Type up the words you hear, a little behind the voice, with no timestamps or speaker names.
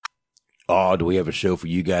Oh, do we have a show for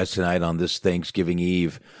you guys tonight on this Thanksgiving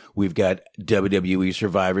Eve? We've got WWE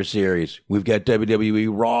Survivor Series. We've got WWE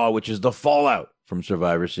Raw, which is the fallout from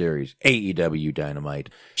Survivor Series. AEW Dynamite.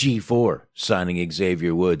 G4 signing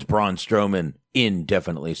Xavier Woods. Braun Strowman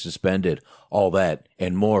indefinitely suspended. All that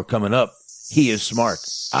and more coming up. He is smart.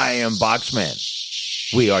 I am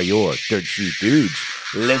Boxman. We are your Dirt Sheet Dudes.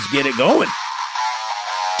 Let's get it going.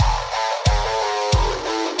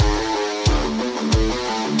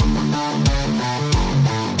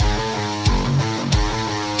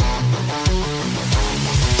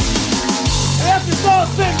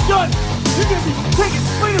 Done. You're gonna be taking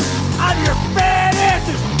freedom out of your fat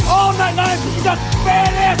asses all night long because you got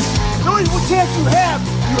fat asses. The only chance you have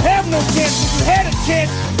no chance. If you had a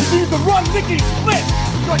chance, if you could run lickety split,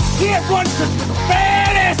 but you can't run because you're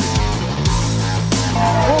fat asses.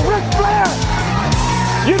 Well, Ric Flair,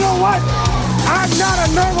 you know what? I'm not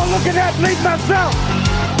a normal looking athlete myself.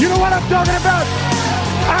 You know what I'm talking about?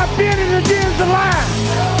 I've been in the gyms a lot.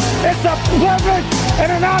 It's a privilege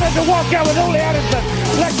and an honor to walk out with Ole Anderson,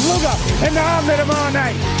 Lex Luger, and the Arm tomorrow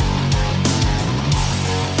night.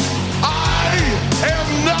 I am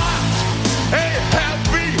not a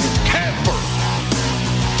happy camper.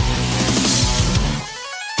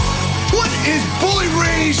 What is Bully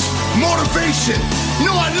Ray's motivation?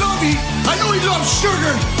 You know I know he loves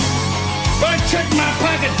sugar. But I check my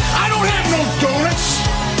pocket. I don't have no donuts.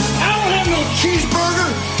 I don't have no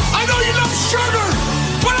cheeseburger. I know you love sugar,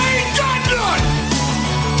 but I ain't got none.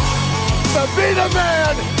 To be the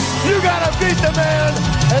man, you gotta beat the man.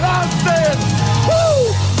 And I'm saying,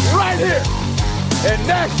 woo, right here in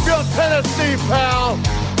Nashville, Tennessee, pal,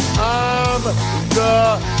 I'm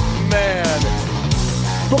the man.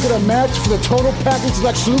 Look at a match for the total package,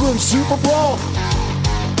 Lex Luger and Super Brawl.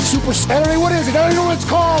 Super Saturday, what is it? I don't know what it's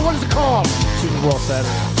called. What is it called? Super Brawl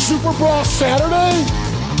Saturday. Super Brawl Saturday?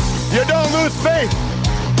 You don't lose faith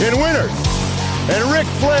in winners. And Ric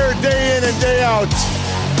Flair, day in and day out,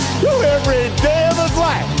 every day of his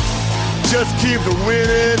life, just keeps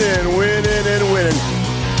winning and winning and winning.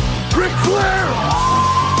 Ric Flair!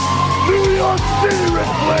 New York City, Ric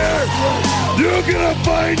Flair! You're gonna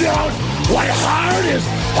find out what hard is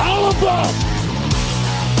all about!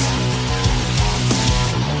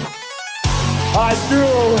 I do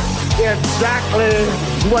exactly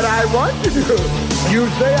what I want to do. You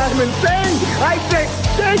say I'm insane. I say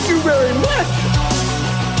thank you very much.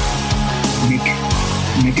 Make a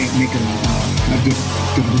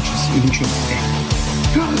good lucha thing.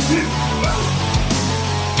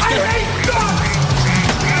 I hate God!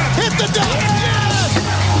 Hit the deck! Yes!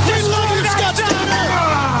 We love you, Scott Steiner!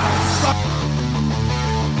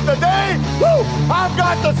 Today, I've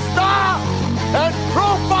got the style and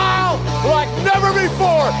profile like never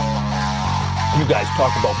before. You guys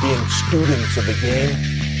talk about being students of the game.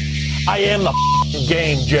 I am the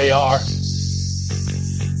game, JR.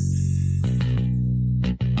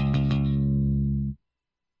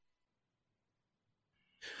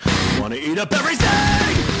 Want to eat up everything?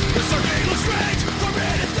 The circuit looks great. For me,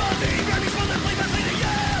 it's nothing. Grammy's one that plays my thing to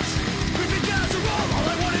yes. Creeping casserole. All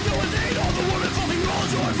I want to do is eat all the woman fluffy rolls.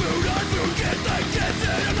 Your food, our food, get it.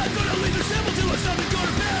 I'm not gonna leave the sample till it's time to go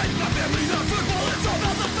to bed. My family, not football, it's all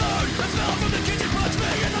about the food. The smell from the kitchen puts me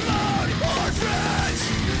in the mood. All our friends,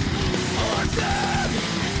 all our them,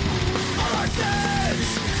 all our things.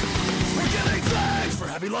 We're giving thanks for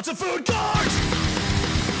having lots of food cards.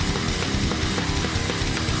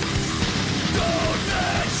 Don't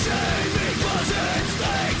mention me 'cause it's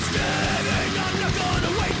Thanksgiving. I'm not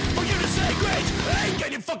gonna wait for you to say grace. Ain't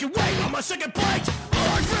gaining fucking weight on my second plate. All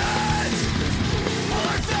our friends, all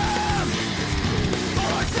our them,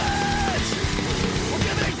 all our things. We're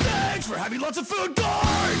giving thanks for having lots of food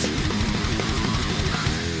cards.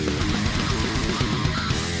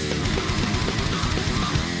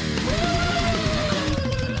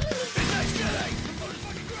 It's Thanksgiving. Food is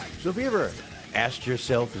fucking great. So have you ever asked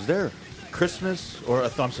yourself, is there Christmas or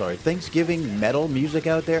Thanksgiving metal music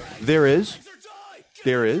out there? There is.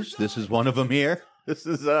 This is one of them here. This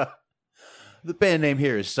is the band name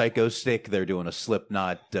here is Psycho Stick. They're doing a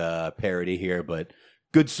Slipknot parody here, but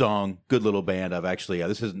good song, good little band. I've actually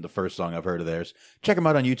this isn't the first song I've heard of theirs. Check them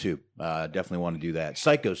out on YouTube. Definitely want to do that.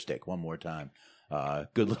 Psycho Stick, one more time.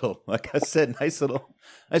 Good little, like I said, nice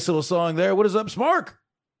little song there. What is up, Smark?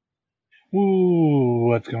 Ooh,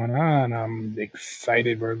 what's going on? I'm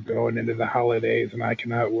excited. We're going into the holidays, and I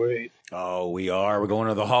cannot wait. Oh, we are. We're going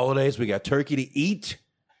to the holidays. We got turkey to eat.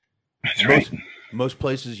 That's right. Most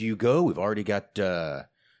places you go, we've already got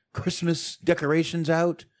Christmas decorations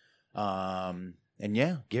out. And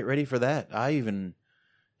yeah, get ready for that. I even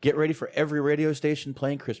get ready for every radio station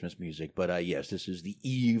playing Christmas music. But yes, this is the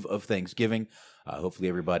eve of Thanksgiving. Hopefully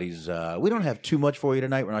everybody's. We don't have too much for you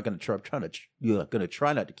tonight. We're not going to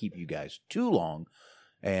try not to keep you guys too long,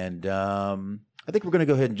 and I think we're going to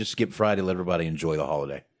go ahead and just skip Friday. Let everybody enjoy the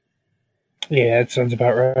holiday. Yeah, that sounds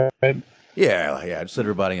about right. Yeah. Just let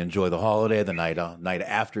everybody enjoy the holiday, the night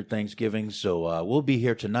after Thanksgiving. So we'll be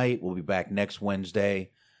here tonight. We'll be back next Wednesday,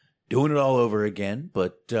 doing it all over again.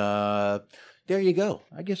 But there you go.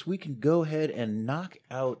 I guess we can go ahead and knock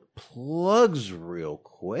out plugs real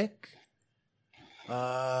quick.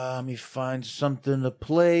 Let me find something to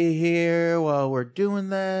play here while we're doing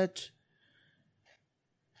that.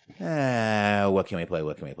 What can we play?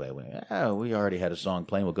 We already had a song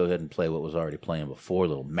playing. We'll go ahead and play what was already playing before.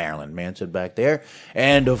 Little Marilyn Manson back there.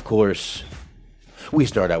 And, of course, we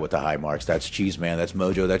start out with the high marks. That's Cheese Man. That's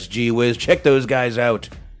Mojo. That's G Wiz. Check those guys out.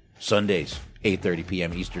 Sundays, 8:30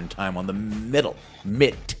 p.m. Eastern Time on the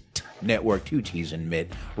MIT Network, 2 T's in MIT,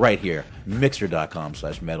 right here,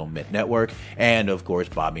 Mixer.com/Metal MIT Network. And, of course,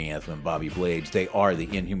 Bobby Anthem and Bobby Blades. They are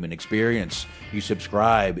the Inhuman Experience. You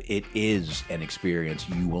subscribe, it is an experience.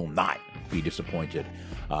 You will not be disappointed.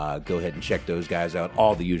 Go ahead and check those guys out.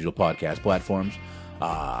 All the usual podcast platforms.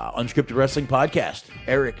 Unscripted Wrestling Podcast.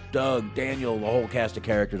 Eric, Doug, Daniel, the whole cast of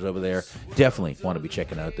characters over there. Definitely want to be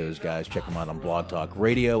checking out those guys. Check them out on Blog Talk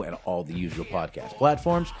Radio and all the usual podcast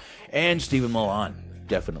platforms. And Stephen Milan.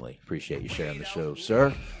 Definitely appreciate you sharing the show,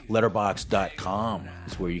 sir. Letterboxd.com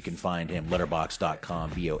is where you can find him.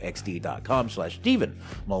 Letterboxd.com, boxd.com/Stephen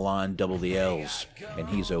Milan, double the L's. And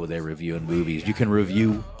he's over there reviewing movies. You can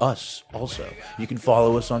review us also. You can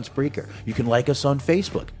follow us on Spreaker. You can like us on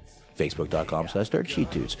Facebook.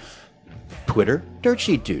 Facebook.com/DirtSheetDudes. Twitter, Dirt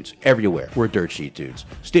Sheet Dudes. Everywhere, we're Dirt Sheet Dudes.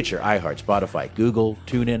 Stitcher, iHeart, Spotify, Google,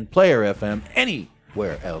 TuneIn, Player FM,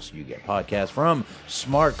 anywhere else you get podcasts from.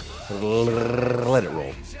 Smart, let it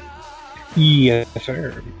roll. Yes,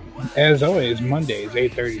 sir. As always, Mondays,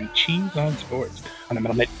 8:30, Cheese on Sports on the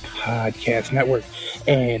Metal Net Podcast Network.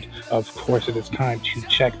 And, of course, it is time to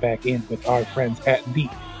check back in with our friends at the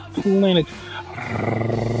Planet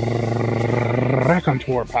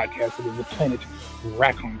Raconteur Podcast. It is the Planet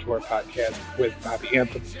Raconteur Podcast with Bobby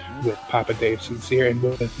Anthem, with Papa Dave Sincere, and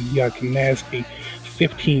with Yuck Nasty.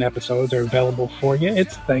 15 episodes are available for you.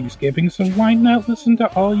 It's Thanksgiving, so why not listen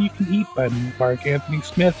to All You Can Eat by Mark Anthony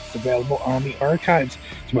Smith? It's available on the archives,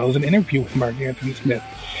 as well as an interview with Mark Anthony Smith,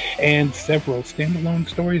 and several standalone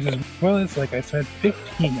stories, as well as, like I said,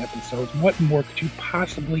 15 episodes. What more could you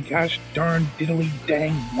possibly, gosh darn diddly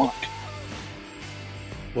dang, want?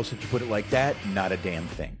 Well, since you put it like that, not a damn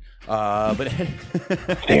thing. But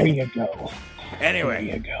there you go.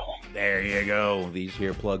 Anyway, there you go. These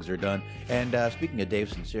here plugs are done. And speaking of Dave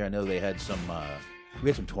Sincere, I know they had we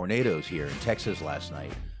had some tornadoes here in Texas last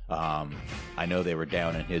night. I know they were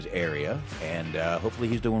down in his area, and hopefully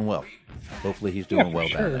he's doing well. Hopefully he's doing well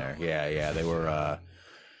down there. Yeah. They were.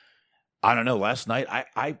 I don't know. Last night,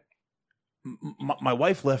 my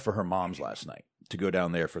wife left for her mom's last night to go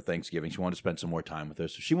down there for Thanksgiving. She wanted to spend some more time with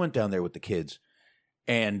us, so she went down there with the kids.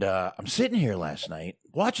 And I'm sitting here last night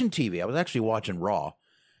watching TV. I was actually watching Raw.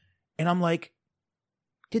 And I'm like,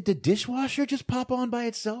 did the dishwasher just pop on by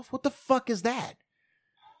itself? What the fuck is that?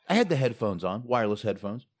 I had the headphones on, wireless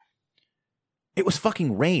headphones. It was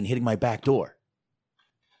fucking rain hitting my back door.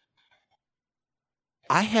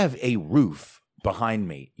 I have a roof behind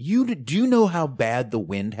me. Do you know how bad the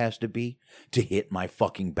wind has to be to hit my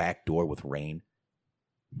fucking back door with rain?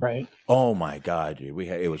 Right. Oh my God, dude.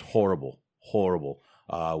 It was horrible. Horrible.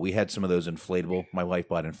 We had some of those inflatable. My wife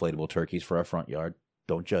bought inflatable turkeys for our front yard.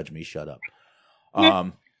 Don't judge me. Shut up.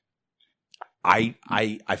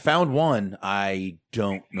 I found one. I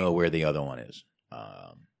don't know where the other one is.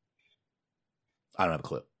 I don't have a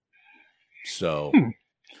clue. So,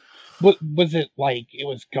 was it like it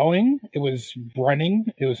was going? It was running.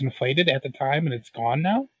 It was inflated at the time, and it's gone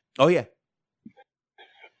now. Oh yeah.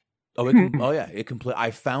 It complete.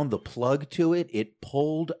 I found the plug to it. It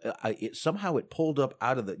pulled. Somehow it pulled up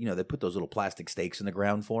out of the. They put those little plastic stakes in the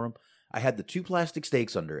ground for them. I had the 2 plastic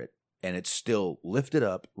stakes under it, and it still lifted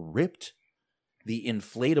up, ripped the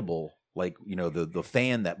inflatable, the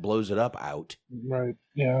fan that blows it up out. Right.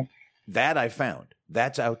 Yeah. That I found.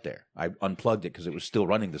 That's out there. I unplugged it because it was still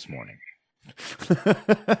running this morning.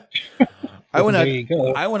 I went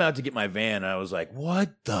out to get my van, and I was like,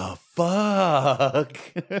 "What the fuck?"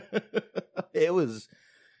 It was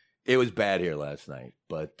bad here last night,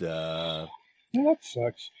 but that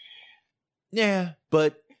sucks. Yeah,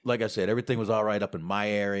 but like I said, everything was all right up in my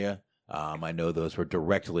area. I know those were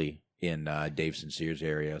directly in Dave Sincere's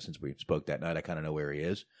area. Since we spoke that night, I kind of know where he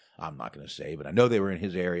is. I'm not going to say, but I know they were in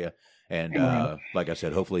his area. And like I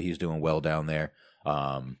said, hopefully he's doing well down there.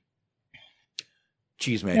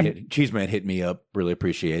 Cheeseman hit me up. Really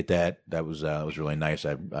appreciate that. That was really nice.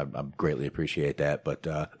 I greatly appreciate that. But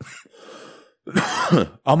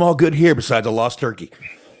I'm all good here besides a lost turkey.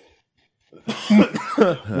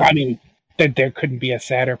 I mean, there couldn't be a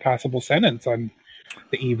sadder possible sentence on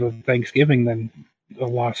the eve of Thanksgiving than a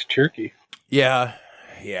lost turkey. Yeah,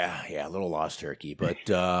 a little lost turkey. But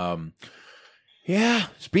yeah,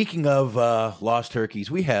 speaking of lost turkeys,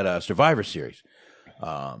 we had a Survivor Series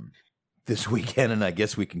this weekend, and I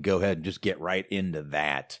guess we can go ahead and just get right into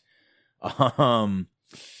that. Wow.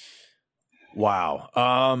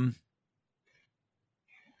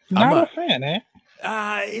 Not a fan, eh?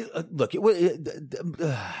 Look, it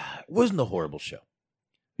wasn't a horrible show.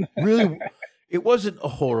 Really, it wasn't a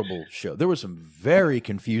horrible show. There were some very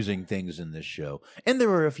confusing things in this show, and there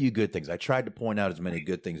were a few good things. I tried to point out as many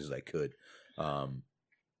good things as I could.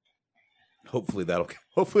 Hopefully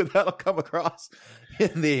that'll come across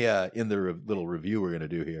in the little review we're gonna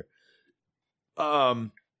do here.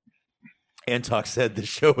 Antok said the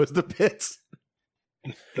show was the pits.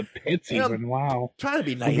 The pits, even. Wow. Trying to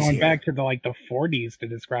be nice. We're going here. back to the 40s to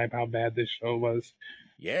describe how bad this show was.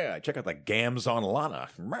 Yeah, check out the gams on Lana.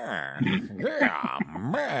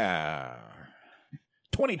 Yeah,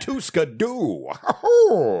 22 skidoo.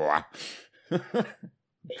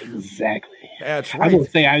 Exactly. That's I right. will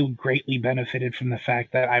say I greatly benefited from the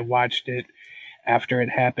fact that I watched it after it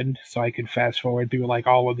happened, so I could fast forward through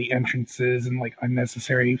all of the entrances and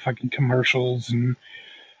unnecessary fucking commercials and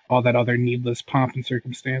all that other needless pomp and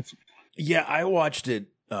circumstance. Yeah, I watched it.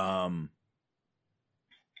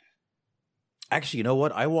 Actually, you know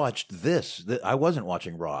what? I watched this. I wasn't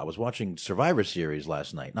watching Raw. I was watching Survivor Series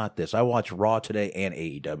last night. Not this. I watched Raw today and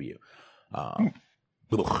AEW.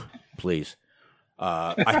 Please.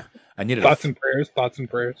 I needed Thoughts and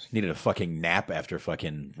prayers. Needed a fucking nap after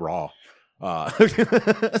fucking Raw.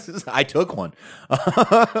 I took one.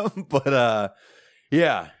 But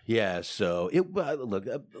yeah. So it look,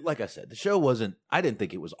 like I said, the show wasn't. I didn't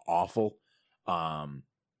think it was awful.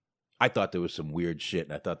 I thought there was some weird shit,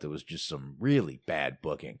 and I thought there was just some really bad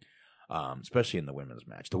booking, especially in the women's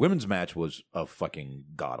match. The women's match was a fucking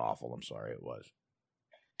god awful. I'm sorry, it was.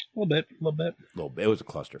 A little bit. It was a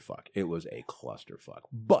clusterfuck.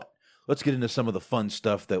 But let's get into some of the fun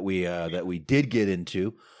stuff that we did get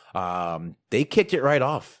into. They kicked it right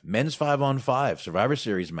off. Men's 5-on-5 Survivor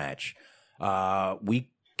Series match. We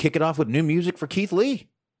kick it off with new music for Keith Lee.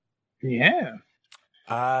 Yeah.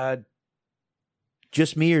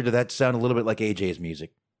 Just me, or did that sound a little bit like AJ's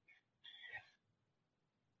music?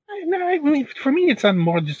 No, I mean, for me, it sounded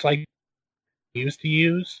more just like he used to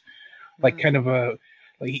use, kind of a.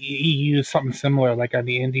 He used something similar, on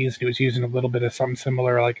the Indies. He was using a little bit of something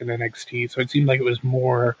similar, in NXT. So it seemed like it was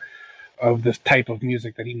more of this type of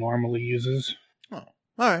music that he normally uses. Oh,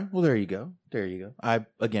 all right. Well, there you go. I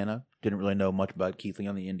didn't really know much about Keith Lee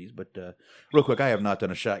on the Indies, but real quick, I have not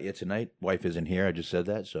done a shot yet tonight. Wife isn't here. I just said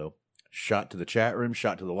that. So, shot to the chat room,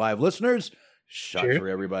 shot to the live listeners, shot Cheers. for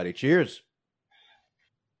everybody. Cheers.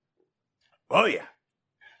 Oh yeah.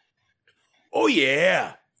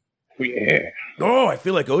 Yeah. Oh, I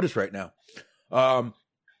feel like Otis right now.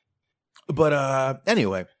 But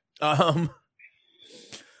anyway, other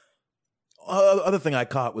thing I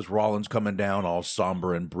caught was Rollins coming down all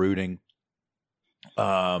somber and brooding.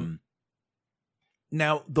 Now,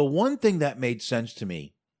 the one thing that made sense to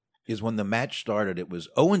me is when the match started, it was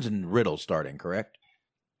Owens and Riddle starting, correct?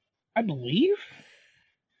 I believe.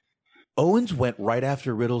 Owens went right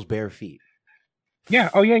after Riddle's bare feet. Yeah.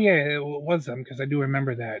 Oh, yeah. It was them, because I do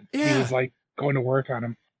remember that. Yeah. He was going to work on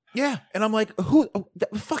him. Yeah, and I'm like, who? Oh,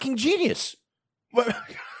 that fucking genius!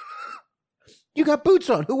 You got boots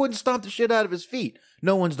on. Who wouldn't stomp the shit out of his feet?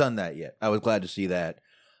 No one's done that yet. I was glad to see that.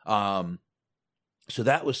 So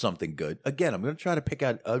that was something good. Again, I'm going to try to pick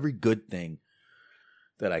out every good thing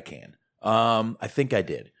that I can. I think I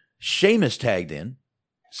did. Sheamus tagged in.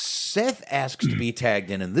 Seth asks to be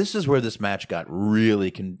tagged in, and this is where this match got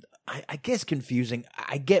really, I guess, confusing.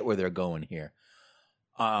 I get where they're going here.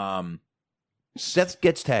 Seth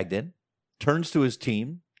gets tagged in, turns to his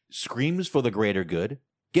team, screams for the greater good,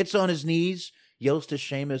 gets on his knees, yells to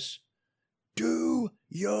Sheamus, "Do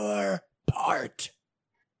your part."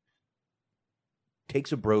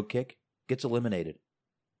 Takes a bro kick, gets eliminated.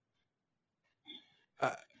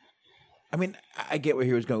 I mean, I get where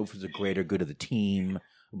he was going for the greater good of the team,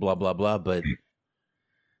 blah, blah, blah, but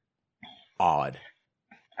odd.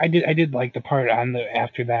 I did like the part on the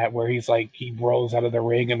after that where he's like he rolls out of the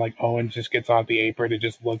ring and like Owen just gets off the apron and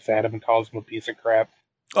just looks at him and calls him a piece of crap.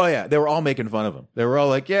 Oh yeah, they were all making fun of him. They were all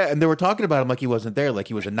like, yeah, and they were talking about him like he wasn't there, like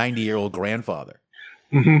he was a 90-year-old grandfather.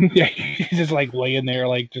 Yeah, he's just like laying there,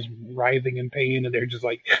 like just writhing in pain, and they're just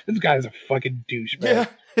like, "This guy's a fucking douchebag."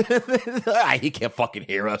 Yeah, he can't fucking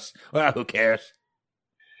hear us. Well, who cares?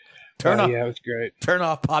 Turn off. Yeah, it was great. Turn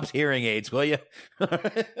off Pop's hearing aids, will you?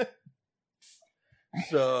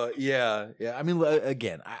 So yeah. I mean,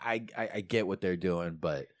 again, I get what they're doing,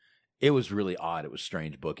 but it was really odd. It was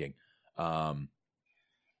strange booking.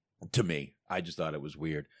 To me, I just thought it was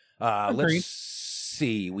weird. Let's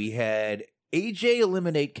see. We had AJ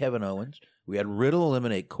eliminate Kevin Owens. We had Riddle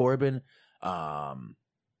eliminate Corbin.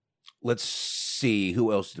 Let's see.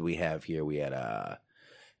 Who else did we have here? We had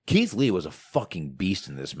Keith Lee was a fucking beast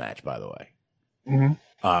in this match, by the way.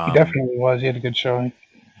 Mm-hmm. He definitely was. He had a good showing.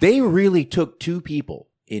 They really took two people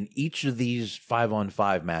in each of these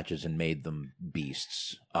 5-on-5 matches and made them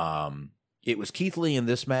beasts. It was Keith Lee in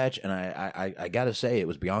this match, and I got to say, it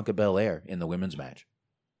was Bianca Belair in the women's match.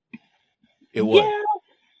 It was. Yeah.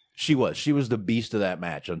 She was the beast of that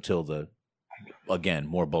match until again,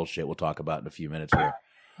 more bullshit we'll talk about in a few minutes here.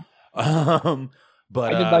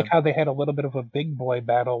 But I did like how they had a little bit of a big boy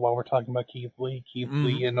battle while we're talking about Keith Lee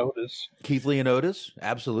and Otis. Keith Lee and Otis,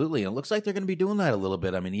 absolutely. And it looks like they're going to be doing that a little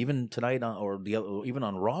bit. I mean, even tonight even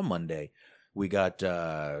on Raw Monday, we got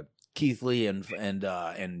Keith Lee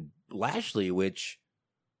and Lashley, which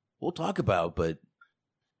we'll talk about. But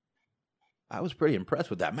I was pretty impressed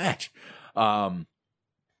with that match.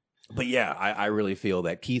 But yeah, I really feel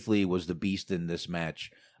that Keith Lee was the beast in this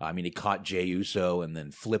match. I mean, he caught Jey Uso and then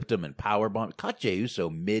flipped him and powerbombed. Caught Jey Uso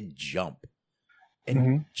mid-jump.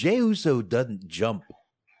 And Jey Uso doesn't jump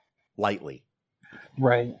lightly.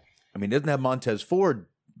 Right. I mean, he doesn't have Montez Ford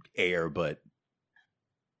air, but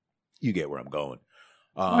you get where I'm going.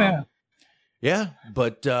 Yeah. Yeah,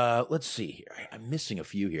 but let's see here. I'm missing a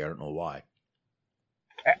few here. I don't know why.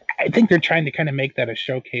 I think they're trying to kind of make that a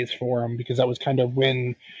showcase for him because that was kind of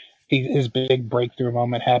when his big breakthrough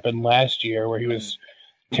moment happened last year where he was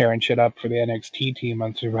tearing shit up for the NXT team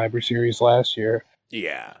on Survivor Series last year.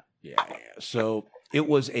 Yeah. So it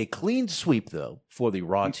was a clean sweep, though, for the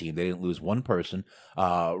Raw team. They didn't lose one person.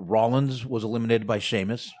 Rollins was eliminated by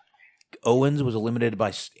Sheamus. Owens was eliminated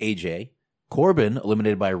by AJ. Corbin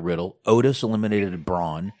eliminated by Riddle. Otis eliminated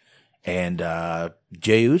Braun. And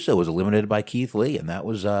Jey Uso was eliminated by Keith Lee, and that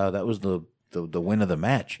was the win of the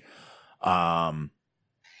match.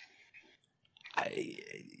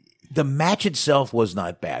 The match itself was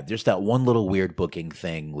not bad. There's that one little weird booking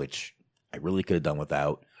thing, which I really could have done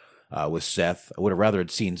without with Seth. I would have rather had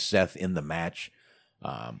seen Seth in the match.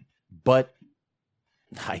 But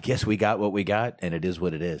I guess we got what we got, and it is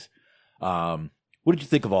what it is. What did you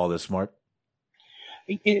think of all this, Smart?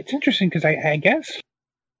 It's interesting because I guess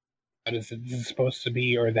this is supposed to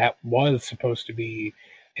be, or that was supposed to be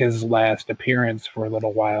his last appearance for a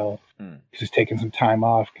little while. He's taking some time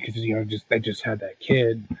off because, they just had that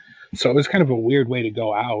kid. So it was kind of a weird way to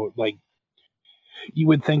go out. Like, you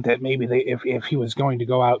would think that maybe if he was going to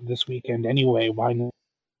go out this weekend anyway, why not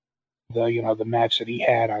the match that he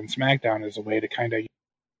had on SmackDown as a way to kind of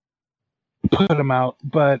put him out.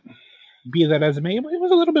 But be that as it may, it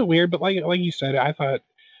was a little bit weird. But like you said, I thought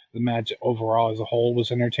the match overall as a whole was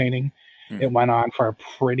entertaining. It went on for a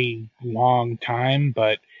pretty long time,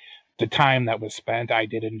 but the time that was spent, I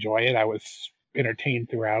did enjoy it. I was entertained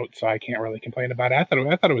throughout, so I can't really complain about it. I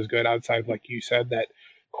thought it was good outside, like you said, that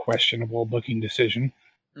questionable booking decision.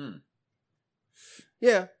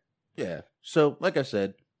 Yeah. So, like I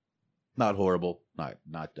said, not horrible, not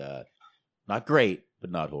great, but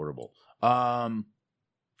not horrible.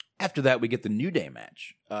 After that, we get the New Day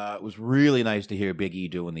match. It was really nice to hear Big E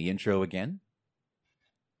doing the intro again.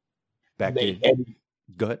 Go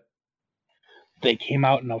ahead. They came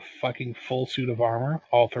out in a fucking full suit of armor,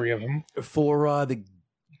 all three of them. For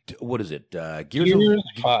what is it?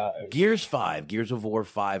 Gears 5. Gears of War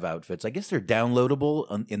 5 outfits. I guess they're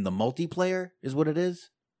downloadable in the multiplayer, is what it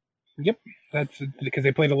is? Yep. That's because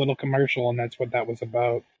they played a little commercial, and that's what that was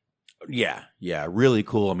about. Yeah, really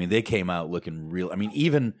cool. I mean, they came out looking real. I mean,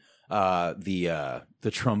 even the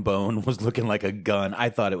trombone was looking like a gun. I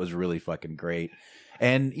thought it was really fucking great.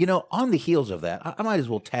 And, on the heels of that, I might as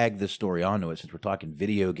well tag this story onto it since we're talking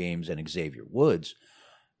video games and Xavier Woods.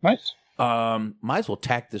 Nice. Might as well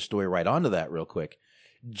tack this story right onto that real quick.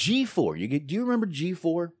 G4. Do you remember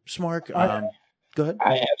G4, Smark? Go ahead.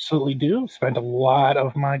 I absolutely do. Spent a lot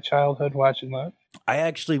of my childhood watching that. I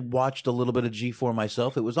actually watched a little bit of G4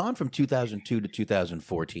 myself. It was on from 2002 to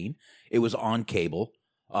 2014. It was on cable.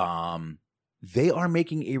 they are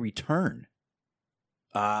making a return.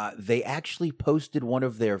 They actually posted one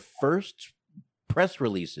of their first press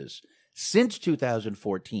releases since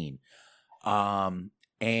 2014.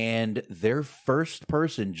 And their first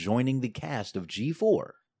person joining the cast of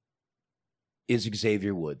G4 is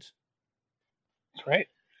Xavier Woods. That's right.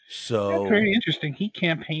 So that's very interesting. He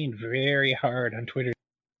campaigned very hard on Twitter.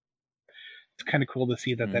 It's kind of cool to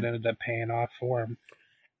see that that ended up paying off for him.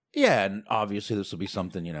 Yeah, and obviously this will be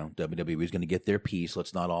something, WWE is going to get their piece.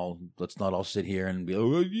 Let's not all sit here and be,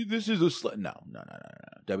 oh, this is a no.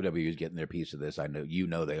 WWE is getting their piece of this. I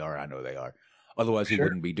know, they are. I know they are. Otherwise, he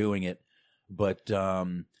wouldn't be doing it. But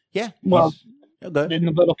yeah. Well, in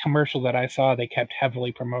the little commercial that I saw, they kept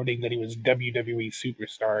heavily promoting that he was WWE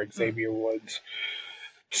superstar Xavier Woods.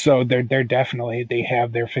 So they're definitely, they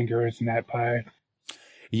have their fingers in that pie.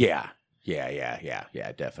 Yeah,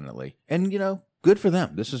 definitely. And good for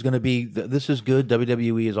them. This is good.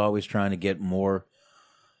 WWE is always trying to get more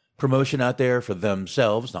promotion out there for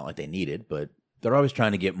themselves. Not like they need it, but they're always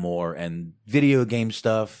trying to get more. And video game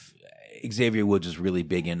stuff, Xavier Woods is really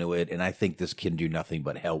big into it, and I think this can do nothing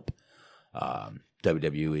but help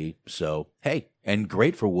WWE. So hey, and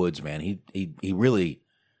great for Woods, man. He really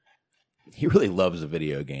loves the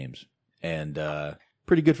video games, and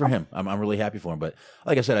pretty good for him. I'm really happy for him. But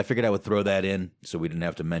like I said, I figured I would throw that in so we didn't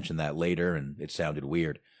have to mention that later, and it sounded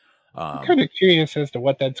weird. I'm kind of curious as to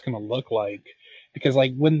what that's going to look like, because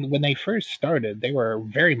like when they first started, they were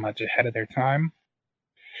very much ahead of their time.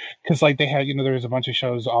 Because like they had, there was a bunch of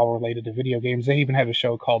shows all related to video games. They even had a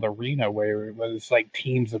show called Arena where it was like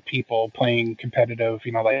teams of people playing competitive,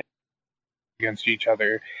 like against each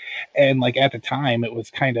other. And like at the time, it was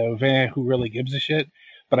kind of, who really gives a shit?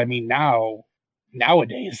 But I mean,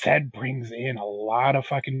 nowadays that brings in a lot of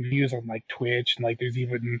fucking views on like Twitch, and like there's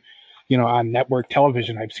even, on network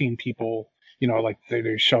television, I've seen people, like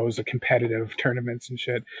there's shows of competitive tournaments and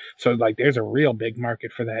shit. So like there's a real big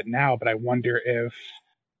market for that now. But I wonder if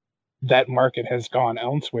that market has gone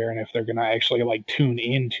elsewhere, and if they're going to actually like tune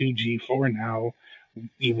into G4 now,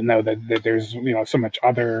 even though that there's so much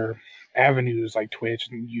other avenues like Twitch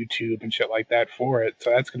and YouTube and shit like that for it. So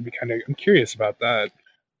that's going to be I'm curious about that.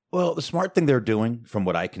 Well, the smart thing they're doing, from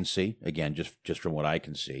what I can see, again, just from what I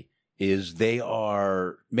can see, is they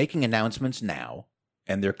are making announcements now,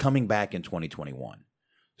 and they're coming back in 2021.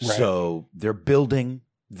 Right. So they're building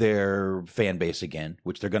their fan base again,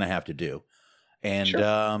 which they're going to have to do.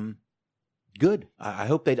 And good.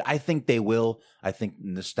 I think they will. I think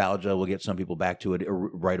nostalgia will get some people back to it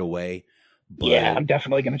right away. But, yeah, I'm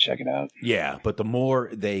definitely going to check it out. Yeah, but the more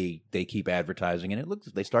they keep advertising, and it looks,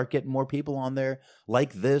 they start getting more people on there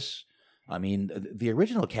like this. I mean, the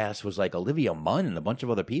original cast was like Olivia Munn and a bunch of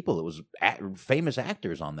other people. It was famous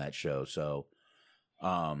actors on that show. So,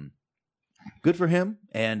 good for him.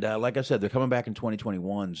 And like I said, they're coming back in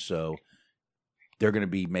 2021. So they're going to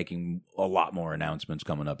be making a lot more announcements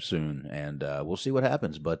coming up soon, and we'll see what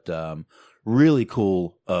happens. But really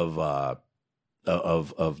cool of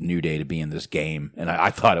New Day to be in this game, and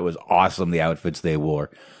I thought it was awesome, the outfits they wore.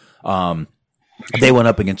 They went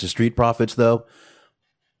up against the Street Profits, though.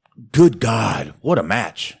 Good God, what a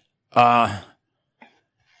match!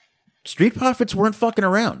 Street Profits weren't fucking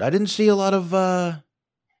around. I didn't see a lot of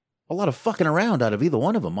fucking around out of either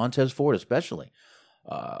one of them, Montez Ford especially.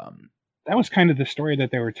 That was kind of the story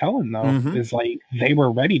that they were telling, though, is like they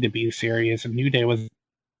were ready to be serious, and New Day was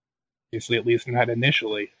obviously, at least not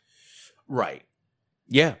initially. Right.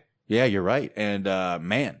 Yeah, you're right. And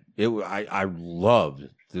man, I loved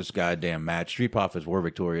this goddamn match. Street Profits were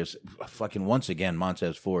victorious. Fucking once again,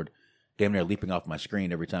 Montez Ford damn near leaping off my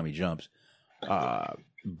screen every time he jumps.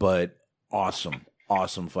 But awesome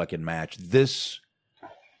fucking match. This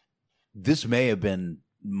may have been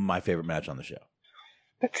my favorite match on the show.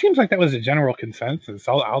 That seems like that was a general consensus.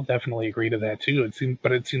 I'll definitely agree to that too. It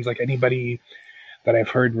seems like anybody that I've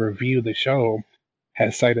heard review the show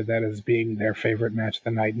has cited that as being their favorite match of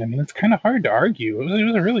the night. And I mean, it's kind of hard to argue. It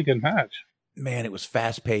was a really good match. Man, it was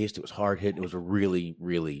fast paced. It was hard hit. It was a really,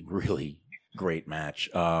 really, really great match.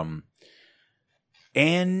 And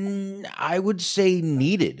I would say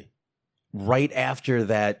needed right after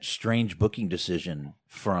that strange booking decision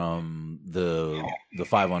from the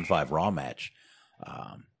 5-on-5 Raw match.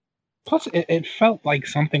 Plus, it felt like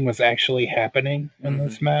something was actually happening in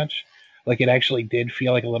this match. Like, it actually did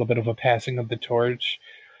feel like a little bit of a passing of the torch.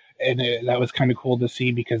 And that was kind of cool to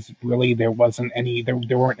see, because really there weren't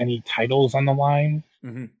any titles on the line.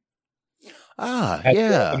 Mm-hmm.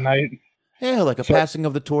 Yeah. Night. Yeah, like a passing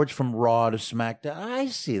of the torch from Raw to SmackDown. I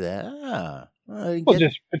see that.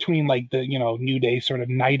 Just between like the New Day sort of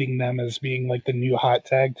knighting them as being like the new hot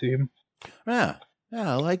tag team. Yeah.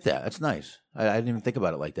 Yeah, I like that. That's nice. I didn't even think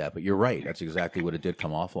about it like that, but you're right. That's exactly what it did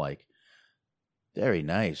come off like. Very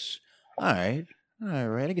nice. All right.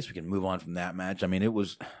 I guess we can move on from that match. I mean, it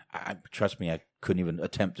was, trust me, I couldn't even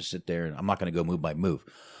attempt to sit there, and I'm not going to go move by move.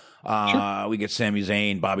 Sure. We get Sami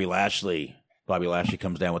Zayn, Bobby Lashley. Bobby Lashley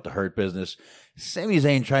comes down with the Hurt Business. Sami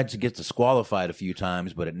Zayn tried to get disqualified a few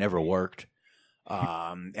times, but it never worked.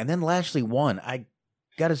 And then Lashley won. I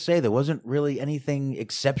got to say, there wasn't really anything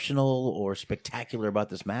exceptional or spectacular about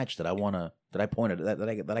this match that I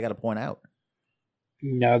got to point out.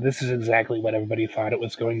 No, this is exactly what everybody thought it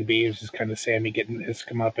was going to be. It was just kind of Sammy getting his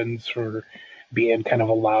comeuppance for being kind of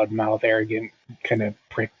a loudmouth, arrogant kind of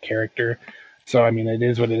prick character. So, I mean, it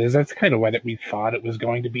is what it is. That's kind of what we thought it was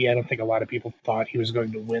going to be. I don't think a lot of people thought he was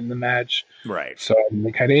going to win the match. Right. So, I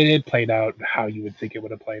mean, it played out how you would think it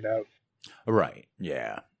would have played out. Right.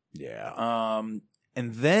 Yeah. And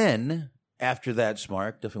then, after that,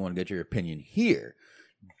 Smark, definitely want to get your opinion here.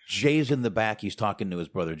 Jay's in the back. He's talking to his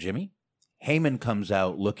brother, Jimmy. Heyman comes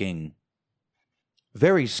out looking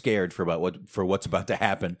very scared for what's about to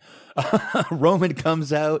happen. Roman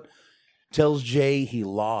comes out, tells Jay he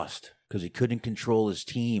lost because he couldn't control his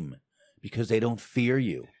team because they don't fear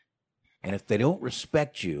you. And if they don't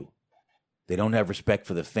respect you, they don't have respect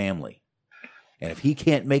for the family. And if he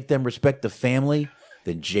can't make them respect the family,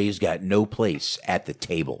 then Jay's got no place at the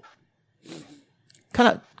table.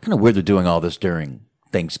 Kind of weird they're doing all this during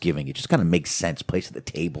Thanksgiving. It just kind of makes sense. Place at the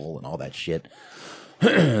table and all that shit.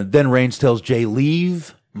 Then Reigns tells Jay,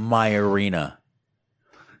 leave my arena.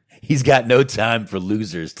 He's got no time for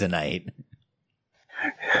losers tonight.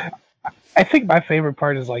 I think my favorite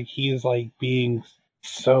part is like he's like being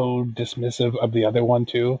so dismissive of the other one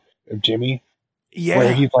too, of Jimmy. Yeah.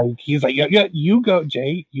 Where he's like, yeah, you go,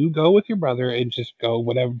 Jay, you go with your brother and just go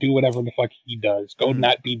do whatever the fuck he does. Go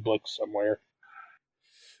not be booked somewhere.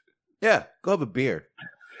 Yeah, go have a beer.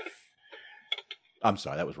 I'm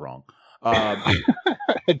sorry, that was wrong.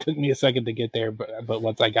 It took me a second to get there, but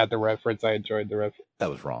once I got the reference, I enjoyed the reference. That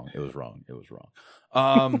was wrong. It was wrong.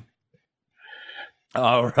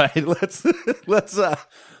 All right, let's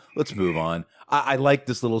move on. I like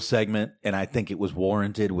this little segment, and I think it was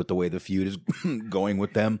warranted with the way the feud is going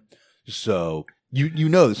with them. So you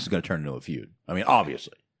know this is going to turn into a feud. I mean,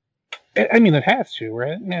 obviously. I mean, it has to,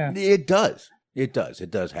 right? Yeah, it does. It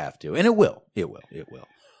does have to, and it will.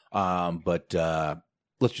 But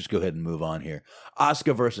let's just go ahead and move on here.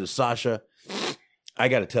 Asuka versus Sasha. I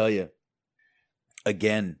got to tell you,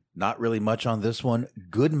 again, not really much on this one.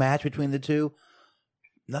 Good match between the two.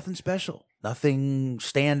 Nothing special. Nothing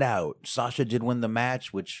stand out. Sasha did win the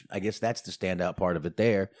match, which I guess that's the standout part of it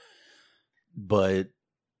there. But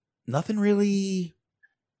nothing really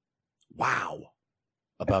wow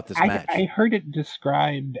about this match. I heard it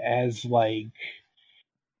described as like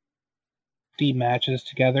the matches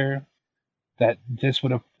together. That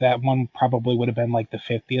one probably would have been like the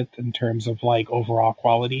 50th in terms of like overall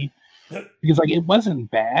quality. Because like it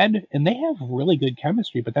wasn't bad, and they have really good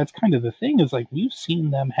chemistry. But that's kind of the thing is like we've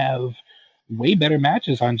seen them have way better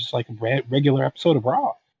matches on just like a regular episode of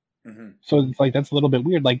Raw. Mm-hmm. So it's like that's a little bit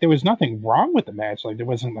weird. Like there was nothing wrong with the match. Like it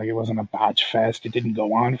wasn't a botch fest. It didn't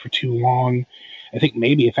go on for too long. I think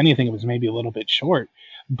maybe if anything it was maybe a little bit short.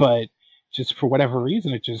 But just for whatever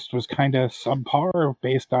reason, it just was kind of subpar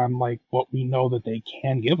based on like what we know that they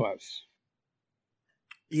can give us.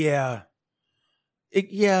 Yeah.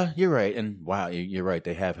 Yeah, you're right. And wow, you're right.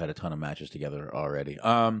 They have had a ton of matches together already.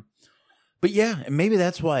 But yeah, maybe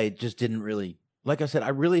that's why it just didn't really, like I said, I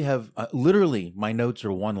really have, literally my notes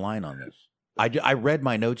are one line on this. I read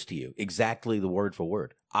my notes to you, exactly the word for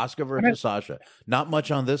word. Asuka versus Sasha. Not much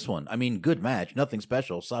on this one. I mean, good match, nothing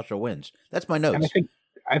special. Sasha wins. That's my notes. And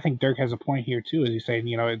I think Dirk has a point here too, as he's saying,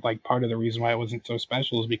 you know, like part of the reason why it wasn't so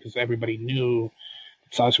special is because everybody knew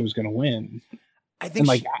Sasha was going to win. I think,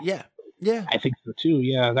 yeah. I think so too.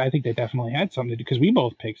 Yeah, I think they definitely had something to do because we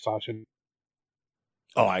both picked Sasha.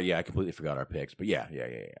 Oh, I completely forgot our picks, but yeah.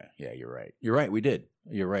 You're right. We did.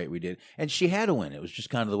 And she had to win. It was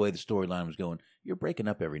just kind of the way the storyline was going. You're breaking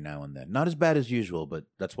up every now and then. Not as bad as usual, but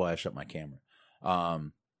that's why I shut my camera.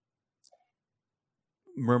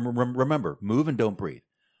 Remember, move and don't breathe.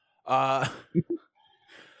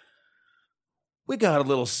 We got a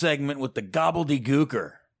little segment with the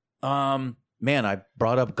gobbledygooker. Man, I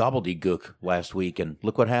brought up gobbledygook last week, and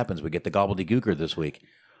look what happens. We get the gobbledygooker this week.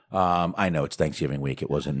 I know it's Thanksgiving week.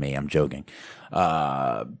 It wasn't me. I'm joking.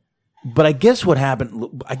 But I guess what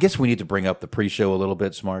happened, I guess we need to bring up the pre-show a little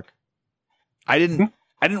bit, Smark. I didn't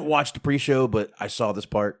watch the pre-show, but I saw this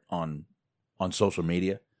part on social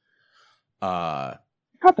media. Got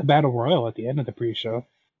the Battle Royal at the end of the pre-show.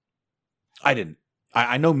 I didn't.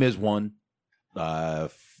 I know Miz won.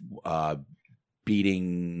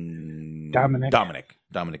 beating Dominic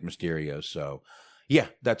Mysterio. So, yeah,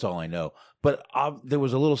 that's all I know. But there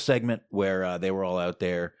was a little segment where they were all out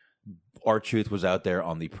there. R-Truth was out there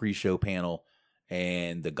on the pre-show panel,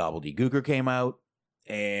 and the Gobbledygooker came out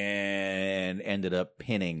and ended up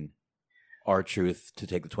pinning R-Truth to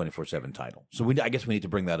take the 24/7 title. So I guess we need to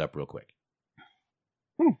bring that up real quick.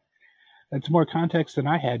 That's more context than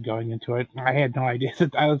I had going into it. I had no idea.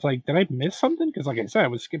 I was like, did I miss something? Because like I said, I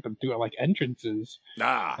was skipping through like entrances.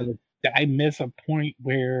 I was like, did I miss a point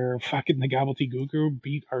where fucking the Gobbledygooker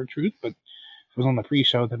beat R-Truth? But it was on the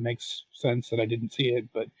pre-show. That makes sense that I didn't see it.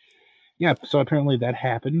 But yeah, so apparently that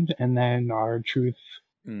happened. And then R-Truth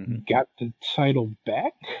got the title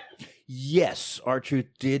back. Yes, R-Truth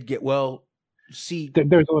did get, well, see,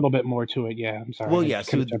 there's a little bit more to it. Yeah, I'm sorry. Well, yeah,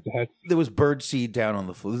 so jumped ahead. There was Birdseed down on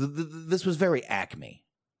the floor. This was very Acme,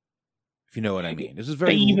 if you know what I mean. This is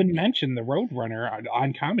very. They even mentioned the Roadrunner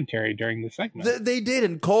on commentary during the segment. They did,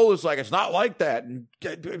 and Cole was like, "It's not like that," and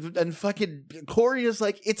fucking Corey is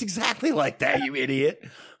like, "It's exactly like that, you idiot."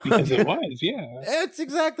 Because it was, yeah. It's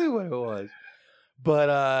exactly what it was.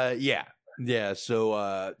 But yeah.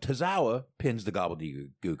 So Tozawa pins the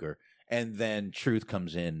Gobbledygooker. And then Truth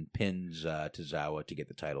comes in, pins Tozawa to get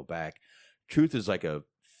the title back. Truth is like a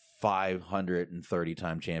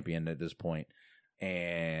 530-time champion at this point,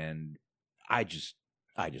 and I just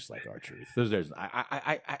like R-Truth.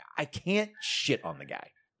 I can't shit on the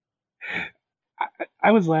guy.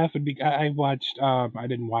 I was laughing because I watched. I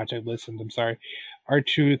didn't watch. I listened. I'm sorry.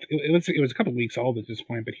 R-Truth. It was a couple weeks old at this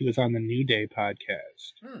point, but he was on the New Day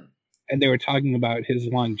podcast. And they were talking about his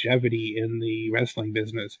longevity in the wrestling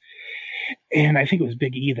business. And I think it was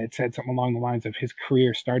Big E that said something along the lines of his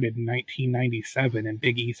career started in 1997. And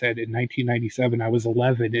Big E said, in 1997, I was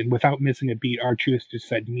 11. And without missing a beat, R-Truth just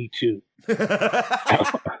said, me too. And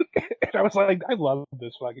I was like, I love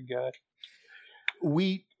this fucking guy.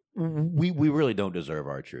 We really don't deserve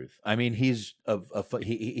R-Truth. I mean, he's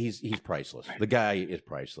priceless. The guy is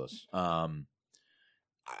priceless.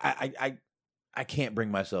 I can't bring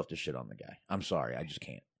myself to shit on the guy. I'm sorry. I just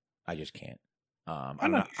can't. I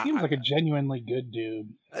don't know. He seems like a genuinely good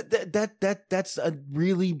dude. That's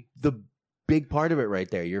really the big part of it right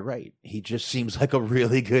there. You're right. He just seems like a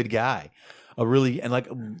really good guy.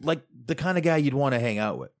 Like the kind of guy you'd want to hang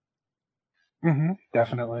out with. Mm-hmm,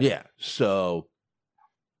 definitely. Yeah. So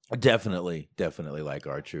definitely like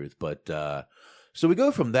R-Truth. But so we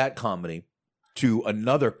go from that comedy to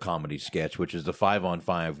another comedy sketch, which is the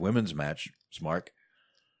 5-on-5 women's match. Smark.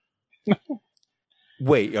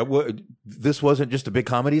 Wait, this wasn't just a big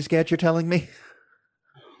comedy sketch, you're telling me?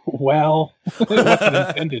 Well, it wasn't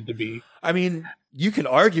intended to be. I mean, you can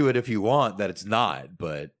argue it if you want that it's not,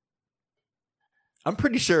 but I'm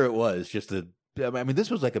pretty sure it was I mean,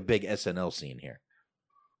 this was like a big SNL scene here.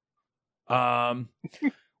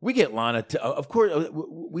 We get Lana of course,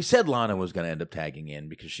 we said Lana was going to end up tagging in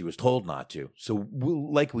because she was told not to. So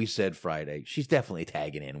like we said Friday, she's definitely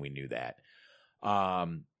tagging in. We knew that.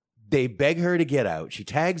 They beg her to get out. She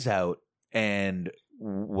tags out, and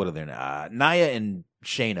what are they now? Nia and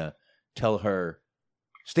Shayna tell her,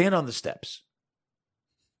 stand on the steps.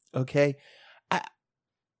 Okay?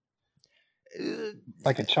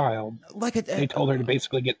 Like a child. They told her to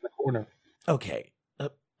basically get in the corner. Okay.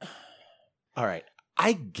 All right.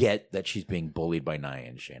 I get that she's being bullied by Nia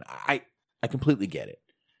and Shayna. I completely get it.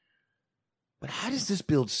 But how does this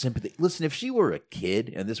build sympathy? Listen, if she were a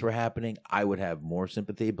kid and this were happening, I would have more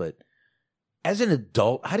sympathy. But as an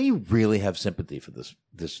adult, how do you really have sympathy for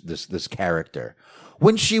this character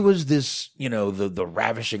when she was this, the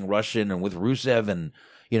ravishing Russian and with Rusev and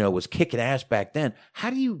was kicking ass back then?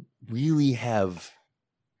 How do you really have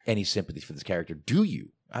any sympathy for this character? Do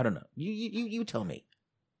you? I don't know. You tell me.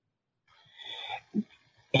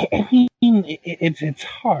 I mean, it's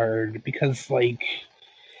hard because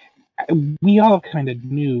we all kind of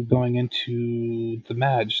knew going into the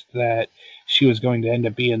match that she was going to end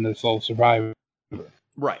up being the sole survivor.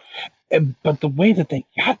 Right. But the way that they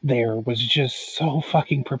got there was just so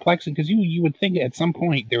fucking perplexing because you would think at some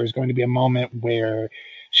point there was going to be a moment where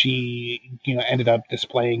she, ended up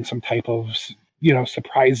displaying some type of,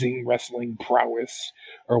 surprising wrestling prowess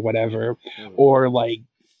or whatever. Or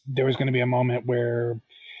there was going to be a moment where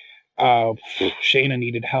Shayna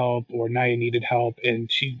needed help or Nia needed help,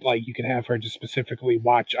 and she you could have her just specifically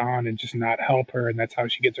watch on and just not help her, and that's how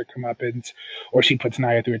she gets her comeuppance, or she puts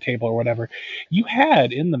Nia through a table or whatever. You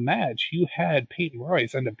had in the match, Peyton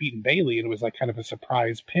Royce end up beating Bayley, and it was kind of a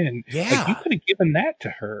surprise pin. Yeah, you could have given that to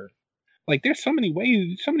her. There's so many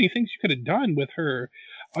ways, so many things you could have done with her,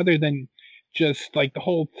 other than just like the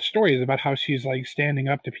whole story is about how she's like standing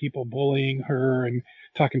up to people bullying her and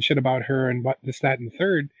talking shit about her and what this, that, and the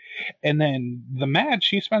third. And then the match,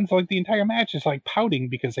 she spends like the entire match just like pouting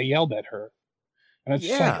because they yelled at her. And it's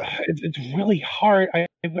like, it's really hard.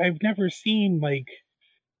 I've never seen like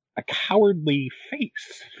a cowardly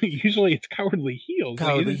face. Usually it's cowardly heels.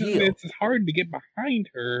 It's hard to get behind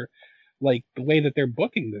her, like the way that they're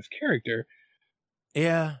booking this character.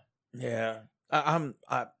 Yeah. I don't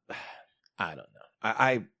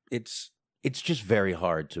know. It's just very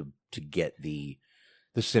hard to get the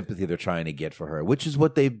sympathy they're trying to get for her, which is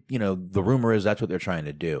what they, the rumor is that's what they're trying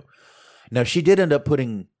to do. Now, she did end up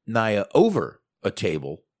putting Nia over a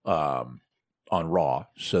table on Raw,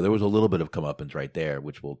 so there was a little bit of comeuppance right there,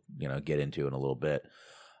 which we'll get into in a little bit.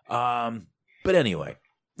 But anyway,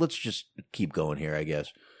 let's just keep going here, I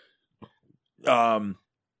guess.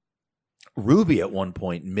 Ruby at one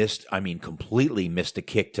point completely missed a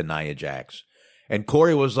kick to Nia Jax, and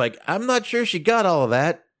Corey was like, "I'm not sure she got all of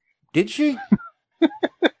that. Did she?"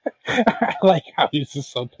 I like how he's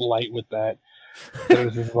just so polite with that. It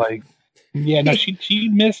was just like, yeah, no, she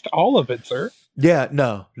missed all of it, sir. Yeah,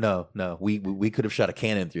 no. We could have shot a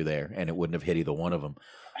cannon through there, and it wouldn't have hit either one of them.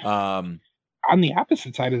 On the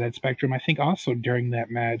opposite side of that spectrum, I think also during that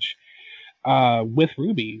match with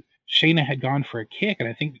Ruby, Shayna had gone for a kick, and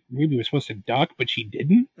I think Ruby was supposed to duck, but she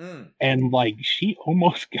didn't. And like she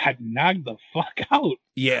almost got knocked the fuck out.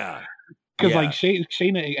 Yeah. Because like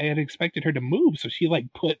Shayna had expected her to move, so she like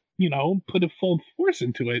put a full force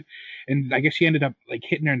into it, and I guess she ended up like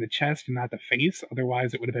hitting her in the chest and not the face.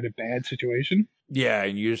 Otherwise, it would have been a bad situation. Yeah,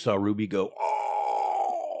 and you just saw Ruby go,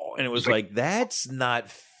 "Oh," and it was like that's not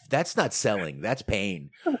selling. That's pain.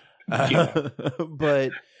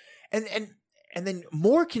 But and then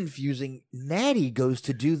more confusing, Natty goes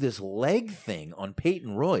to do this leg thing on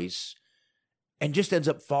Peyton Royce, and just ends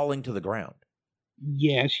up falling to the ground.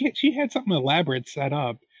 Yeah, she had something elaborate set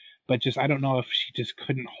up, but just I don't know if she just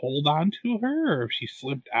couldn't hold on to her, or if she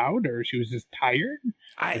slipped out, or she was just tired,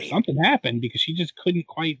 or something happened because she just couldn't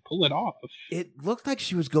quite pull it off. It looked like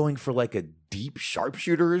she was going for like a deep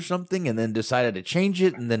sharpshooter or something, and then decided to change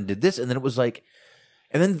it, and then did this, and then it was like,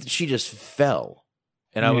 and then she just fell,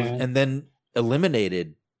 and and then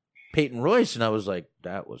eliminated Peyton Royce, and I was like,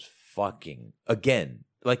 that was fucking again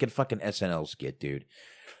like a fucking SNL skit, dude.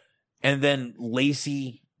 And then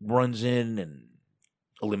Lacey runs in and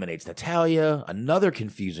eliminates Natalya. Another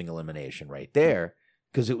confusing elimination right there,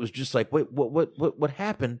 because it was just like, wait, what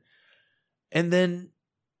happened? And then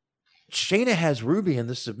Shayna has Ruby in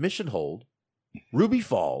the submission hold. Ruby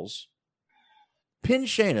falls, pins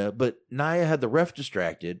Shayna, but Nia had the ref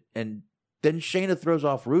distracted, and then Shayna throws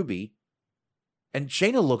off Ruby, and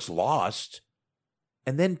Shayna looks lost,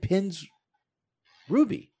 and then pins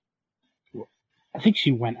Ruby. I think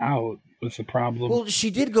she went out was the problem. Well, she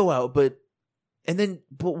did go out, but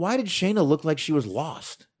why did Shayna look like she was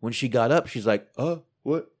lost when she got up? She's like,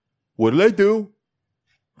 what did I do?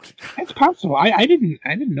 It's possible. I didn't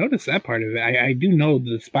notice that part of it. I do know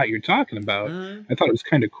the spot you're talking about. I thought it was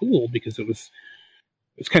kind of cool because it was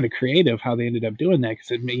kind of creative how they ended up doing that,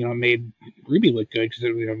 because it made Ruby look good, because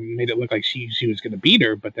it made it look like she was going to beat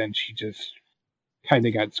her, but then she just kind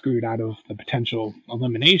of got screwed out of the potential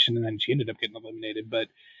elimination, and then she ended up getting eliminated. But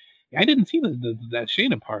I didn't see that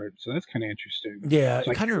Shayna part, so that's kind of interesting. Yeah,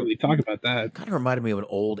 so I can't really talk about that. Kind of reminded me of an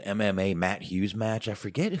old MMA Matt Hughes match. I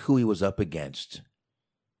forget who he was up against,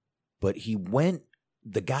 but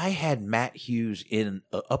the guy had Matt Hughes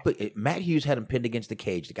Matt Hughes had him pinned against the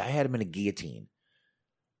cage. The guy had him in a guillotine.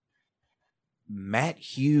 Matt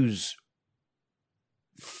Hughes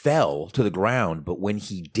fell to the ground, but when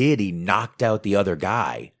he did, he knocked out the other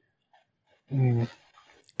guy,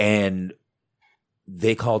 and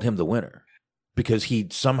they called him the winner because he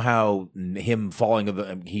somehow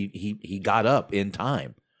he got up in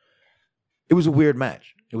time. It was a weird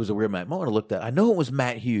match. I want to look that. I know it was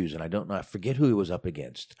Matt Hughes, and I don't know. I forget who he was up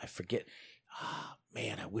against. I forget. Oh,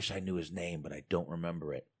 man, I wish I knew his name, but I don't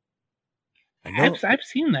remember it. I've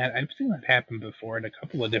seen that. I've seen that happen before in a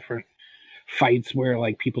couple of different fights where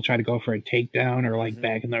like people try to go for a takedown, or like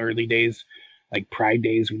back in the early days, like Pride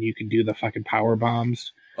days when you could do the fucking power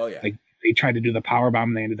bombs. Oh yeah. Like they tried to do the power bomb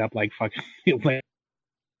and they ended up like fucking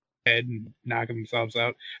head and knocking themselves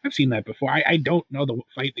out. I've seen that before. I don't know the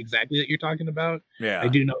fight exactly that you're talking about. Yeah. I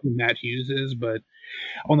do know who Matt Hughes is, but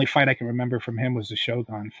only fight I can remember from him was the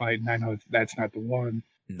Shogun fight, and I know that's not the one.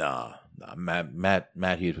 Nah.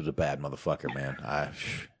 Matt Hughes was a bad motherfucker, man.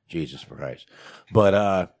 Jesus Christ.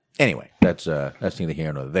 But anyway, that's neither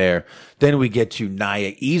here nor there. Then we get to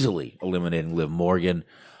Nia easily eliminating Liv Morgan.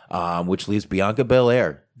 which leaves Bianca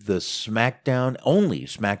Belair, the only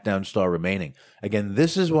SmackDown star remaining. Again,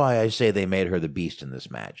 this is why I say they made her the beast in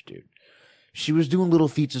this match, dude. She was doing little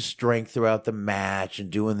feats of strength throughout the match and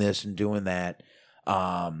doing this and doing that.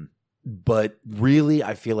 But really,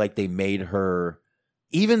 I feel like they made her,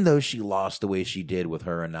 even though she lost the way she did with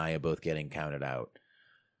her and Nia both getting counted out,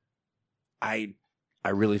 I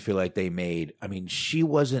really feel like they made, I mean, she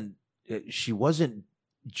wasn't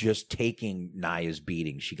just taking Nia's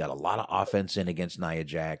beating. She got a lot of offense in against Nia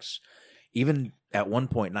Jax. Even at one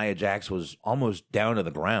point, Nia Jax was almost down to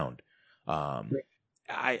the ground.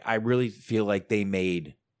 I really feel like they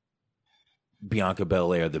made Bianca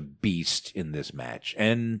Belair the beast in this match,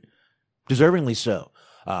 and deservingly so.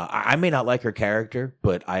 I may not like her character,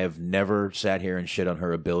 but I have never sat here and shit on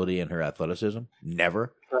her ability and her athleticism.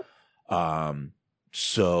 Never.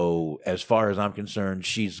 So as far as I'm concerned,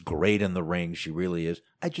 she's great in the ring. She really is.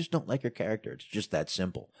 I just don't like her character. It's just that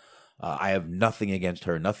simple. I have nothing against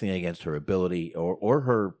her, nothing against her ability or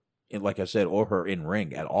her, like I said, or her in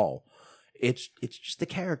ring at all. It's just the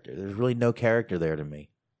character. There's really no character there to me.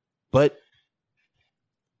 But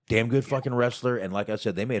damn good fucking wrestler. And like I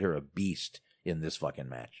said, they made her a beast in this fucking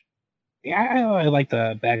match. Yeah, I like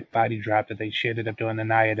the back body drop that she ended up doing the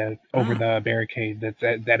Nia over the barricade.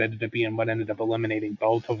 That ended up being what ended up eliminating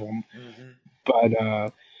both of them. Mm-hmm.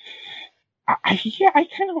 But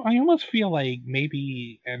I almost feel like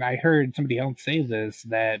maybe, and I heard somebody else say this,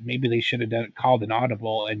 that maybe they should have called an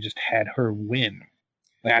audible and just had her win.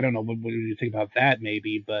 Like, I don't know what do you think about that,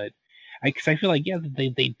 maybe, but because I feel like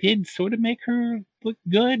they did sort of make her look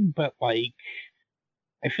good, but like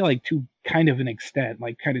I feel like to kind of an extent,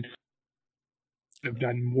 like kind of have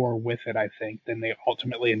done more with it, I think, than they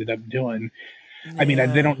ultimately ended up doing. Yeah. I mean,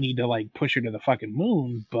 they don't need to like push her to the fucking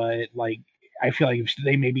moon, but like I feel like if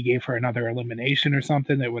they maybe gave her another elimination or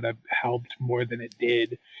something, that would have helped more than it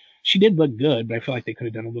did. She did look good, but I feel like they could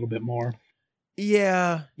have done a little bit more.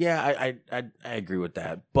 Yeah, I agree with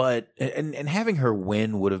that. But and having her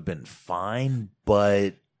win would have been fine,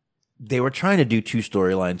 but they were trying to do two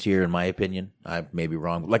storylines here, in my opinion. I may be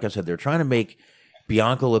wrong. Like I said, they're trying to make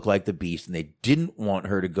Bianca look like the beast, and they didn't want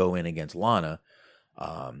her to go in against Lana.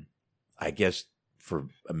 I guess for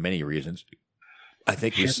many reasons. I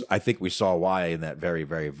think we saw why in that very,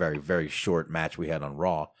 very, very, very short match we had on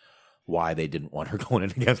Raw, why they didn't want her going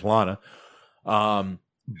in against Lana.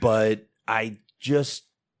 But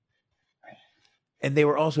and they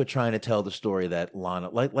were also trying to tell the story that Lana,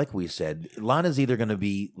 like we said, Lana was either going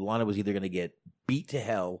to get beat to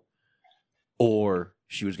hell, or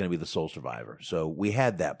she was going to be the sole survivor. So we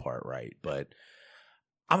had that part right, but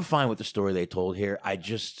I'm fine with the story they told here.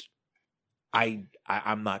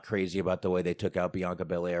 I'm not crazy about the way they took out Bianca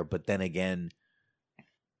Belair, but then again,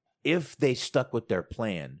 if they stuck with their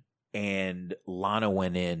plan and Lana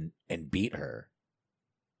went in and beat her,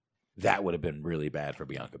 that would have been really bad for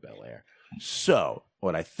Bianca Belair. So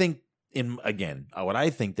what I think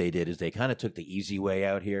they did is they kind of took the easy way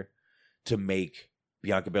out here to make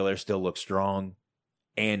Bianca Belair still look strong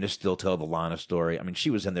and to still tell the Lana story. I mean, she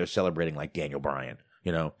was in there celebrating like Daniel Bryan,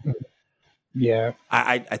 you know? Yeah.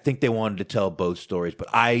 I think they wanted to tell both stories, but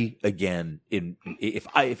if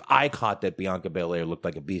I caught that Bianca Belair looked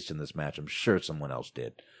like a beast in this match, I'm sure someone else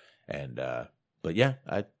did. And but yeah,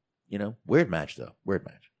 weird match though. Weird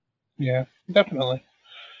match. Yeah, definitely.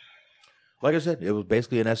 Like I said, it was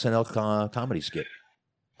basically an SNL comedy skit.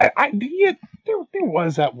 There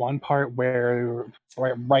was that one part where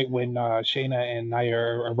right when Shayna and Nia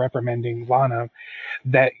are reprimanding Lana,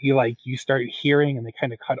 that you start hearing, and they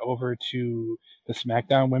kind of cut over to the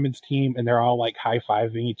SmackDown women's team, and they're all like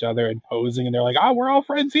high-fiving each other and posing, and they're like, "Oh, we're all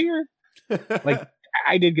friends here." Like,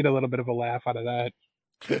 I did get a little bit of a laugh out of that.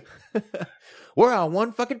 We're on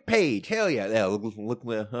one fucking page. Hell yeah! Yeah, look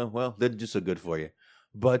well, they're just so good for you.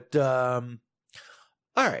 But all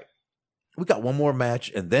right. We got one more match,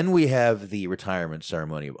 and then we have the retirement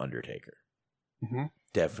ceremony of Undertaker. Mm-hmm.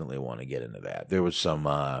 Definitely want to get into that. There was some,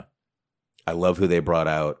 I love who they brought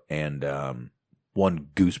out, and one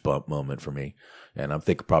goosebump moment for me, and I'm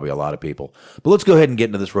thinking probably a lot of people. But let's go ahead and get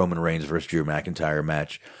into this Roman Reigns versus Drew McIntyre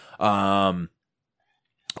match,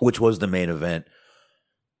 which was the main event.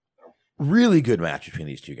 Really good match between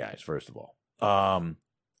these two guys, first of all.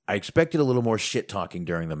 I expected a little more shit-talking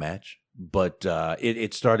during the match. But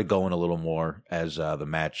it started going a little more as the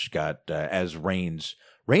match got as Reigns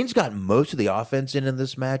got most of the offense in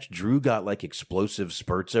this match. Drew got like explosive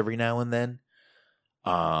spurts every now and then.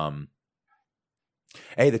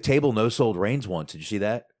 Hey, the table no-sold Reigns once. Did you see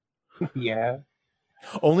that? Yeah.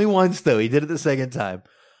 Only once though. He did it the second time.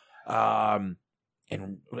 And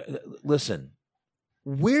listen,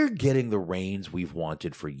 we're getting the Reigns we've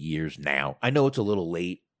wanted for years now. I know it's a little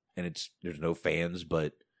late and there's no fans,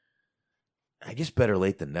 but I guess better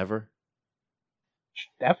late than never.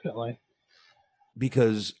 Definitely.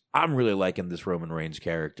 Because I'm really liking this Roman Reigns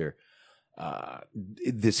character.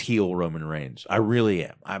 This heel Roman Reigns. I really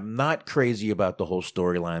am. I'm not crazy about the whole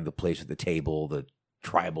storyline, the place at the table, the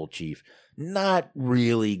tribal chief. Not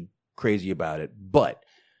really crazy about it, but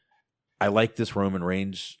I like this Roman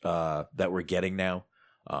Reigns that we're getting now.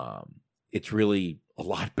 It's really a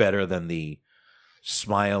lot better than the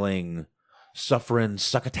smiling, suffering,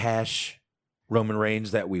 succotash Roman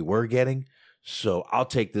Reigns that we were getting. So I'll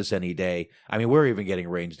take this any day. I mean, we're even getting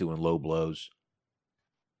Reigns doing low blows.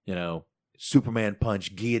 You know, Superman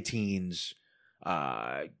punch, guillotines.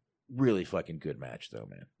 Really fucking good match, though,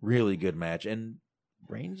 man. Really good match. And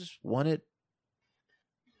Reigns won it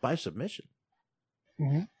by submission.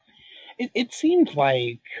 Mm-hmm. It seemed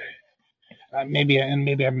like maybe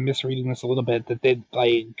I'm misreading this a little bit, that they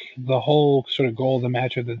like the whole sort of goal of the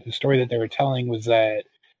match, or the story that they were telling, was that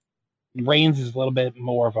Reigns is a little bit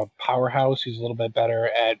more of a powerhouse. He's a little bit better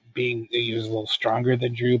at he was a little stronger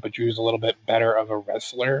than Drew, but Drew's a little bit better of a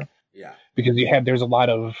wrestler. Yeah. Because there's a lot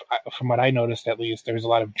of, from what I noticed at least, there's a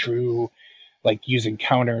lot of Drew like using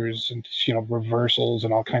counters and, reversals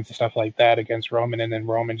and all kinds of stuff like that against Roman, and then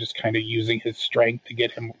Roman just kind of using his strength to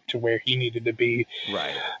get him to where he needed to be.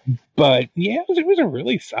 Right. But yeah, it was a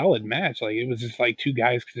really solid match. Like, it was just like two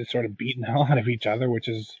guys just sort of beating the hell out of each other, which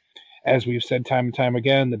is, as we've said time and time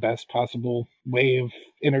again, the best possible way of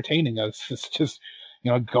entertaining us. It's just,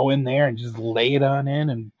 go in there and just lay it on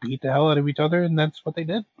in and beat the hell out of each other, and that's what they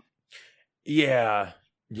did. Yeah.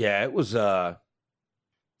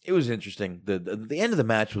 It was interesting. The end of the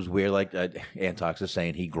match was weird. Like Antox is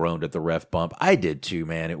saying, he groaned at the ref bump. I did too,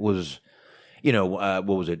 man. It was, what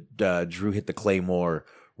was it? Drew hit the Claymore.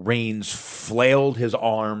 Reigns flailed his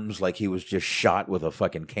arms like he was just shot with a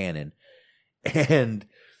fucking cannon, and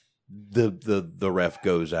the ref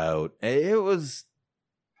goes out. It was,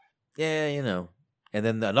 and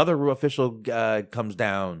then another official comes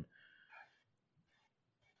down.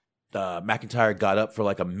 McIntyre got up for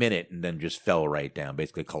like a minute and then just fell right down,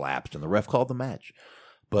 basically collapsed, and the ref called the match.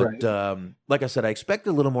 But right. Like I said, I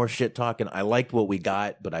expected a little more shit talking. I liked what we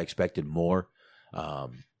got, but I expected more,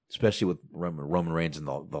 especially with Roman Reigns in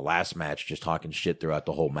the last match, just talking shit throughout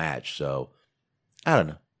the whole match. So, I don't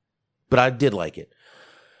know. But I did like it.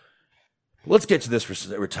 Let's get to this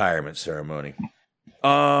retirement ceremony.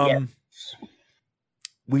 Yes.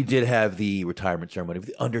 We did have the retirement ceremony of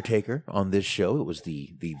The Undertaker on this show. It was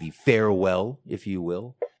the farewell, if you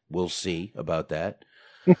will. We'll see about that,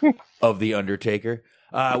 of The Undertaker.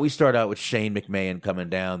 We start out with Shane McMahon coming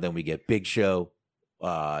down. Then we get Big Show,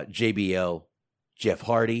 JBL, Jeff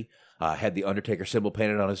Hardy. Had The Undertaker symbol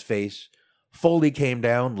painted on his face. Foley came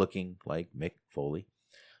down looking like Mick Foley.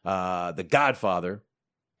 The Godfather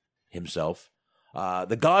himself.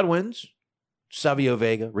 The Godwins, Savio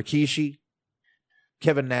Vega, Rikishi,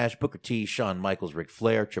 Kevin Nash, Booker T, Shawn Michaels, Ric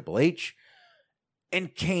Flair, Triple H,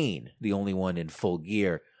 and Kane, the only one in full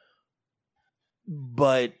gear.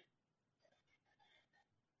 But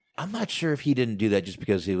I'm not sure if he didn't do that just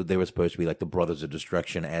because they were supposed to be like the Brothers of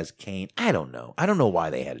Destruction as Kane. I don't know. I don't know why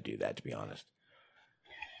they had to do that, to be honest.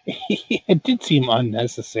 It did seem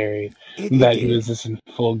unnecessary that he was just in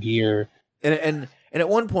full gear. And at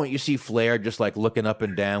one point, you see Flair just like looking up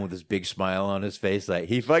and down with this big smile on his face, like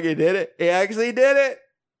he fucking did it. He actually did it.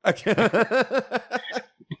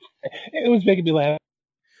 It was making me laugh.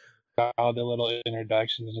 All the little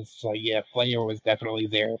introductions, it's like, yeah, Flair was definitely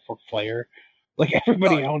there for Flair. Like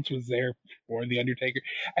everybody else was there for The Undertaker,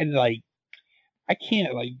 and like I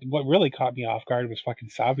can't like. What really caught me off guard was fucking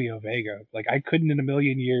Savio Vega. Like I couldn't in a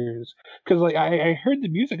million years, because like I heard the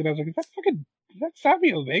music and I was like, is that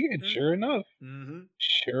Savio Vega? And sure enough,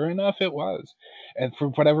 it was. And for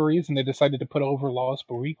whatever reason, they decided to put over Los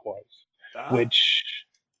Boricuas, which,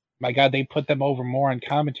 my God, they put them over more on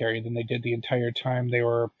commentary than they did the entire time they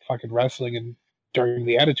were fucking wrestling and during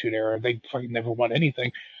the Attitude Era. They fucking never won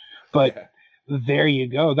anything. But there you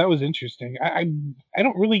go. That was interesting. I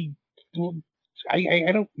don't really...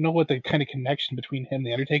 I don't know what the kind of connection between him and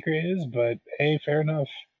The Undertaker is, but hey, fair enough.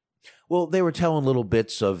 Well, they were telling little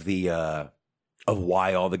bits of the of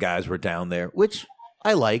why all the guys were down there, which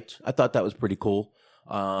I liked. I thought that was pretty cool.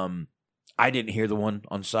 I didn't hear the one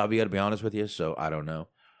on Savio, to be honest with you, so I don't know.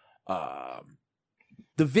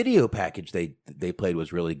 The video package they played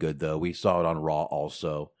was really good, though. We saw it on Raw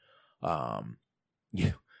also.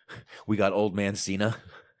 We got Old Man Cena.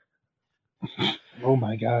 Oh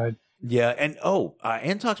my God. Yeah, and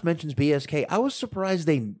Antox mentions BSK. I was surprised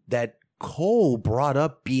that Cole brought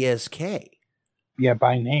up BSK. Yeah,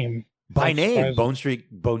 by name. By That's name, surprising.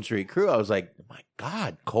 Bone Street Crew. I was like, my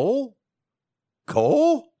God, Cole?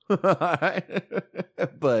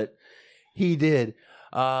 But he did.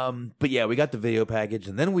 But yeah, we got the video package,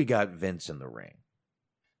 and then we got Vince in the ring.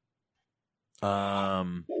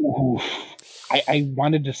 Oof. I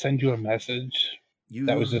wanted to send you a message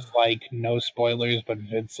that was just like, no spoilers, but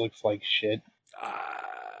Vince looks like shit.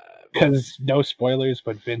 Because no spoilers,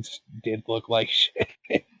 but Vince did look like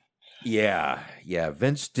shit. Yeah.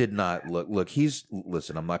 Vince did not look.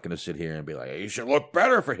 Listen, I'm not going to sit here and be like, he should look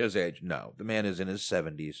better for his age. No, the man is in his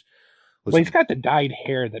 70s. Well, he's got the dyed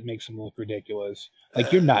hair that makes him look ridiculous.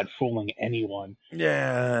 Like, you're not fooling anyone.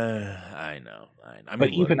 Yeah, I know. I mean, but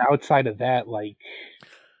even outside of that, like,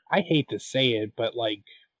 I hate to say it, but like,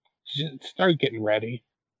 just start getting ready.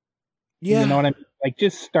 Yeah. You know what I mean? Like,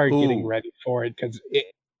 just start getting ready for it, because it.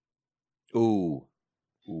 Ooh.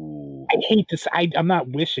 I hate to say, I'm not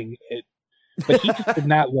wishing it, but he just did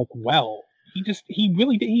not look well. He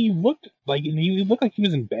really did. He looked like he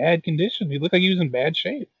was in bad condition. He looked like he was in bad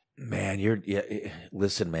shape. Man,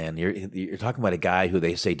 listen, man, you're talking about a guy who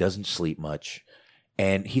they say doesn't sleep much,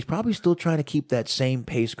 and he's probably still trying to keep that same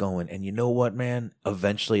pace going. And you know what, man?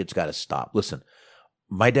 Eventually, it's got to stop. Listen,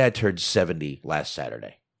 my dad turned 70 last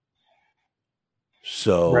Saturday,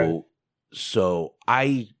 so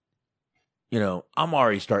I, I'm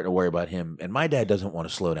already starting to worry about him, and my dad doesn't want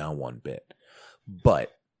to slow down one bit,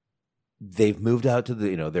 but. They've moved out to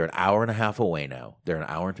they're an hour and a half away now. They're an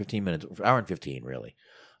hour and 15 minutes, hour and 15 really.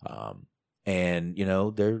 And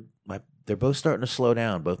they're both starting to slow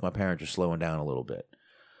down. Both my parents are slowing down a little bit.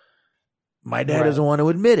 My dad doesn't want to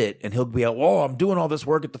admit it, and he'll be like, "Oh, I'm doing all this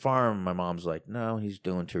work at the farm." My mom's like, "No, he's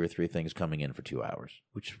doing 2 or 3 things coming in for 2 hours."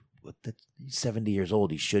 Which he's 70 years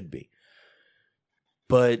old. He should be.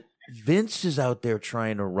 But Vince is out there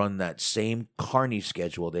trying to run that same carny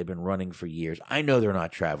schedule they've been running for years. I know they're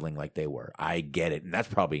not traveling like they were. I get it. And that's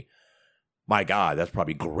probably, my God, that's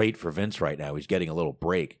probably great for Vince right now. He's getting a little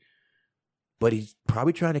break. But he's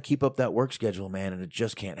probably trying to keep up that work schedule, man, and it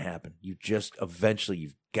just can't happen. Eventually,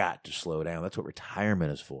 you've got to slow down. That's what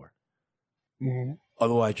retirement is for. Mm-hmm.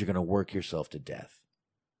 Otherwise, you're going to work yourself to death.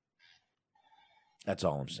 That's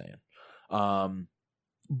all I'm saying.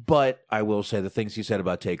 But I will say the things he said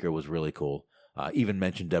about Taker was really cool. Even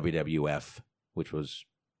mentioned WWF, which was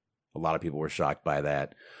a lot of people were shocked by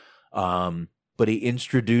that. But he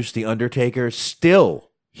introduced The Undertaker.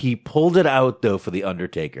 Still, he pulled it out, though, for The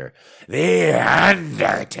Undertaker. The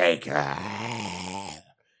Undertaker.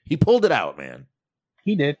 He pulled it out, man.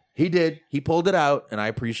 He did. He pulled it out, and I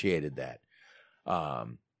appreciated that.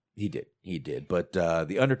 He did. But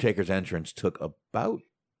The Undertaker's entrance took about,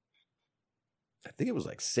 I think it was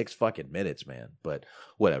like 6 fucking minutes, man. But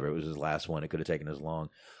whatever, it was his last one. It could have taken as long.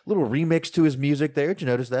 A little remix to his music there. Did you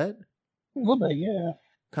notice that? A little bit, yeah.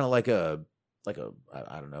 Kind of like a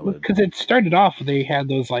I don't know. Because it started off, they had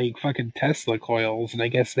those like fucking Tesla coils, and I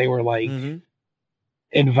guess they were like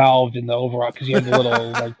involved in the overall. Because you had the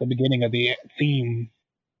little like the beginning of the theme.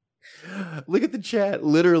 Look at the chat.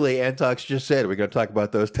 Literally, Antox just said, we're going to talk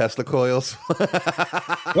about those Tesla coils.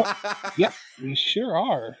 Yep, we sure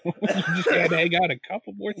are. You just got to hang out a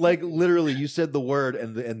couple more seconds. Like, literally, you said the word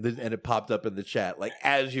and it popped up in the chat, like,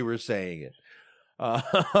 as you were saying it.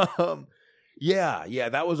 Yeah,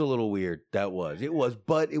 that was a little weird. It was,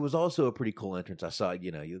 but it was also a pretty cool entrance. I saw,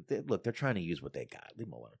 look, they're trying to use what they got. Leave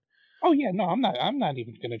them alone. Oh, yeah, no, I'm not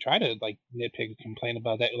even going to try to, like, nitpick and complain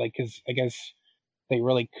about that, like, because I guess they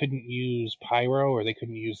really couldn't use pyro, or they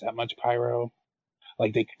couldn't use that much pyro.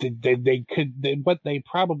 Like they could, what they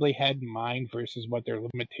probably had in mind versus what their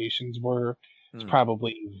limitations were, is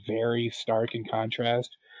probably very stark in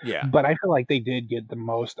contrast. Yeah. But I feel like they did get the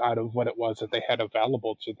most out of what it was that they had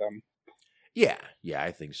available to them. Yeah,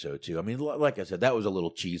 I think so too. I mean, like I said, that was a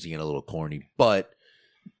little cheesy and a little corny, but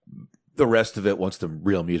the rest of it, once the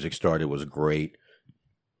real music started, was great.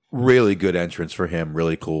 Really good entrance for him.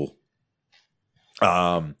 Really cool.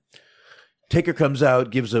 Taker comes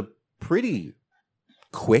out, gives a pretty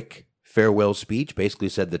quick farewell speech, basically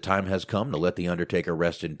said the time has come to let The Undertaker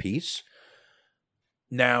rest in peace.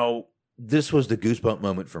 Now, this was the goosebump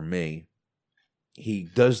moment for me. He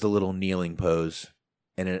does the little kneeling pose,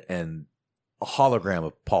 and a hologram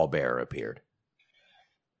of Paul Bearer appeared.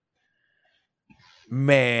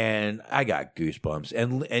 Man, I got goosebumps,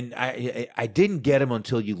 and I didn't get him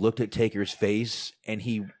until you looked at Taker's face, and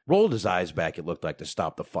he rolled his eyes back. It looked like to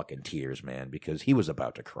stop the fucking tears, man, because he was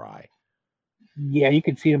about to cry. Yeah, you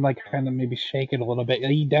could see him like kind of maybe shaking a little bit.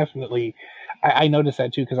 He definitely, I noticed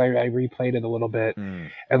that too because I replayed it a little bit, and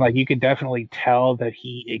like you could definitely tell that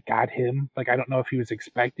it got him. Like I don't know if he was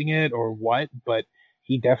expecting it or what, but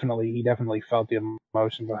he definitely felt the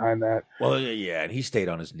emotion behind that. Well, yeah, and he stayed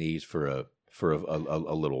on his knees for a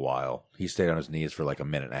little while. He stayed on his knees for like a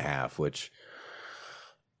minute and a half, which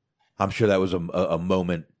I'm sure that was a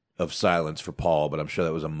moment of silence for Paul, but I'm sure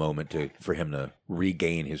that was a moment for him to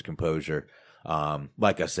regain his composure.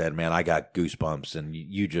 Like I said, man, I got goosebumps, and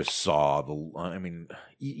you just saw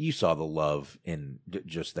you saw the love in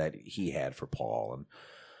just that he had for Paul, and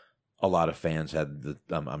a lot of fans had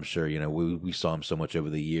I'm sure, we saw him so much over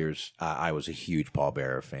the years. I was a huge Paul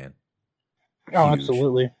Bearer fan. Oh,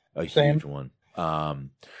 absolutely. Same. Huge one.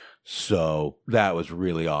 So that was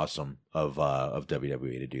really awesome of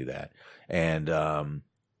WWE to do that. And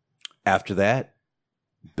after that,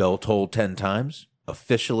 bell tolled 10 times.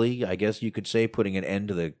 Officially, I guess you could say, putting an end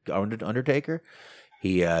to the Undertaker.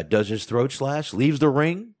 He does his throat slash, leaves the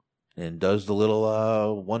ring, and does the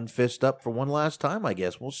little one fist up for one last time, I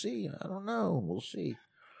guess. We'll see. I don't know. We'll see.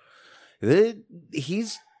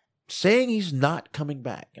 He's saying he's not coming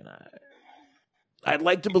back, and I'd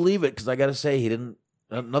like to believe it, because I got to say,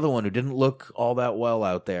 another one who didn't look all that well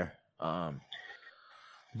out there.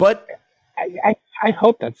 But I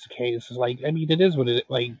hope that's the case. It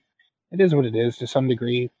is what it is to some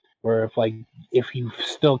degree, where if you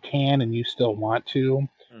still can and you still want to,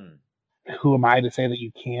 who am I to say that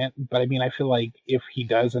you can't? But I feel like if he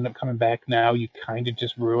does end up coming back now, you kind of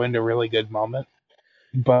just ruined a really good moment.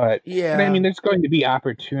 But yeah, there's going to be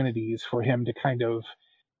opportunities for him to kind of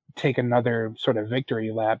take another sort of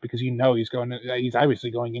victory lap, because he's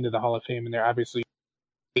obviously going into the Hall of Fame, and they're obviously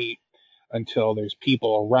wait until there's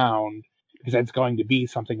people around, because that's going to be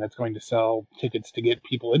something that's going to sell tickets to get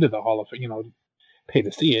people into the Hall of Fame, pay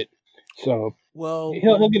to see it. So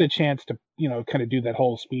he'll get a chance to kind of do that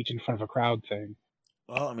whole speech in front of a crowd thing.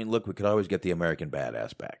 Well, look, we could always get the American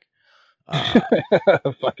Badass back.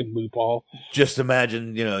 Fucking loophole. Just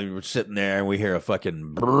imagine, you're sitting there and we hear a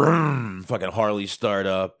fucking brum, fucking Harley start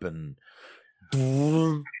up, and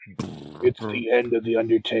it's the end of the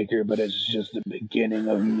Undertaker, but it's just the beginning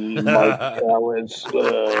of me, Mark Callis.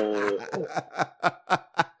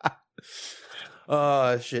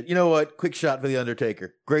 Oh shit! You know what? Quick shot for the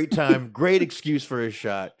Undertaker. Great time. Great excuse for his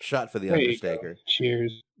shot. Shot for the Undertaker.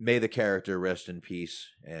 Cheers. May the character rest in peace.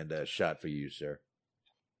 And shot for you, sir.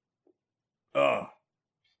 Oh.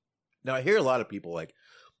 Now I hear a lot of people like,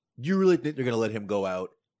 you really think they're going to let him go out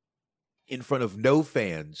in front of no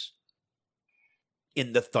fans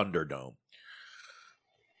in the Thunderdome?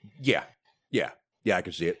 Yeah. I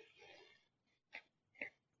can see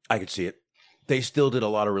it. They still did a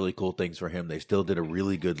lot of really cool things for him. They still did a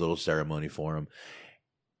really good little ceremony for him.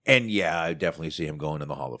 And yeah, I definitely see him going in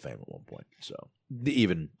the Hall of Fame at one point. So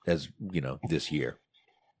even as, this year.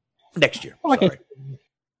 Next year. Sorry.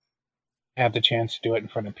 Have the chance to do it in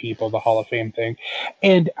front of people, the Hall of Fame thing.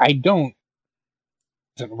 And I doesn't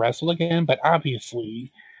wrestle again, but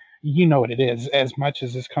obviously, you know what it is. As much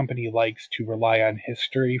as this company likes to rely on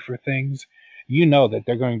history for things, that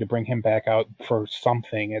they're going to bring him back out for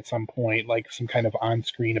something at some point, like some kind of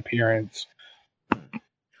on-screen appearance.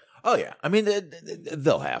 Oh, yeah.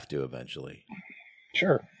 They'll have to eventually.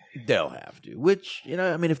 Sure. They'll have to. Which,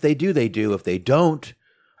 if they do, they do. If they don't,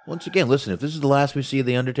 once again, listen, if this is the last we see of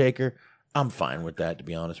The Undertaker, I'm fine with that, to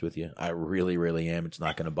be honest with you. I really, really am. It's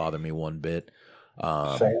not going to bother me one bit.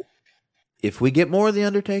 If we get more of The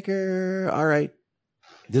Undertaker, all right.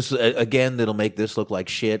 This, again, that'll make this look like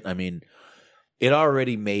shit. It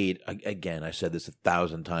already made, again, I said this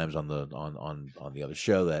 1,000 times on the other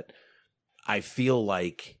show, that I feel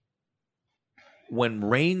like when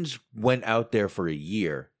Reigns went out there for a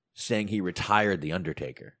year saying he retired The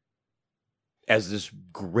Undertaker as this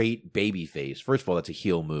great baby face, first of all, that's a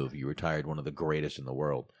heel move. You retired one of the greatest in the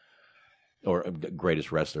world, or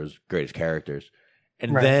greatest wrestlers, greatest characters.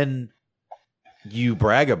 And then you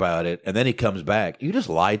brag about it, and then he comes back. You just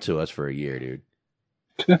lied to us for a year, dude.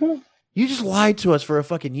 You just lied to us for a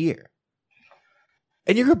fucking year.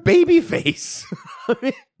 And you're a baby face.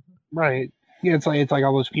 Right. Yeah, it's like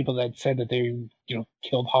all those people that said that they,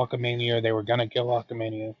 killed Hulkamania, or they were gonna kill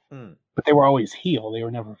Hulkamania. But they were always heel. They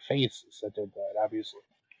were never faces that did that, obviously.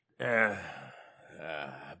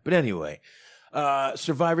 But anyway,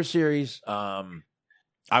 Survivor Series, I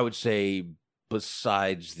would say,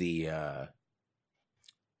 besides the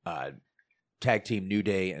tag team New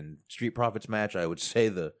Day and Street Profits match, I would say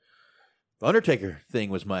the Undertaker thing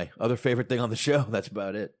was my other favorite thing on the show. That's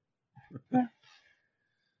about it. Yeah.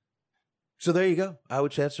 So there you go. I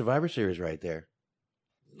would say that's Survivor Series right there.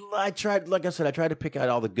 I tried to pick out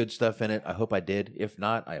all the good stuff in it. I hope I did. If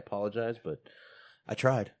not, I apologize, but I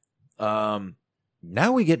tried.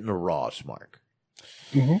 Now we get into Raw, Mark.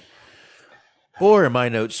 Mm-hmm. Or am I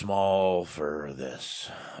note small for this?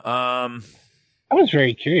 I was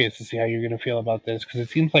very curious to see how you're going to feel about this because it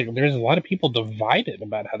seems like there's a lot of people divided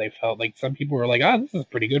about how they felt. Like some people were like, "Oh, this is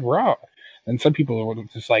pretty good Raw," and some people were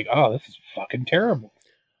just like, "Oh, this is fucking terrible."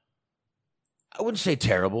 I wouldn't say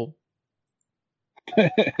terrible.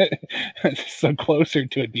 So closer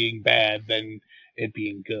to it being bad than it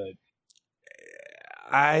being good.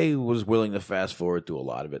 I was willing to fast forward through a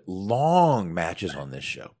lot of it. Long matches on this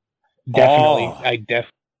show. Definitely, Oh.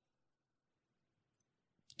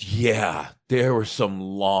 Yeah, there were some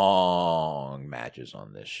long matches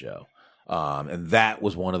on this show. And that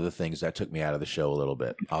was one of the things that took me out of the show a little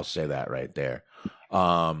bit. I'll say that right there.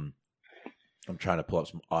 I'm trying to pull up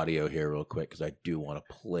some audio here real quick because I do want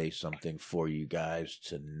to play something for you guys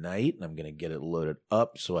tonight. And I'm going to get it loaded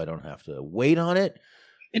up so I don't have to wait on it.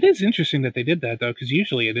 It is interesting that they did that, though, because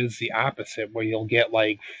usually it is the opposite, where you'll get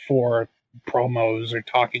like 4 promos or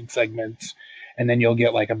talking segments, and then you'll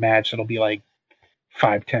get like a match that'll be like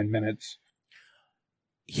 5-10 minutes.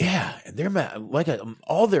 Yeah, and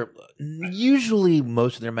their usually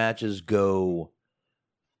most of their matches go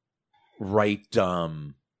right,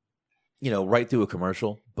 right through a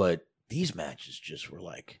commercial. But these matches just were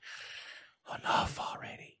like enough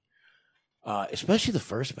already. Especially the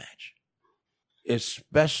first match,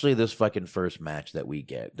 especially this fucking first match that we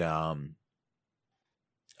get.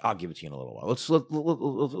 I'll give it to you in a little while.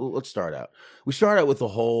 Let's start out. We start out with the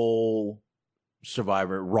whole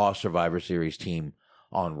Raw Survivor Series team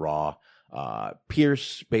on Raw.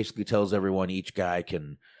 Pierce basically tells everyone each guy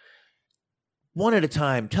can, one at a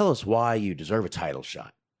time, tell us why you deserve a title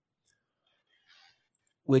shot.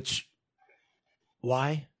 Which,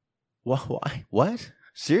 why? Why? What?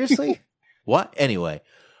 Seriously? What? Anyway.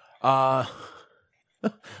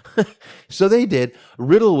 So they did.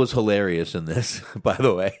 Riddle was hilarious in this, by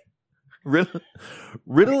the way.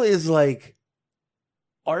 Riddle is like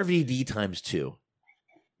RVD times 2.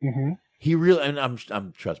 Mm-hmm. He really, and I'm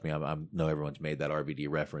trust me, I know everyone's made that RVD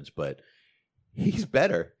reference, but he's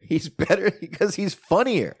better. He's better because he's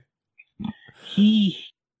funnier. A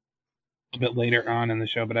bit later on in the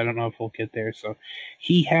show, but I don't know if we'll get there. So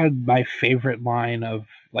he had my favorite line of,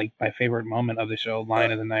 like, my favorite moment of the show,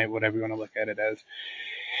 line of the night, whatever you want to look at it as.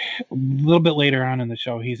 A little bit later on in the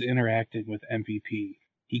show, he's interacting with MVP.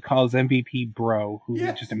 He calls MVP bro, who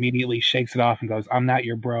just immediately shakes it off and goes, "I'm not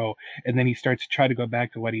your bro." And then he starts to try to go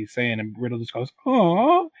back to what he's saying, and Riddle just goes,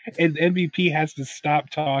 "Aww." And MVP has to stop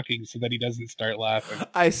talking so that he doesn't start laughing.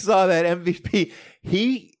 I saw that MVP.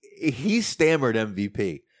 He stammered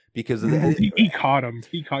MVP because of the, he caught him.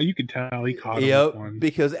 You could tell he caught him. Yep,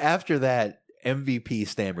 because after that, MVP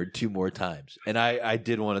stammered 2 more times. And I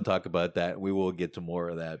did want to talk about that. We will get to more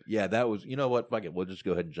of that. Yeah, that was, you know what? Fuck it. We'll just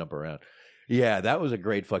go ahead and jump around. Yeah, that was a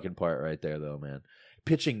great fucking part right there, though, man.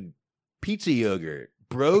 Pitching pizza yogurt,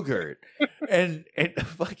 brogurt, and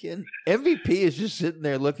fucking MVP is just sitting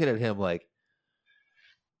there looking at him like,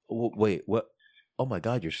 wait, what? Oh my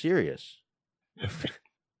God, you're serious?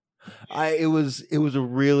 It was a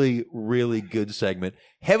really, really good segment,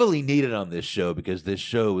 heavily needed on this show because this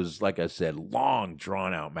show is, like I said, long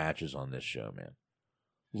drawn out matches on this show, man.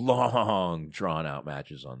 Long drawn out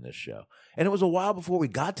matches on this show, and it was a while before we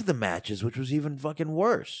got to the matches, which was even fucking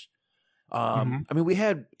worse. I mean, we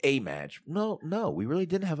had a match. No, we really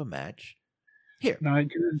didn't have a match here. No, it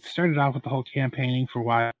started off with the whole campaigning for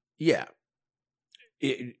why. Yeah,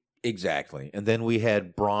 exactly, and then we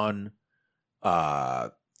had Braun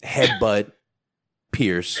headbutt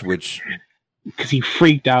Pierce, which because he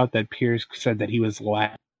freaked out that Pierce said that he was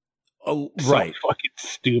last. Oh, right. So fucking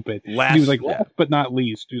stupid. Last, he was like, last but not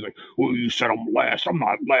least. He was like, well, you said I'm last. I'm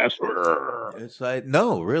not last. It's like,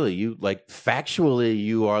 no, really. You, like, factually,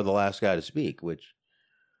 you are the last guy to speak, which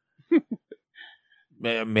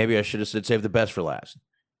maybe I should have said save the best for last.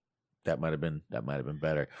 That might have been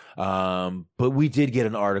better. But we did get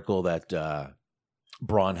an article that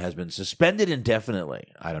Braun has been suspended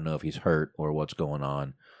indefinitely. I don't know if he's hurt or what's going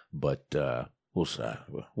on, but we'll see.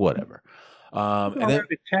 Whatever. And then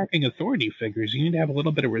attacking authority figures, you need to have a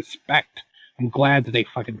little bit of respect. I'm glad that they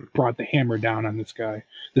fucking brought the hammer down on this guy,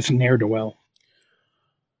 this ne'er-do-well.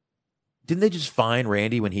 Didn't they just fine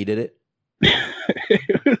Randy when he did it?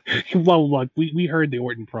 Well, look, we heard the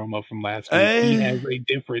Orton promo from last week. He has a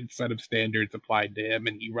different set of standards applied to him,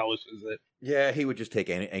 and he relishes it. Yeah, he would just take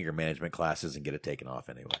anger management classes and get it taken off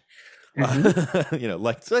anyway. Mm-hmm.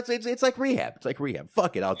 Like so it's like rehab. It's like rehab.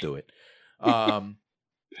 Fuck it, I'll do it.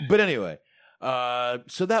 But anyway.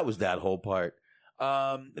 So that was that whole part.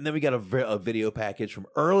 And then we got a video package from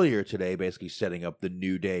earlier today, basically setting up the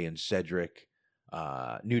New Day and Cedric,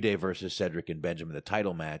 New Day versus Cedric and Benjamin, the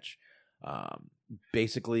title match.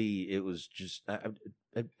 basically, it was just.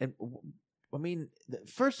 I mean,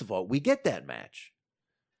 first of all, we get that match.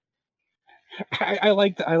 I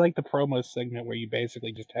like the promo segment where you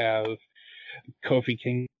basically just have Kofi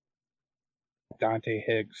King, Dante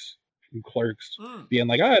Hicks from Clerks being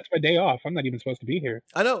like, "Oh, it's my day off. I'm not even supposed to be here."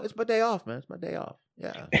 I know it's my day off, man. It's my day off.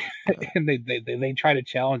 Yeah. And they try to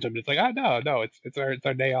challenge him. It's like, "Oh no, it's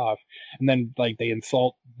our day off." And then like they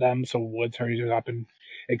insult them, so Woods hurries up and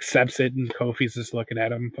accepts it, and Kofi's just looking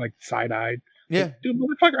at him like side-eyed. Yeah, like, dude,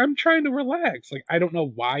 motherfucker, I'm trying to relax. Like, I don't know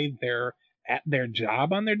why they're at their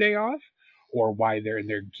job on their day off, or why they're in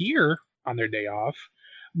their gear on their day off.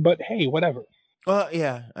 But hey, whatever.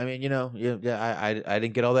 Yeah. I mean, I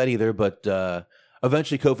didn't get all that either, but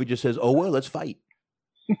eventually Kofi just says, "Oh well, let's fight."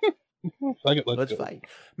 Let's fight.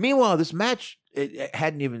 Meanwhile, this match it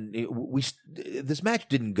hadn't even this match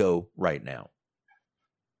didn't go right now.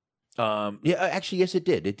 Yeah, actually, yes, it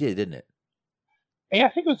did. It did, didn't it? Yeah, I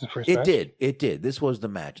think it was the first match. It did. This was the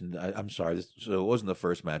match. And I'm sorry. So it wasn't the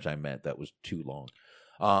first match I meant. That was too long.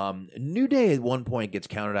 New Day at one point gets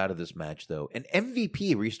counted out of this match, though. And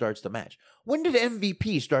MVP restarts the match. When did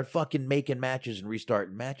MVP start fucking making matches and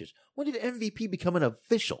restarting matches? When did MVP become an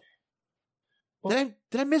official? Did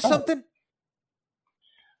I miss something?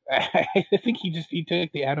 I think he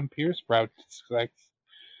took the Adam Pearce route.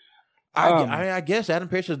 I guess Adam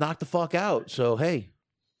Pearce was knocked the fuck out. So, hey.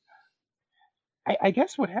 I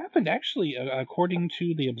guess what happened, actually, according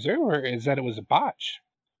to the Observer, is that it was a botch.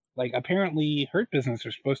 Like, apparently, Hurt Business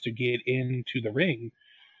are supposed to get into the ring,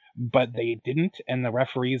 but they didn't, and the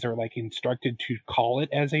referees are, like, instructed to call it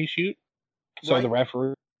as a shoot. So right. The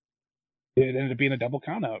referee, it ended up being a double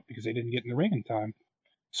countout because they didn't get in the ring in time.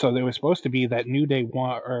 So there was supposed to be that New Day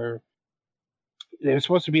or it was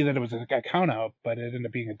supposed to be that it was a countout, but it ended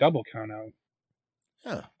up being a double countout.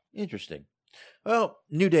 Huh, interesting. Well,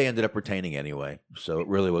 New Day ended up retaining anyway, so it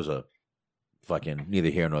really was a fucking neither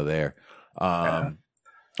here nor there. All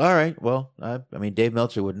right, well, I mean, Dave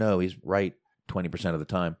Meltzer would know. He's right 20% of the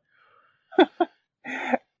time.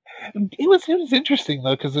 It was interesting,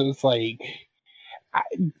 though, because it was like,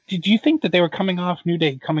 did you think that they were New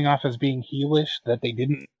Day coming off as being heelish, that they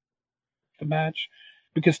didn't the match?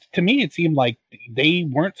 Because to me, it seemed like they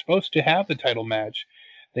weren't supposed to have the title match.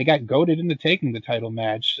 They got goaded into taking the title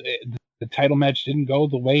match. The title match didn't go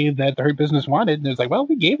the way that the Hurt Business wanted, and it was like, well,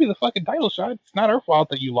 we gave you the fucking title shot. It's not our fault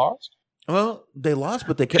that you lost. Well, they lost,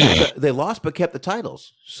 but they kept kept the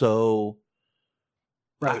titles. So,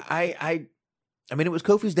 right. I mean, it was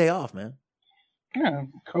Kofi's day off, man. Yeah,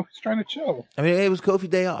 Kofi's trying to chill. I mean, it was Kofi's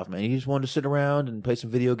day off, man. He just wanted to sit around and play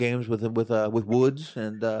some video games with Woods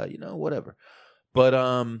and whatever. But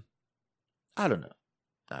I don't know.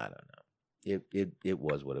 It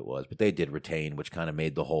was what it was, but they did retain, which kind of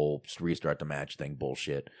made the whole restart the match thing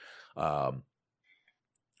bullshit.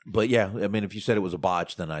 But yeah, I mean, if you said it was a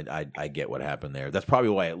botch, then I get what happened there. That's probably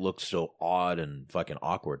why it looked so odd and fucking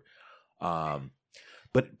awkward.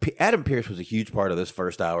 But Adam Pearce was a huge part of this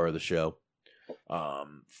first hour of the show.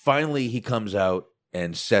 Finally, he comes out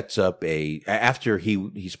and sets up after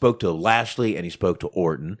he spoke to Lashley and he spoke to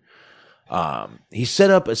Orton. He set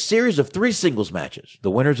up a series of 3 singles matches. The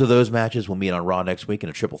winners of those matches will meet on Raw next week in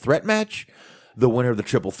a triple threat match. The winner of the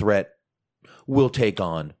triple threat will take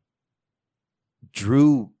on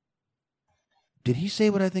Drew. Did he say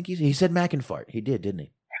what I think he said? He said McIntyre. He did, didn't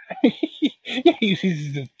he? Yeah,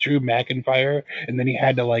 he's Drew McIntyre, and then he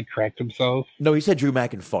had to correct himself. No, he said Drew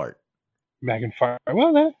McIntyre. McIntyre.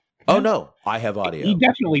 Well, that. Oh no, I have audio. He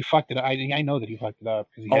definitely fucked it up. I know that he fucked it up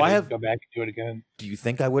because he had to go back and do it again. Do you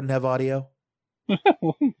think I wouldn't have audio?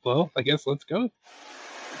 Well, I guess let's go.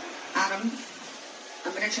 Adam,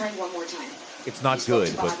 I'm going to try one more time. It's not you good,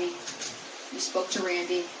 spoke to Bobby, you spoke to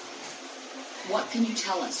Randy. What can you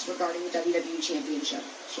tell us regarding the WWE Championship?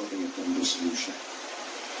 So I think it's a solution.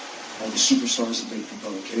 All the superstars have made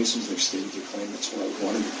compelling cases. They've stated their claim. That's what I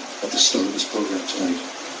wanted at the start of this program tonight.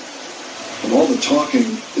 And all the talking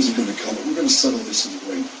isn't going to cut it. We're going to settle this in the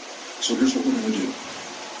ring. So here's what we're going to do.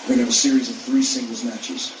 We're going to have a series of 3 singles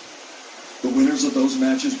matches. The winners of those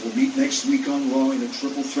matches will meet next week on Raw in a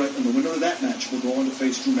triple threat, and the winner of that match will go on to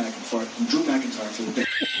face Drew McIntyre for the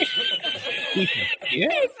day. Yeah.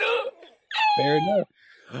 Fair enough.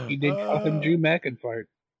 He did call him Drew McIntyre.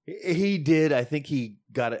 He did. I think he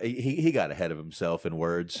got ahead of himself in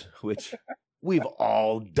words, which we've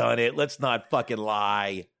all done it. Let's not fucking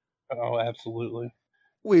lie. Oh, absolutely.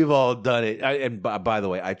 We've all done it. And by the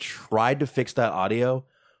way, I tried to fix that audio.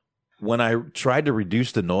 When I tried to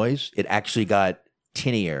reduce the noise, it actually got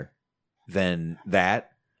tinnier than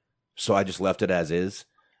that. So I just left it as is.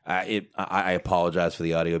 I apologize for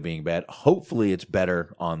the audio being bad. Hopefully, it's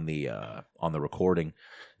better on the recording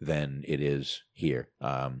than it is here.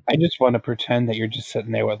 I just want to pretend that you're just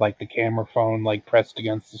sitting there with like the camera phone like pressed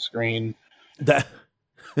against the screen,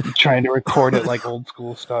 trying to record it like old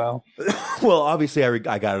school style. Well, obviously,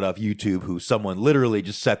 I got it off YouTube. Who someone literally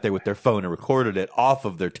just sat there with their phone and recorded it off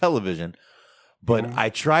of their television. But I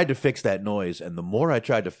tried to fix that noise, and the more I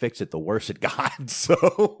tried to fix it, the worse it got.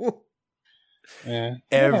 So. Yeah.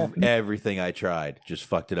 Everything I tried just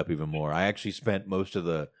fucked it up even more. I actually spent most of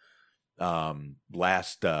the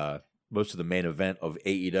most of the main event of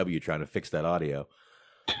AEW trying to fix that audio.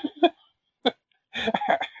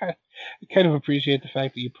 I kind of appreciate the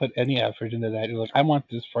fact that you put any effort into that. You're like, I want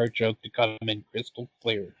this fart joke to come in crystal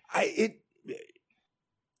clear. It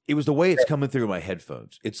was the way it's coming through my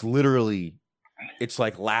headphones. It's literally, it's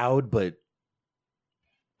like loud, but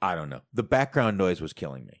I don't know. The background noise was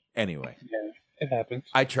killing me. Anyway. Yeah, it happens.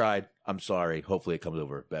 I tried. I'm sorry. Hopefully it comes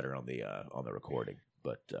over better on the recording,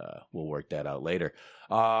 but we'll work that out later.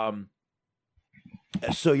 So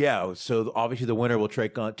obviously the winner will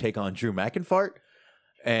take on Drew McIntyre,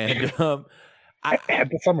 and at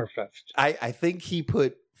the Summerfest. I think he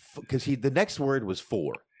put, because the next word was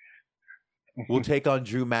 4. We'll take on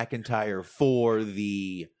Drew McIntyre for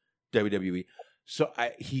the WWE. So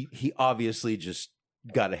he obviously just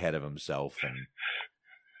got ahead of himself, and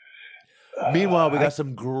meanwhile we got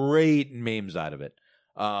some great memes out of it.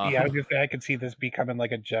 I was gonna say I could see this becoming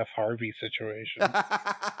like a Jeff Harvey situation.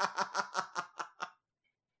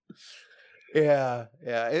 Yeah.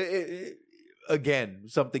 Again,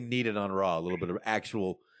 something needed on Raw, a little bit of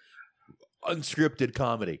actual unscripted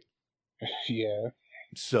comedy. Yeah.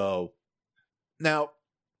 So now,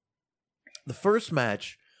 the first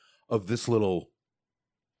match of this little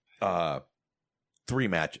 3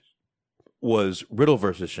 matches was Riddle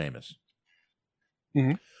versus Sheamus.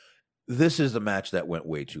 Mm-hmm. This is the match that went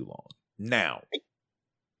way too long. Now,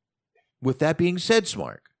 with that being said,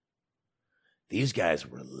 Smark, these guys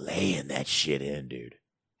were laying that shit in, dude.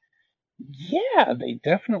 Yeah, they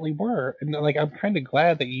definitely were. And like, I'm kind of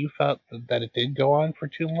glad that you felt that it did go on for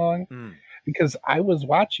too long, because I was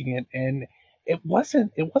watching it and it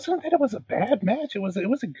wasn't that it was a bad match. It was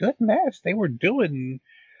a good match. They were doing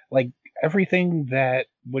like everything that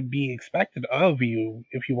would be expected of you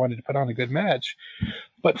if you wanted to put on a good match.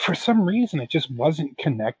 But for some reason, it just wasn't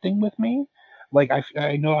connecting with me. Like,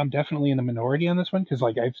 I know I'm definitely in the minority on this one, because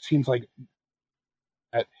like it seems like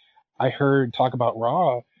I heard Talk About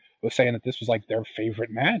Raw was saying that this was like their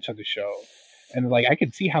favorite match of the show, and like I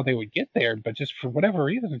could see how they would get there, but just for whatever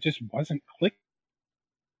reason, it just wasn't clicking.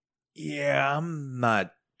 Yeah, I'm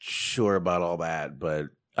not sure about all that, but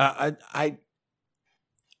I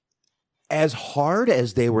as hard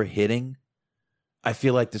as they were hitting, I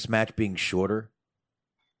feel like this match being shorter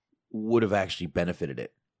would have actually benefited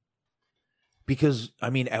it. Because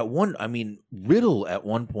Riddle at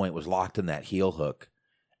one point was locked in that heel hook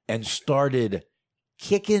and started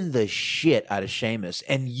kicking the shit out of Sheamus,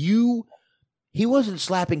 and he wasn't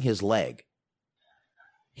slapping his leg.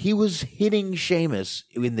 He was hitting Sheamus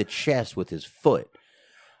in the chest with his foot.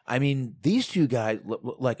 I mean, these two guys,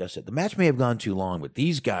 like I said, the match may have gone too long, but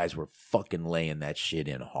these guys were fucking laying that shit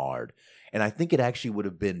in hard. And I think it actually would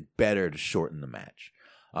have been better to shorten the match.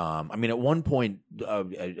 At one point,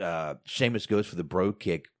 Sheamus goes for the bro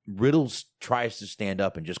kick. Riddle tries to stand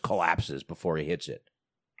up and just collapses before he hits it.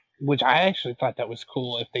 Which I actually thought that was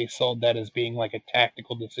cool if they sold that as being like a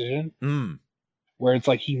tactical decision. Where it's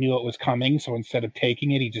like he knew it was coming, so instead of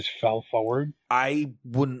taking it, he just fell forward. I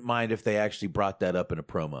wouldn't mind if they actually brought that up in a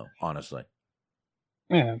promo, honestly.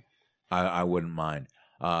 Yeah. I wouldn't mind.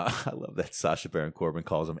 I love that Sasha Baron Corbin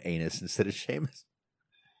calls him anus instead of Sheamus.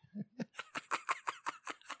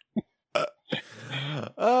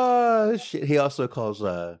 Shit. He also calls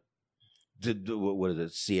what is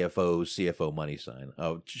it? CFO money sign.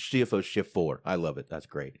 Oh, CFO shift 4. I love it. That's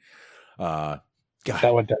great. God.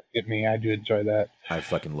 That one does get me. I do enjoy that. I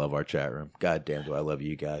fucking love our chat room. God damn, do I love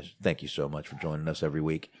you guys. Thank you so much for joining us every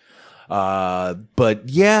week. But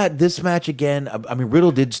yeah, this match again, I mean,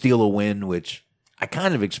 Riddle did steal a win, which I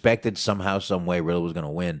kind of expected somehow, some way Riddle was going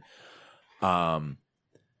to win.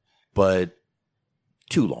 But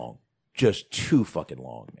too long. Just too fucking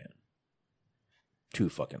long, man. Too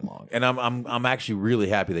fucking long. And I'm actually really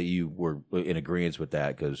happy that you were in agreement with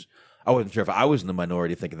that, because I wasn't sure if I was in the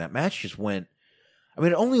minority thinking that match just went. I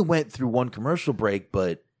mean, it only went through one commercial break,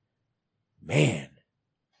 but man,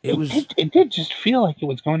 It did just feel like it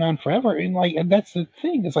was going on forever, and that's the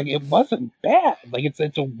thing. It's like it wasn't bad. Like it's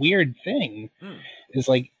a weird thing. It's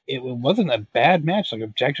like it wasn't a bad match. Like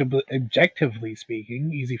objectively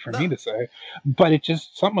speaking, easy for me to say, but it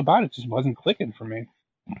just something about it just wasn't clicking for me.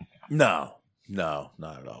 No, not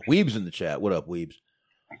at all. Weeb's in the chat. What up, Weebs?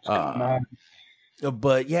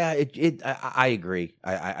 But yeah, I agree.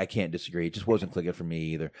 I can't disagree. It just wasn't clicking for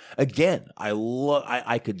me either. Again,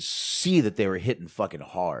 I could see that they were hitting fucking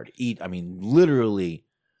hard. Literally.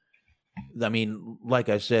 Like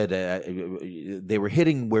I said, they were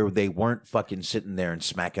hitting where they weren't fucking sitting there and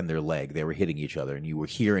smacking their leg. They were hitting each other, and you were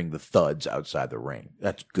hearing the thuds outside the ring.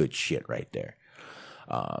 That's good shit right there.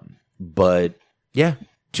 But yeah,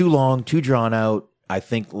 too long, too drawn out. I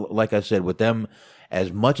think, like I said, with them,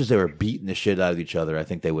 as much as they were beating the shit out of each other, I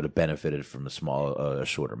think they would have benefited from a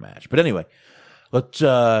shorter match. But anyway, let's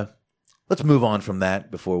move on from that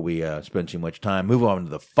before we spend too much time. Move on to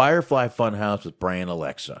the Firefly Funhouse with Bray and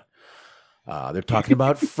Alexa. They're talking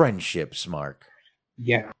about friendships, Mark.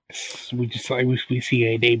 Yes, we see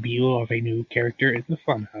a debut of a new character in the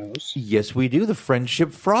Funhouse. Yes, we do. The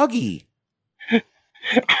Friendship Froggy. I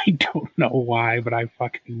don't know why, but I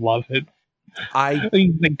fucking love it.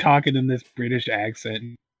 He's like talking in this British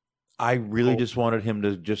accent. I really just wanted him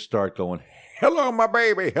to just start going, "Hello, my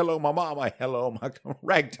baby. Hello, my mama. Hello, my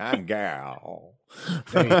ragtime gal."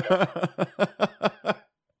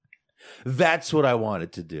 That's what I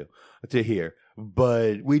wanted to hear,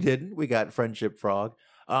 but we didn't. We got Friendship Frog.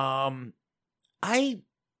 I'm not going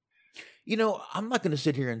to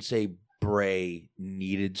sit here and say Bray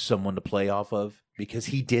needed someone to play off of because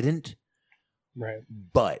he didn't. Right.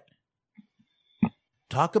 But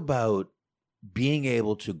talk about being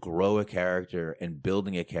able to grow a character and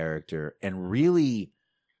building a character and really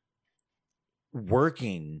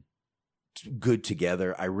working good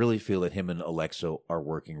together. I really feel that him and Alexa are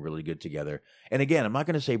working really good together. And again, I'm not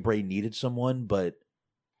going to say Bray needed someone, but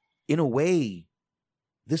in a way,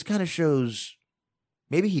 this kind of shows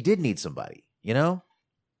maybe he did need somebody, you know?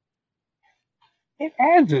 It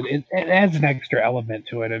adds an extra element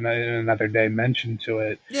to it and another dimension to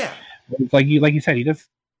it. Yeah. It's like you said,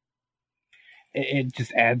 it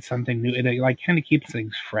just adds something new. It like kind of keeps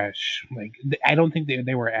things fresh. Like I don't think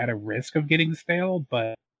they were at a risk of getting stale,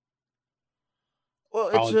 but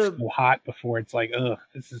it's so hot before it's like, ugh,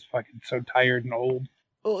 this is fucking so tired and old.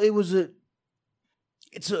 Well,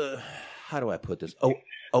 it's a how do I put this?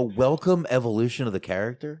 A welcome evolution of the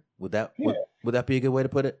character. Would that be a good way to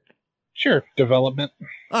put it? Sure, development.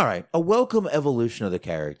 All right, a welcome evolution of the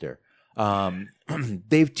character.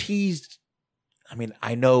 They've teased. I mean,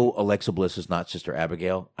 I know Alexa Bliss is not Sister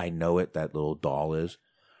Abigail. I know it. That little doll is.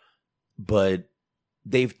 But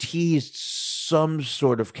they've teased some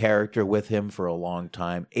sort of character with him for a long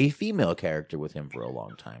time, a female character with him for a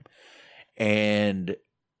long time. And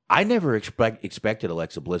I never expected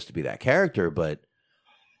Alexa Bliss to be that character, but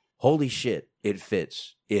holy shit, it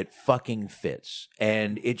fits. It fucking fits.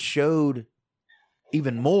 And it showed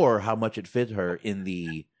even more how much it fit her in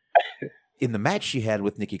the match she had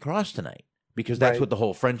with Nikki Cross tonight. Because that's what the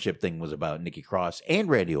whole friendship thing was about, Nikki Cross and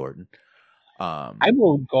Randy Orton. I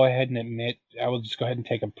will go ahead and admit, I will just go ahead and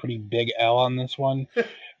take a pretty big L on this one.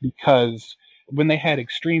 Because when they had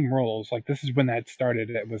Extreme Rules, like this is when that started,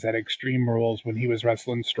 it was at Extreme Rules when he was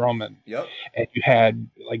wrestling Strowman. Yep. And you had,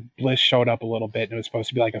 like, Bliss showed up a little bit, and it was supposed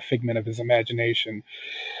to be like a figment of his imagination.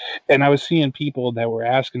 And I was seeing people that were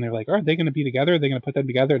asking, they're like, are they going to be together? Are they going to put them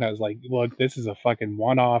together? And I was like, look, this is a fucking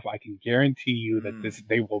one-off. I can guarantee you that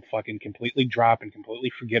they will fucking completely drop and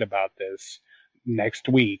completely forget about this next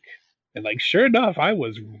week. And, like, sure enough, I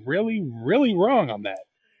was really, really wrong on that.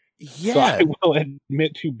 Yeah. So I will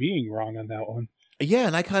admit to being wrong on that one. Yeah,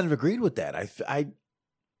 and I kind of agreed with that. I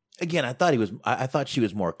thought she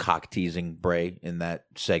was more cock teasing Bray in that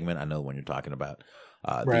segment. I know the one you're talking about.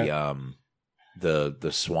 The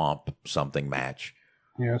swamp something match.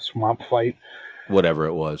 Yeah, swamp fight. Whatever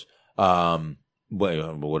it was.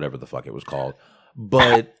 Whatever the fuck it was called.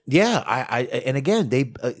 But yeah, and again,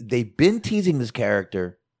 they've been teasing this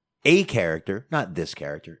character, a character, not this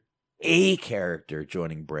character, a character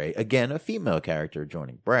joining Bray. Again, a female character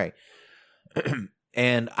joining Bray.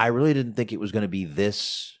 And I really didn't think it was going to be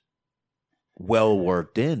this well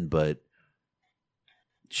worked in, but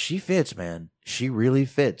she fits, man. She really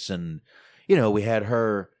fits. And, we had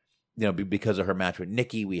her, because of her match with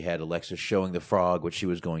Nikki, we had Alexa showing the Frog what she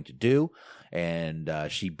was going to do. And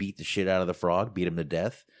she beat the shit out of the Frog, beat him to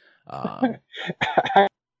death. Because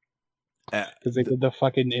they did the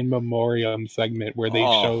fucking In Memoriam segment where they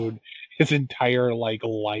showed his entire like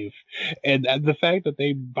life, and the fact that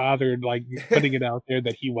they bothered like putting it out there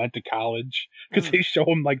that he went to college because they show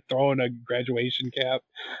him like throwing a graduation cap.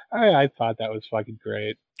 I thought that was fucking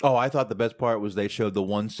great. Oh, I thought the best part was they showed the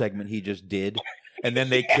one segment he just did, and then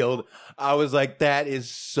they killed. I was like, that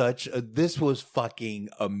is such a. This was fucking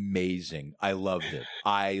amazing. I loved it.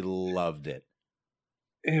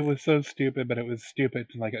 It was so stupid, but it was stupid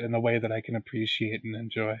like in a way that I can appreciate and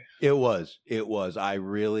enjoy. It was. I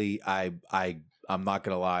really, I'm not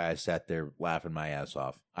gonna lie. I sat there laughing my ass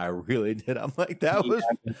off. I really did. I'm like, that was.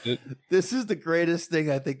 This is the greatest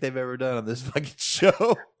thing I think they've ever done on this fucking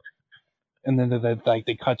show. And then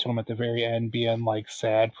they cut to him at the very end being like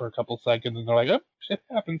sad for a couple seconds, and they're like, "Oh, shit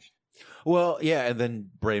happens." Well, yeah, and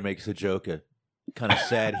then Bray makes a joke, kind of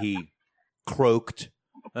sad. He croaked.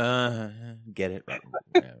 Get it?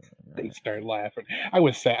 They start laughing. I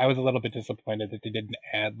was sad. I was a little bit disappointed that they didn't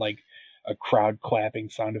add like a crowd clapping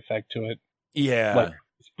sound effect to it. Yeah, like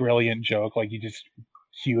this brilliant joke. Like you just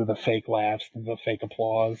cue the fake laughs and the fake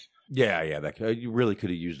applause. Yeah. That you really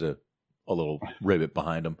could have used a little ribbit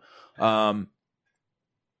behind them.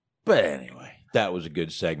 But anyway, that was a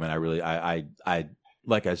good segment. I really, I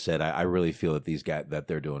like I said, I really feel that these guys that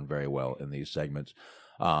they're doing very well in these segments.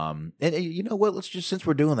 And you know what? Let's just, since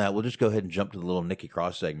we're doing that, we'll just go ahead and jump to the little Nikki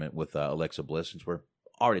Cross segment with Alexa Bliss, since we're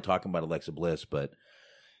already talking about Alexa Bliss. But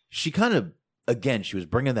she kind of, again, she was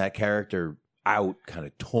bringing that character out, kind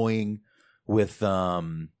of toying with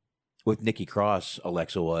Nikki Cross.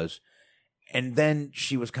 Alexa was, and then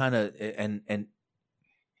she was kind of and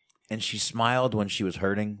she smiled when she was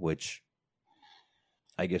hurting, which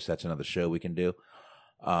I guess that's another show we can do.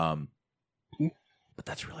 But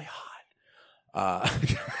that's really hot. A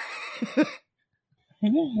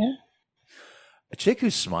chick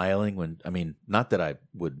who's smiling when, I mean, not that I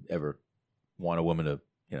would ever want a woman to,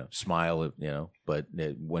 smile, but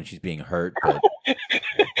when she's being hurt. But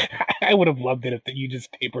I would have loved it if you just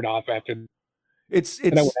tapered off after. It's. I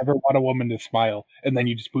would never want a woman to smile, and then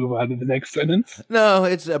you just move on to the next sentence. No,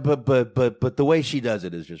 it's but the way she does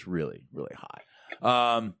it is just really, really hot.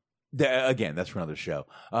 Again, that's for another show.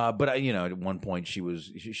 But at one point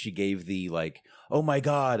she gave the like, oh my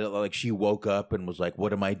God, like she woke up and was like,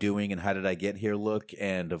 what am I doing and how did I get here look?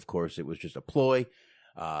 And of course it was just a ploy.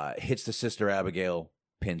 Hits the Sister Abigail,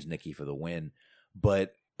 pins Nikki for the win.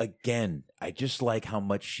 But again, I just like how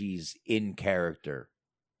much she's in character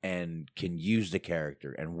and can use the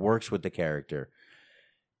character and works with the character.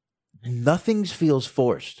 Nothing feels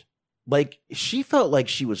forced. Like she felt like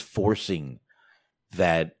she was forcing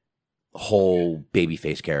that whole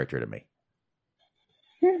babyface character to me.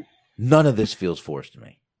 None of this feels forced to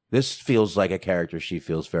me. This feels like a character she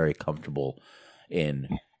feels very comfortable in.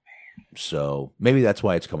 So maybe that's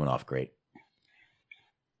why it's coming off great.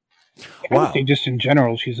 I would say just in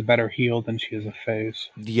general, she's a better heel than she is a face.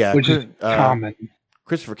 Yeah, which is common.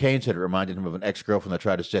 Christopher Kane said it reminded him of an ex-girlfriend that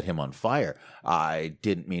tried to set him on fire. I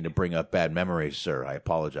didn't mean to bring up bad memories, sir. I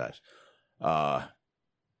apologize. And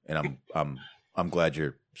I'm glad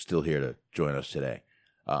you're still here to join us today.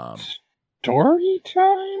 Story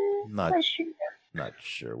time? Not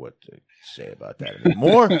sure what to say about that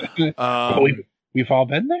anymore. We've all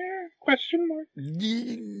been there? Question mark?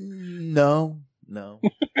 No.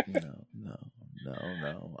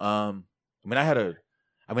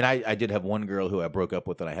 I did have one girl who I broke up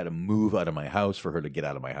with, and I had to move out of my house for her to get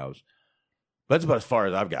out of my house. But that's about as far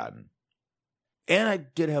as I've gotten. And I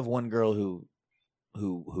did have one girl who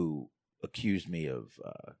accused me of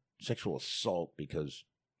sexual assault because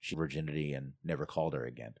she had virginity and never called her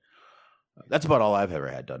again. That's about all I've ever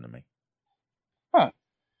had done to me. Huh.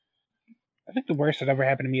 I think the worst that ever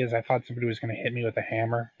happened to me is I thought somebody was going to hit me with a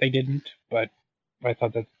hammer. They didn't, but I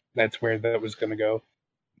thought that's where that was going to go.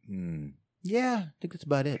 Yeah, I think that's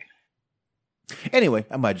about it. Anyway,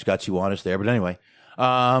 I might have just got you honest there, but anyway.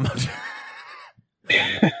 Well,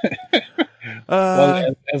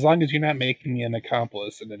 as long as you're not making me an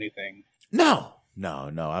accomplice in anything. No,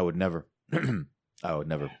 I would never. I would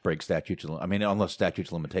never break statutes. I mean, unless statutes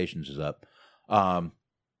of limitations is up. I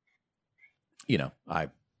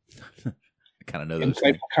kind of know those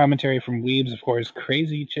things. Commentary from Weebs, of course.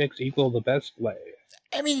 Crazy chicks equal the best play.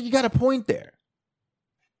 I mean, you got a point there.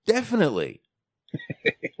 Definitely.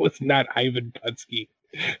 It was not Ivan Putski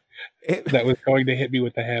that was going to hit me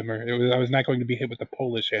with the hammer. I was not going to be hit with the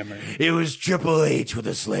Polish hammer. It was Triple H with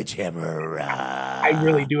a sledgehammer. I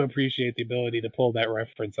really do appreciate the ability to pull that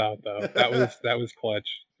reference out, though. That was clutch.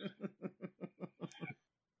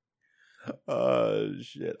 Oh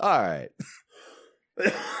shit! All right.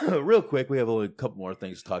 Real quick, we have only a couple more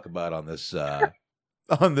things to talk about on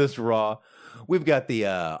this Raw. We've got the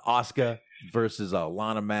Asuka versus a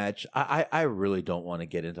Lana match. I really don't want to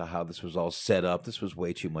get into how this was all set up. This was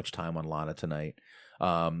way too much time on Lana tonight.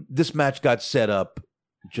 This match got set up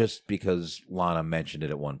just because Lana mentioned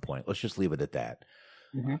it at one point. Let's just leave it at that.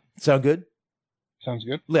 Mm-hmm. Sound good? Sounds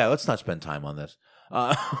good. Yeah, let's not spend time on this.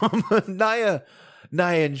 Nia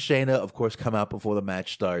and Shayna, of course, come out before the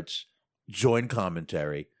match starts, join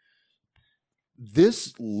commentary.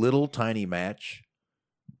 This little tiny match,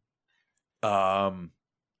 I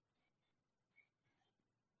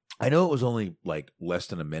know it was only like less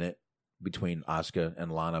than a minute between Asuka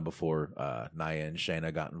and Lana before Nia and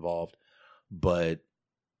Shayna got involved, but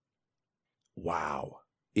wow,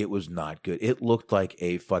 it was not good. It looked like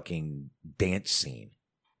a fucking dance scene.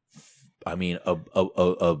 I mean,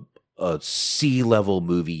 a C-level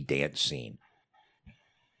movie dance scene,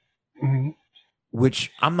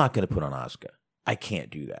 which I'm not going to put on Asuka. I can't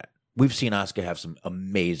do that. We've seen Asuka have some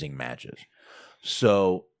amazing matches,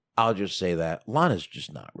 so I'll just say that Lana's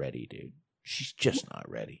just not ready, dude. She's just not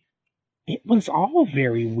ready. It was all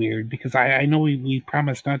very weird because I know we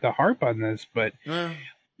promised not to harp on this, but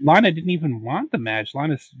Lana didn't even want the match.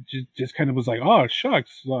 Lana just kind of was like, "Oh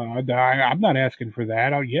shucks, I'm not asking for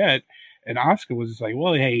that out yet." And Asuka was just like,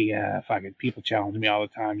 "Well, hey, fucking people challenge me all the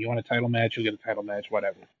time. You want a title match? You'll get a title match,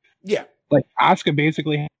 whatever." Yeah, like Asuka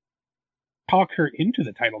basically talked her into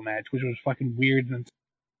the title match, which was fucking weird.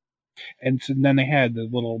 And so then they had the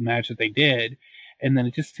little match that they did, and then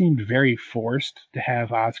it just seemed very forced to have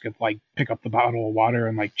Asuka like pick up the bottle of water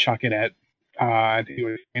and like chuck it at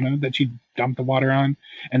that she dumped the water on,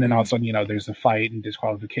 and then all of a sudden there's a fight and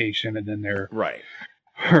disqualification, and then they're right.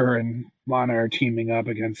 Her and Lana are teaming up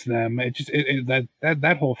against them. It just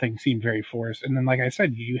that whole thing seemed very forced. And then, like I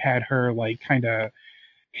said, you had her like kind of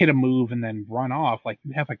hit a move and then run off. Like,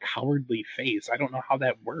 you have a cowardly face. I don't know how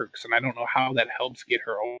that works, and I don't know how that helps get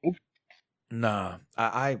her over. Nah,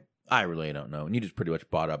 I really don't know. And you just pretty much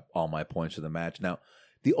brought up all my points of the match. Now,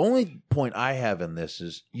 the only point I have in this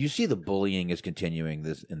is you see the bullying is continuing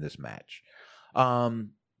in this match.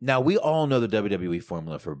 Now, we all know the WWE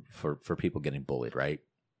formula for people getting bullied, right?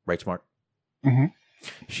 Right, Smart? Mm-hmm.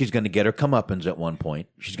 She's going to get her comeuppance at one point.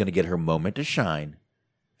 She's going to get her moment to shine,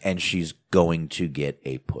 and she's going to get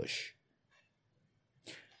a push.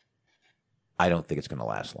 I don't think it's going to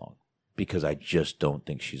last long because I just don't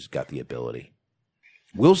think she's got the ability.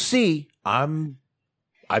 We'll see.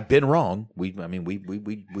 I've been wrong. We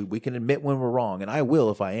can admit when we're wrong, and I will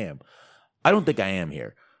if I am. I don't think I am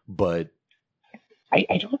here, but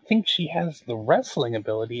I don't think she has the wrestling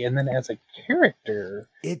ability, and then as a character,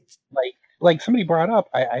 it's like somebody brought up.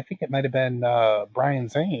 I think it might have been Brian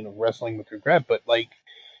Zane of Wrestling with Regret, but like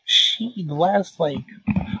she last like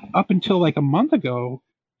up until like a month ago,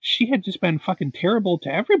 she had just been fucking terrible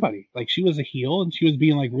to everybody. Like, she was a heel and she was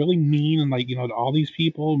being like really mean and like, to all these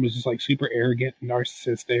people, and was just like super arrogant and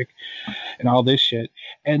narcissistic and all this shit.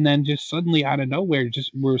 And then just suddenly out of nowhere, just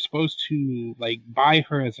we're supposed to like buy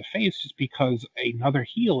her as a face just because another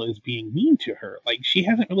heel is being mean to her. Like, she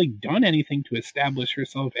hasn't really done anything to establish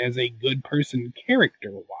herself as a good person character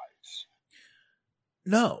wise.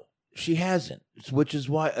 No. She hasn't, which is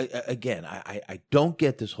why, again, I don't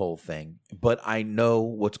get this whole thing, but I know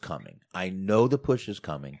what's coming. I know the push is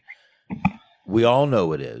coming. We all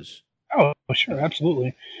know it is. Oh, sure,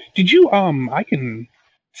 absolutely. Did you, I can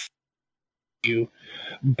you,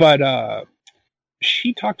 but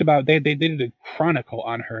she talked about, they did a chronicle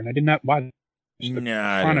on her, and I did not watch the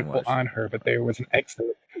chronicle on her, but there was an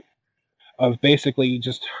excerpt of basically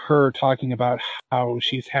just her talking about how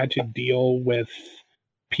she's had to deal with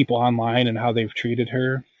people online and how they've treated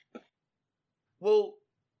her. Well,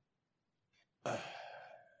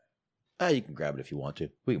 you can grab it if you want to.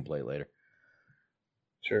 We can play it later.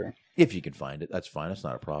 Sure. If you can find it, that's fine. That's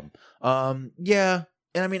not a problem. Yeah.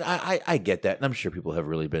 And I mean, I get that. And I'm sure people have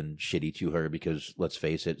really been shitty to her because, let's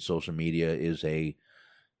face it, social media is a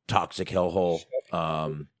toxic hellhole.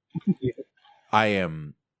 Yeah. I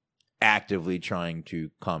am actively trying to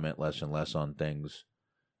comment less and less on things.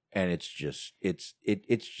 And it's just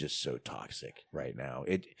so toxic right now.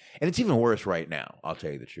 And it's even worse right now. I'll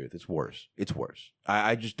tell you the truth. It's worse. It's worse.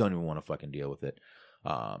 I just don't even want to fucking deal with it.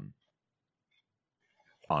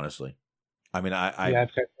 Honestly, I mean,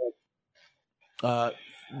 let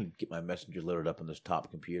me get my messenger loaded up on this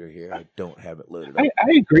top computer here. I don't have it loaded up.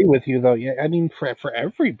 I agree with you though. Yeah, I mean, for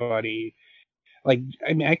everybody, like,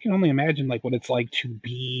 I mean, I can only imagine like what it's like to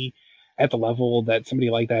be at the level that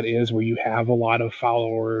somebody like that is, where you have a lot of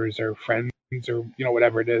followers or friends or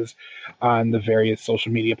whatever it is on the various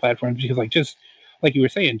social media platforms, because like, just like you were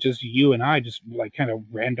saying, just you and I, just like kind of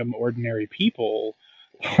random ordinary people,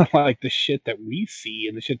 like the shit that we see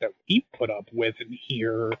and the shit that we put up with and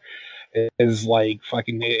hear is like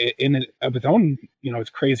fucking in it of its own. You know, it's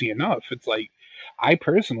crazy enough. It's like I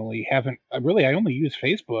personally haven't. I only use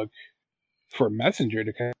Facebook for Messenger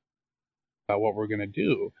to kind of about what we're gonna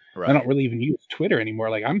do. Right. I don't really even use Twitter anymore.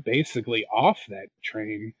 Like I'm basically off that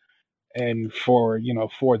train. And for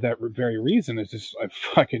that very reason, it's just a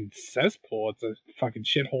fucking cesspool. It's a fucking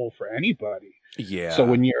shithole for anybody. Yeah. So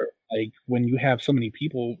when you have so many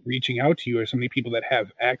people reaching out to you, or so many people that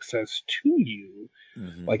have access to you,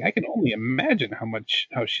 like I can only imagine how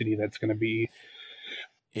shitty that's going to be.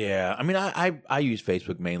 Yeah, I mean, I use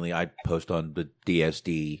Facebook mainly. I post on the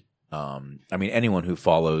DSD. I mean, anyone who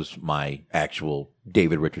follows my actual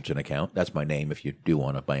David Richardson account, that's my name. If you do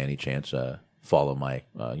want to, by any chance, follow my,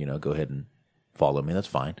 go ahead and follow me. That's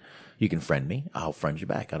fine. You can friend me. I'll friend you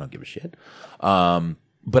back. I don't give a shit.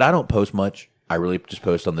 But I don't post much. I really just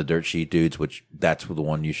post on the Dirt Sheet Dudes, which that's the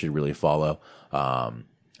one you should really follow.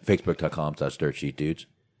 Facebook.com/Dirt Sheet Dudes.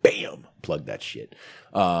 Bam! Plug that shit.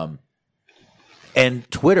 And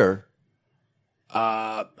Twitter,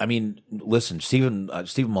 I mean, listen, Stephen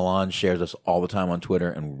Milan shares us all the time on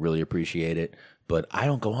Twitter and really appreciate it. But I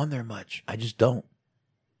don't go on there much. I just don't.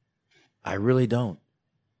 I really don't.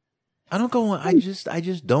 I don't go on. I just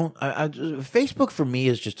don't. Facebook for me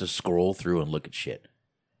is just to scroll through and look at shit.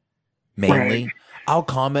 Mainly, right. I'll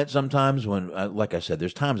comment sometimes when, like I said,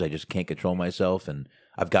 there's times I just can't control myself, and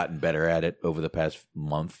I've gotten better at it over the past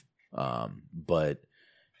month. But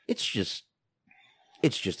it's just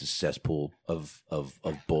a cesspool of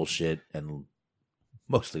bullshit and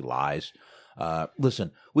mostly lies.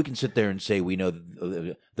 Listen, we can sit there and say we know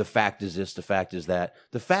the fact is this, the fact is that.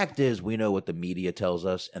 The fact is we know what the media tells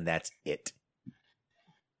us, and that's it.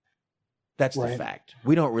 That's right. The fact.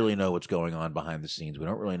 We don't really know what's going on behind the scenes. We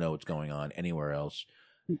don't really know what's going on anywhere else.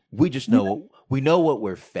 We just know what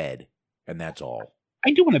we're fed, and that's all. I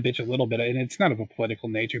do want to bitch a little bit, and it's not of a political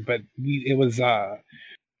nature, but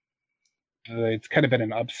it's kind of been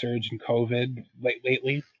an upsurge in COVID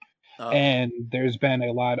lately. And there's been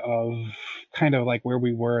a lot of kind of like where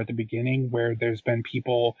we were at the beginning, where there's been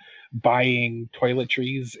people buying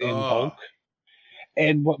toiletries in bulk.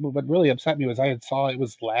 And what really upset me was it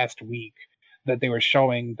was last week that they were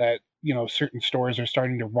showing that, certain stores are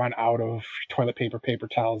starting to run out of toilet paper, paper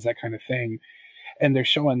towels, that kind of thing. And they're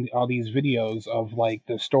showing all these videos of like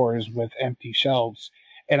the stores with empty shelves.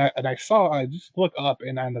 And I just look up,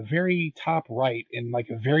 and on the very top right, in like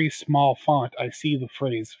a very small font, I see the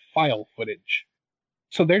phrase file footage.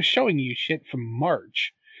 So they're showing you shit from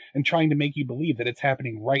March and trying to make you believe that it's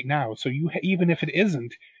happening right now. So even if it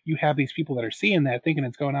isn't, you have these people that are seeing that, thinking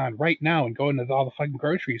it's going on right now, and going to all the fucking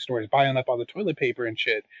grocery stores, buying up all the toilet paper and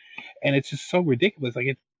shit. And it's just so ridiculous. Like,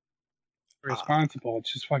 it's irresponsible.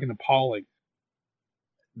 It's just fucking appalling.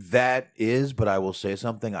 That is, but I will say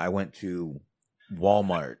something. I went to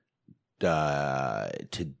Walmart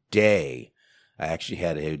today. I actually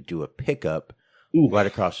had to do a pickup right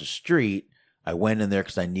across the street. I went in there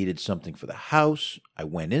because I needed something for the house. I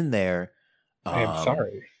went in there. I am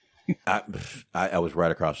sorry. I was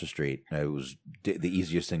right across the street. It was the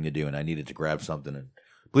easiest thing to do, and I needed to grab something. And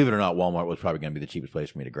believe it or not, Walmart was probably going to be the cheapest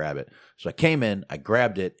place for me to grab it. So I came in, I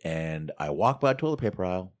grabbed it, and I walked by the toilet paper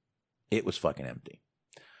aisle. It was fucking empty.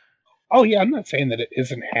 Oh yeah, I'm not saying that it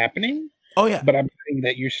isn't happening. Oh yeah, but I'm saying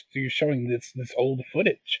that you're showing this old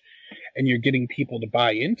footage, and you're getting people to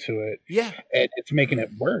buy into it. Yeah, and it's making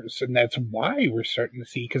it worse, and that's why we're starting to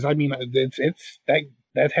see. Because I mean, it's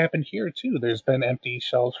that happened here too. There's been empty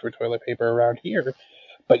shelves for toilet paper around here,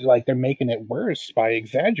 but like they're making it worse by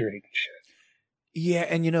exaggerating shit. Yeah,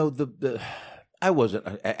 and I wasn't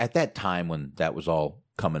at that time when that was all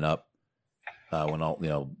coming up. When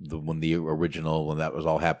that was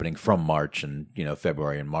all happening from March and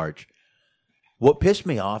February and March. What pissed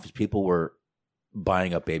me off is people were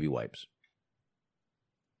buying up baby wipes.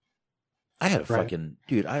 I had a fucking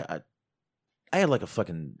dude. I had like a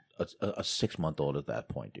fucking a 6-month-old at that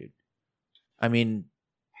point, dude. I mean,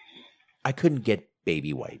 I couldn't get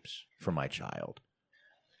baby wipes for my child.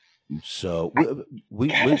 So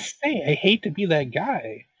I hate to be that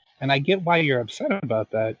guy, and I get why you're upset about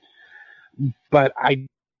that. But I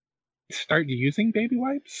started using baby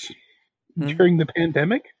wipes during the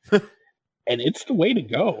pandemic. And it's the way to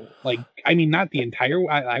go. Like, I mean, not the entire.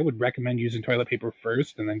 I would recommend using toilet paper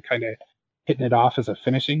first, and then kind of hitting it off as a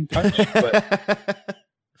finishing touch. But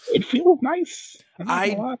it feels nice.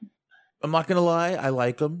 I'm not gonna lie. I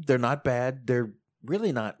like them. They're not bad. They're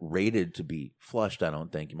really not rated to be flushed. I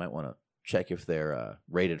don't think. You might want to check if they're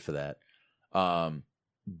rated for that.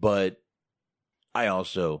 But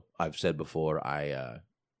I've said before, I'm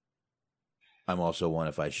also one.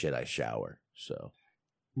 If I shit, I shower. So.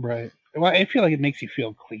 Right. Well, I feel like it makes you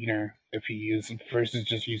feel cleaner if you use versus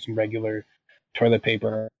just using regular toilet paper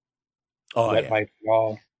or Oh wet yeah. wipe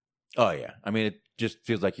wall. Oh yeah. I mean, it just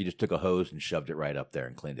feels like you just took a hose and shoved it right up there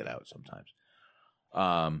and cleaned it out sometimes.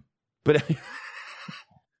 But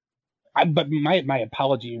But my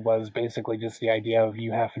apology was basically just the idea of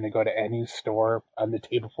you having to go to any store on the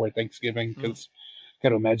day before Thanksgiving because got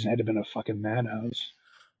to imagine it had been a fucking madhouse.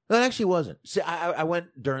 that actually wasn't. See, I went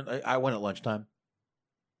I went at lunchtime.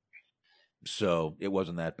 So it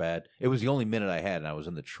wasn't that bad. It was the only minute I had, and I was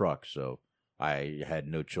in the truck, so I had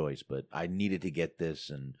no choice. But I needed to get this,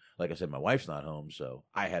 and like I said, my wife's not home, so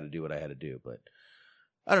I had to do what I had to do. But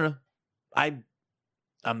I don't know.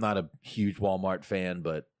 I'm not a huge Walmart fan,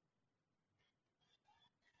 but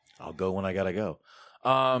I'll go when I gotta go.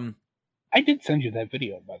 I did send you that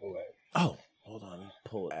video, by the way. Oh, hold on. Let me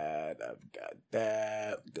pull that. I've got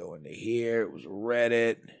that. Go into here. It was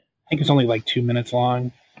Reddit. I think it's only like 2 minutes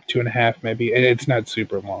long, 2.5 maybe. It's not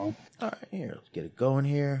super long. All right, here. Let's get it going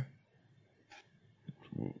here.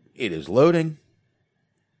 It is loading.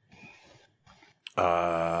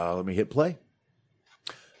 Let me hit play.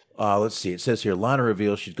 Let's see. It says here, Lana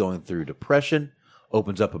reveals she's going through depression.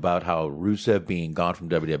 Opens up about how Rusev being gone from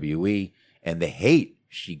WWE and the hate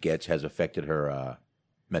she gets has affected her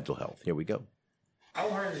mental health. Here we go. How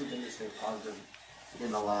hard has it been to stay positive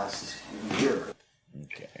in the last year?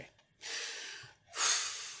 Okay.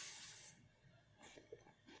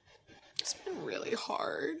 It's been really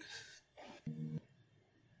hard.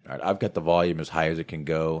 All right, I've got the volume as high as it can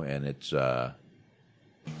go, and it's Not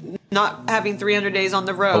having 300 days on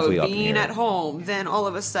the road, Hopefully up in being here. at home, then all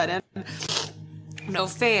of a sudden, no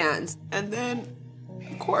fans. And then,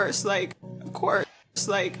 of course, being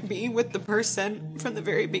with the person from the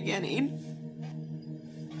very beginning.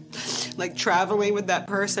 Like traveling with that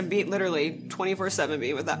person, being literally 24/7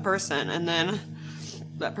 being with that person, and then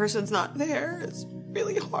that person's not there. It's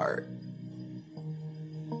really hard.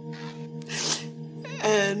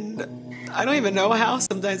 And I don't even know how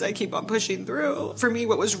sometimes I keep on pushing through. For me,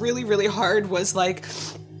 what was really, really hard was like,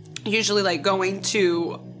 usually like going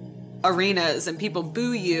to arenas and people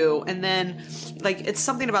boo you, and then like it's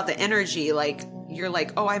something about the energy, like you're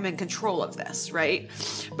like, oh, I'm in control of this, right?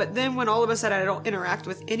 But then when all of a sudden I don't interact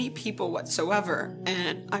with any people whatsoever,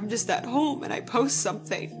 and I'm just at home and I post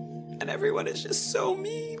something and everyone is just so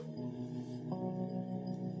mean.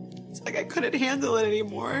 It's like I couldn't handle it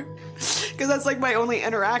anymore. Because that's like my only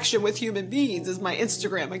interaction with human beings is my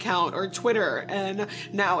Instagram account or Twitter. And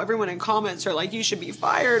now everyone in comments are like, you should be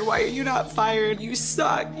fired. Why are you not fired? You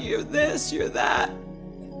suck. You're this, you're that.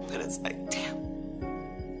 And it's like, damn.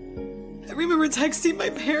 I remember texting my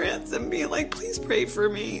parents and being like, please pray for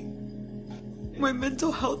me. My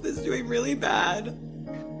mental health is doing really bad.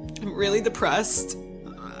 I'm really depressed.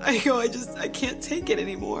 I can't take it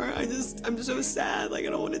anymore. I'm so sad. Like, I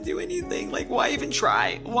don't want to do anything. Like, why even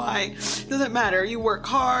try? Why? Doesn't matter. You work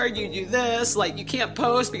hard, you do this. Like, you can't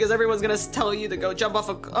post because everyone's going to tell you to go jump off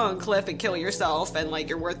a cliff and kill yourself and, like,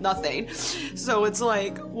 you're worth nothing. So it's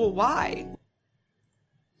like, well, why?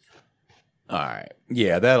 all right.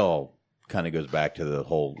 Yeah, that all kind of goes back to the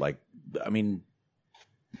whole, like, I mean,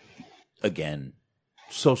 again,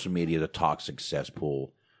 social media is a toxic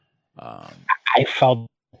cesspool. I felt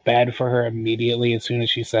bad for her immediately as soon as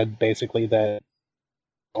she said basically that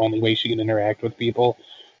the only way she can interact with people.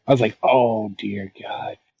 I was like, oh dear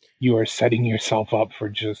God, you are setting yourself up for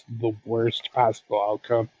just the worst possible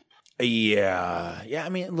outcome. Yeah. I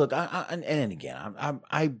mean, look, and again,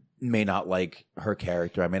 I may not like her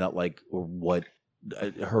character. I may not like what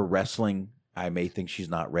her wrestling. I may think she's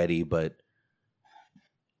not ready, but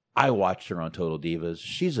I watched her on Total Divas.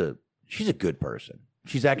 She's a good person.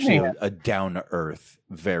 She's actually a down to earth,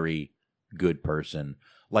 very good person.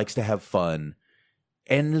 Likes to have fun,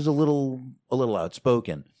 and is a little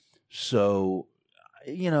outspoken. So,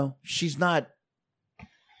 you know, she's not.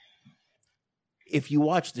 If you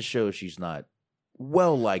watch the show, she's not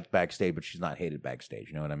well liked backstage, but she's not hated backstage.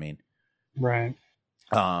 You know what I mean? Right.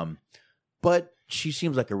 But she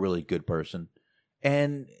seems like a really good person.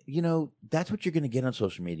 And, you know, that's what you're going to get on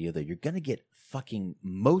social media, though. You're going to get fucking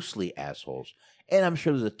mostly assholes. And I'm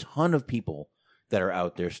sure there's a ton of people that are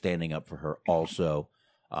out there standing up for her also,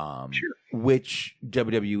 which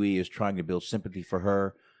WWE is trying to build sympathy for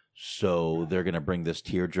her. So they're going to bring this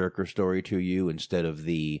tearjerker story to you instead of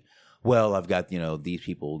the, well, I've got, you know, these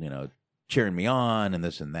people, you know, cheering me on and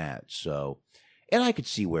this and that. So, and I could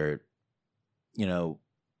see where, you know,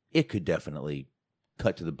 it could definitely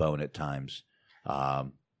cut to the bone at times.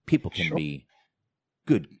 People can be,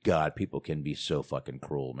 good God, people can be so fucking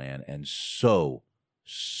cruel, man, and so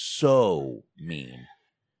mean.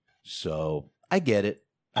 So I get it.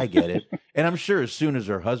 I get it. And I'm sure as soon as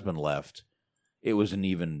her husband left, it was an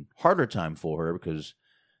even harder time for her because,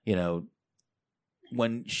 you know,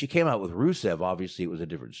 when she came out with Rusev, obviously it was a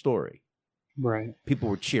different story. Right. People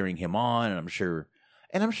were cheering him on, and I'm sure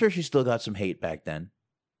she still got some hate back then.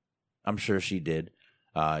 I'm sure she did.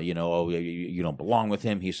 You know, oh, you don't belong with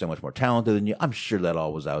him. He's so much more talented than you. I'm sure that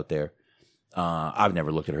all was out there. I've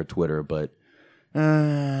never looked at her Twitter, but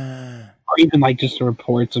or even like just the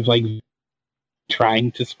reports of like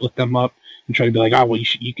trying to split them up and try to be like, oh well,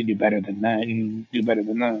 you can do better than that. You do better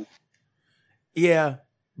than that. Yeah,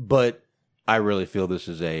 but I really feel this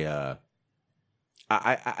is a.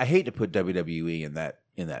 I hate to put WWE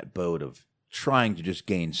in that boat of trying to just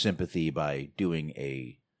gain sympathy by doing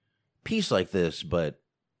a piece like this, but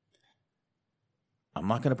I'm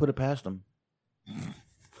not going to put it past them.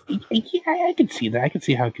 Yeah, I could see that. I could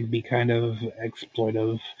see how it could be kind of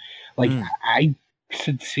exploitive. Like, I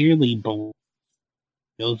sincerely believe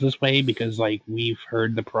it feels this way because, like, we've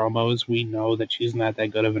heard the promos. We know that she's not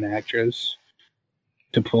that good of an actress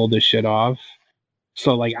to pull this shit off.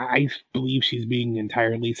 So, like, I believe she's being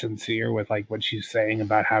entirely sincere with, like, what she's saying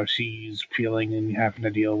about how she's feeling and having to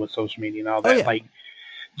deal with social media and all that. Oh, yeah. Like,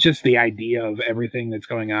 just the idea of everything that's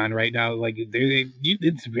going on right now, like,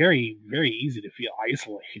 it's very, very easy to feel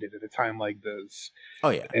isolated at a time like this. Oh,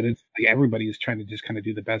 yeah. And it's like everybody's trying to just kind of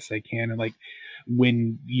do the best they can. And, like,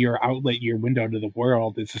 when your outlet, your window to the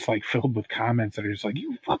world is just, like, filled with comments that are just like,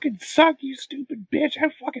 you fucking suck, you stupid bitch, I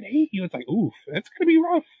fucking hate you. It's like, oof, that's going to be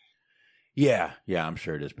rough. Yeah, I'm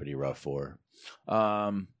sure it is pretty rough for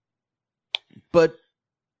her. But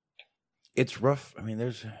it's rough. I mean,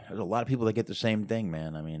 there's a lot of people that get the same thing,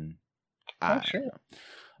 man. I mean, sure.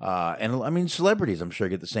 And I mean, celebrities, I'm sure,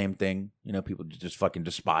 get the same thing. You know, people just fucking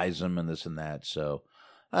despise them and this and that. So,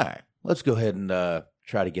 all right, let's go ahead and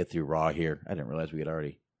try to get through Raw here. I didn't realize we had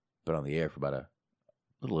already been on the air for about a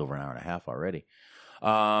little over an hour and a half already.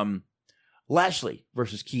 Lashley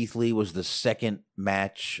versus Keith Lee was the second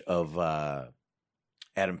match of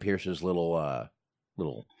Adam Pearce's little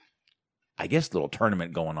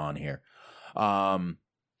tournament going on here. And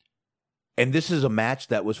this is a match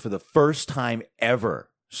that was for the first time ever,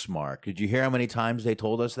 Smark. Did you hear how many times they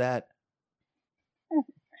told us that?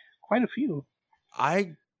 Quite a few.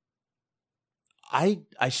 I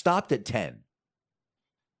stopped at 10.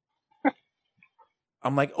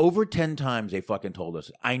 I'm like, over 10 times they fucking told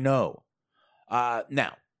us. I know.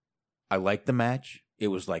 Now, I liked the match. It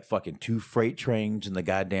was like fucking 2 freight trains in the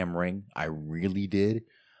goddamn ring. I really did.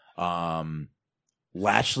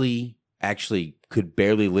 Lashley actually could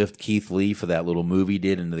barely lift Keith Lee for that little move he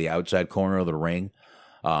did into the outside corner of the ring.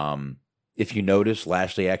 If you notice,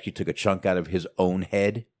 Lashley actually took a chunk out of his own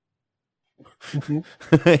head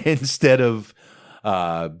instead of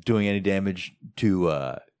doing any damage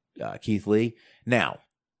to Keith Lee. Now,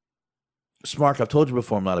 Smark, I've told you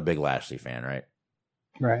before, I'm not a big Lashley fan, right?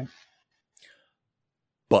 Right.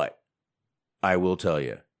 But I will tell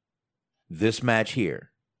you, this match here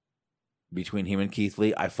between him and Keith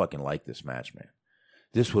Lee, I fucking like this match, man.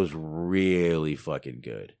 This was really fucking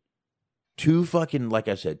good. 2 fucking, like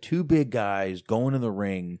I said, 2 big guys going in the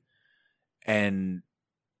ring, and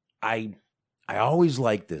I always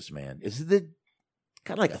like this, man. It's kind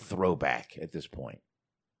of like a throwback at this point.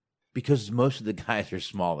 Because most of the guys are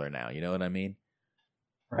smaller now, you know what I mean?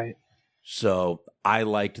 Right. So I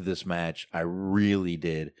liked this match. I really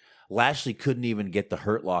did. Lashley couldn't even get the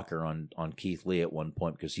Hurt Locker on Keith Lee at one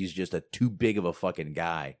point because he's just too big of a fucking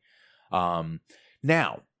guy.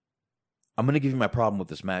 Now, I'm going to give you my problem with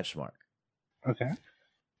this match, Mark. Okay.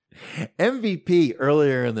 MVP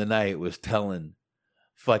earlier in the night was telling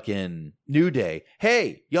fucking New Day,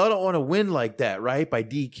 hey, y'all don't want to win like that, right? By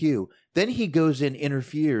DQ. Then he goes in,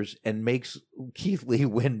 interferes, and makes Keith Lee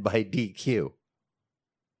win by DQ.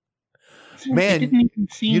 Man, it didn't even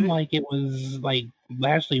seem like it was like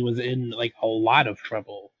Lashley was in like a lot of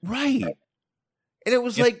trouble. Right. And it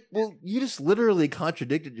was like, well, you just literally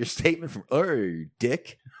contradicted your statement from, oh,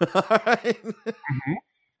 dick. All right.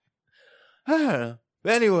 I don't know.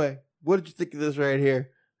 But anyway, what did you think of this right here?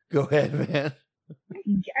 Go ahead, man.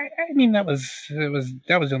 I mean, that was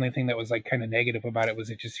the only thing that was like kind of negative about it. Was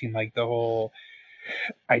it just seemed like the whole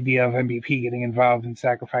idea of MVP getting involved and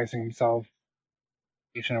sacrificing himself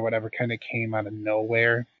or whatever kind of came out of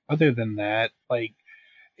nowhere. Other than that, like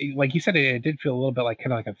you said, it did feel a little bit like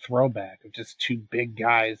kind of like a throwback of just 2 big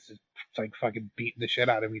guys just like fucking beating the shit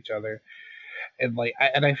out of each other. And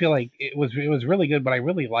I feel like it was really good. What I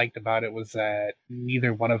really liked about it was that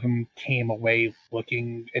neither one of them came away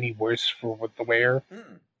looking any worse for what the wear.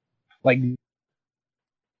 Like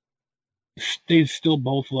they still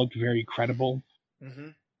both looked very credible.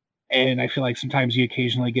 And I feel like sometimes you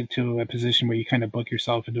occasionally get to a position where you kind of book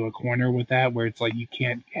yourself into a corner with that, where it's like you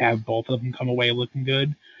can't have both of them come away looking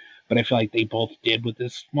good. But I feel like they both did with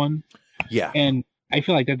this one. Yeah. And I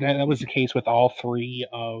feel like that was the case with all three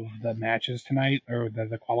of the matches tonight, or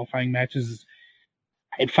the qualifying matches.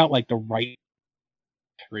 It felt like the right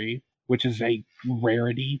three, which is a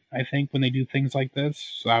rarity, I think, when they do things like this.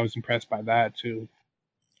 So I was impressed by that too.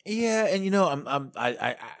 Yeah, and you know,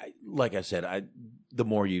 I like I said, the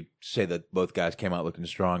more you say that both guys came out looking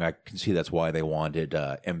strong, I can see that's why they wanted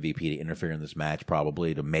MVP to interfere in this match,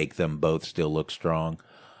 probably to make them both still look strong.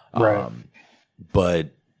 Right.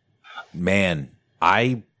 But man,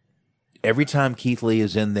 every time Keith Lee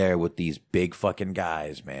is in there with these big fucking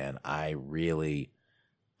guys, man, I'm really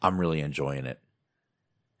enjoying it.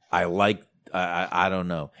 I don't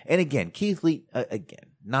know. And again, Keith Lee, again,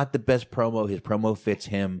 not the best promo. His promo fits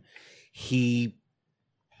him.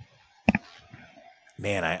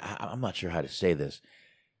 I'm not sure how to say this.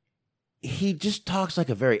 He just talks like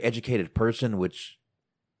a very educated person, which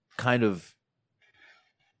kind of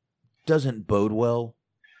doesn't bode well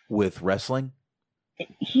with wrestling.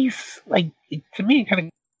 He's like, to me, kind of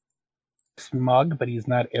smug, but he's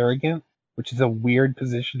not arrogant, which is a weird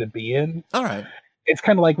position to be in. All right. It's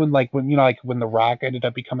kind of like when you know, like when The Rock ended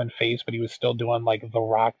up becoming face, but he was still doing like The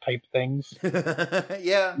Rock type things.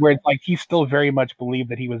 Yeah. Where it's like he still very much believed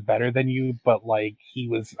that he was better than you, but like he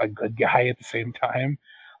was a good guy at the same time.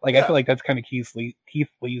 Like I feel like that's kind of Keith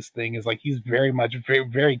Lee's thing, is like he's very much very,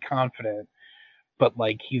 very confident, but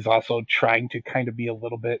like he's also trying to kind of be a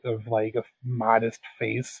little bit of like a modest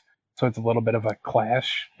face. So it's a little bit of a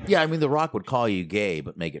clash. Yeah, I mean, The Rock would call you gay,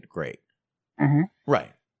 but make it great. Mm-hmm.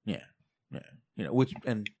 Right. Yeah. Yeah. You know, which,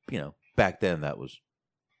 and you know, back then that was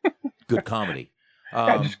good comedy.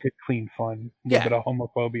 Yeah, just good, clean fun. A little bit of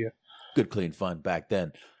homophobia. Good, clean fun back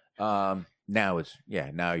then. Now it's,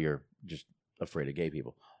 now you're just afraid of gay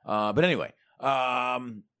people. But anyway,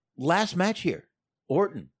 last match here,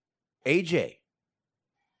 Orton, AJ.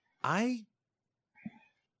 I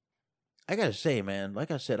gotta say, man, like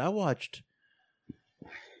I said, I watched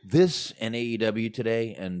this and AEW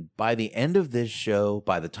today, and by the end of this show,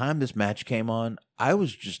 by the time this match came on, I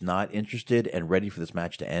was just not interested and ready for this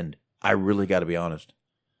match to end. I really got to be honest.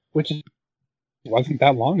 Which wasn't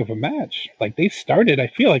that long of a match. Like I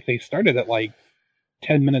feel like they started at like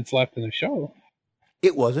 10 minutes left in the show.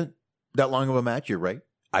 It wasn't that long of a match. You're right.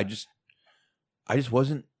 I just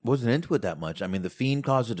wasn't into it that much. I mean, the Fiend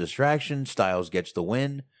caused a distraction. Styles gets the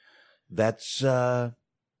win. That's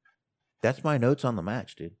my notes on the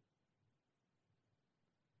match, dude.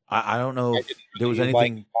 I don't know if there was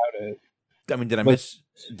anything about it. I mean, did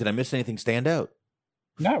I miss anything stand out?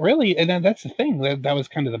 Not really. And then that's the thing. That was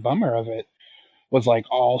kind of the bummer of it. Was like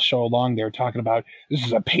all show long they were talking about this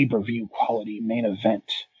is a pay-per-view quality main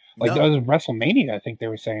event. Like that was WrestleMania, I think they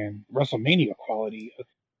were saying WrestleMania quality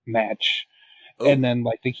match. Oh. And then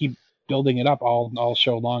like they keep building it up all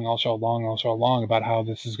show long about how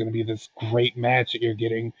this is going to be this great match that you're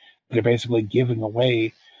getting. They're basically giving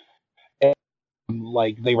away. And,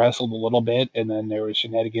 like they wrestled a little bit, and then there was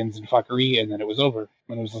shenanigans and fuckery, and then it was over.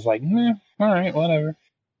 And it was just like, all right, whatever.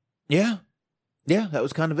 Yeah, that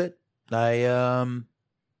was kind of it. That's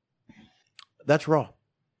Raw.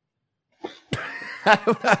 I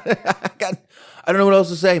don't know what else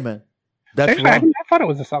to say, man. That's Raw. I thought it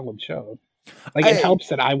was a solid show. Like it helps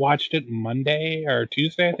that I watched it Monday or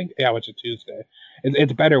Tuesday, I think. Yeah, I watched it Tuesday.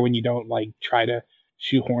 It's better when you don't like try to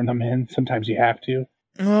shoehorn them in. Sometimes you have to.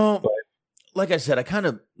 Well, but like I said,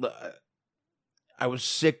 I was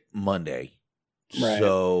sick Monday, right.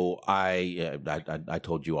 So I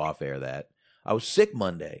told you off air that I was sick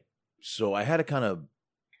Monday, so I had to kind of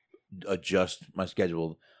adjust my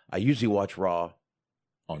schedule. I usually watch Raw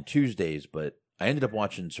on Tuesdays, but I ended up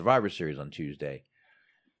watching Survivor Series on Tuesday,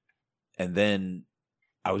 and then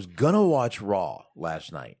I was gonna watch Raw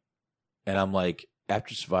last night, and I'm like,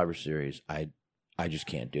 after Survivor Series, I just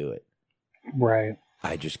can't do it. Right.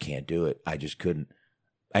 I just can't do it. I just couldn't.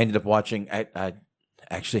 I ended up watching. I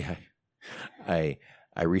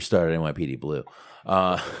restarted NYPD Blue.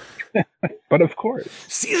 But of course,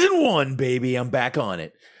 season 1, baby, I'm back on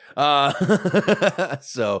it.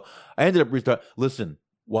 So I ended up restarting. Listen,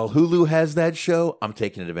 while Hulu has that show, I'm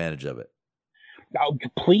taking advantage of it. Oh,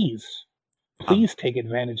 please take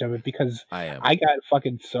advantage of it, because I got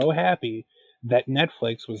fucking so happy that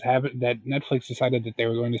Netflix decided that they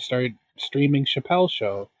were going to start streaming Chappelle's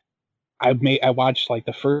show. I watched like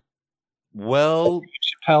the first. Well,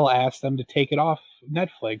 Chappelle asked them to take it off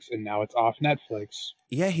Netflix, and now it's off Netflix.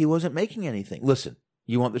 Yeah, he wasn't making anything. Listen,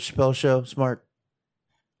 you want the Chappelle show? Smart.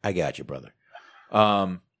 I got you, brother.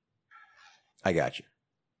 I got you.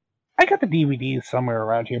 I got the DVDs somewhere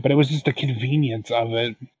around here, but it was just the convenience of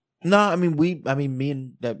it. No, I mean me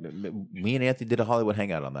and Anthony did a Hollywood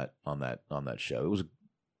hangout on that show. It was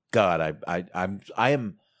God. I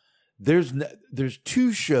am. There's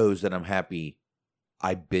two shows that I'm happy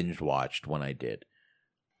I binge watched when I did.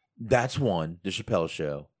 That's one, the Chappelle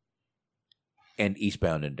Show, and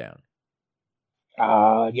Eastbound and Down.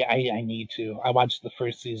 Yeah, I need to. I watched the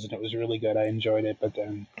first season; it was really good. I enjoyed it, but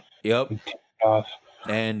then Yep. it turned off.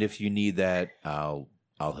 And if you need that, I'll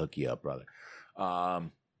hook you up, brother.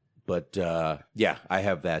 But yeah, I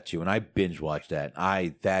have that too, and I binge watched that.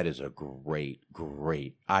 That is a great.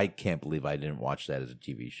 I can't believe I didn't watch that as a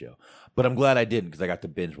TV show, but I'm glad I didn't because I got to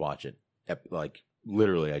binge watch it. Like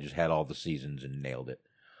literally, I just had all the seasons and nailed it.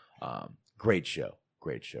 Great show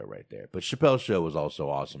right there. But Chappelle's Show was also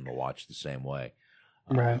awesome to watch the same way.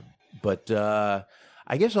 Right. But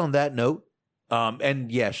I guess on that note,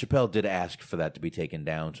 and yeah, Chappelle did ask for that to be taken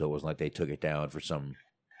down, so it wasn't like they took it down for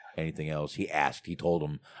anything else. He told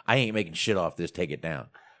him, I ain't making shit off this, take it down.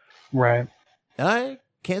 Right. And I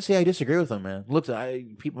can't say I disagree with him, man. Look,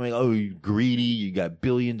 people make, oh, you greedy, you got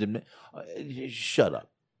billions, and shut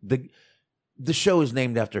up. The show is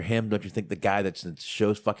named after him. Don't you think the guy that's the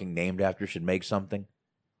show's fucking named after should make something?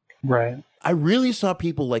 Right. I really saw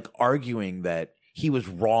people like arguing that he was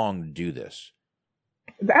wrong to do this.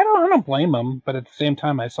 I don't blame him, but at the same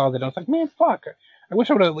time, I saw that I was like, man, fuck. I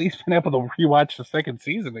wish I would have at least been able to rewatch the second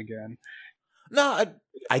season again. No,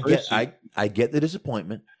 I get the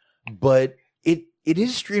disappointment, but it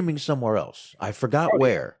is streaming somewhere else. I forgot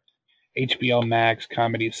where. HBO Max,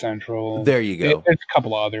 Comedy Central. There you go. There's a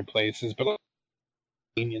couple of other places, but the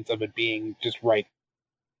convenience of it being just right.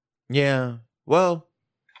 Yeah. Well,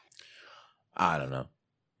 I don't know.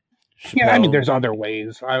 Chappelle, Yeah, I mean, there's other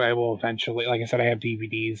ways. I will eventually, like I said, I have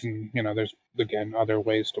DVDs, and there's again other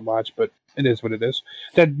ways to watch, but it is what it is.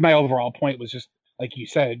 That my overall point was just like you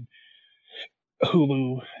said,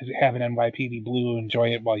 Hulu, have an NYPD Blue,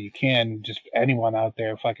 enjoy it while you can. Just anyone out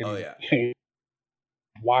there, fucking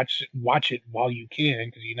watch it while you can,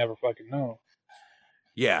 because you never fucking know.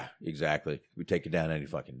 Yeah, exactly. We take it down any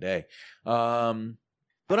fucking day. But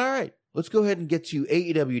all right. Let's go ahead and get to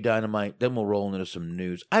AEW Dynamite, then we'll roll into some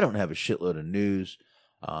news. I don't have a shitload of news,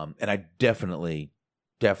 and I definitely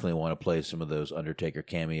want to play some of those Undertaker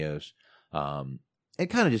cameos, and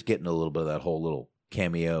kind of just get into a little bit of that whole little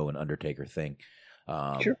cameo and Undertaker thing.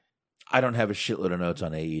 Sure. I don't have a shitload of notes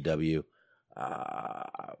on AEW.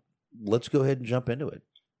 Let's go ahead and jump into it.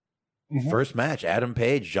 Mm-hmm. First match, Adam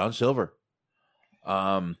Page, John Silver.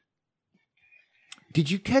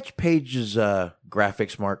 Did you catch Page's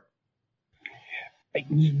graphics, Mark?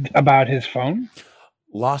 About his phone?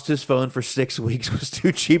 Lost his phone for 6 weeks, was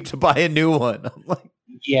too cheap to buy a new one. I'm like,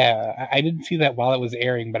 yeah, I didn't see that while it was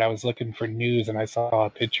airing, but I was looking for news and I saw a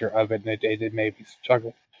picture of it, and it made me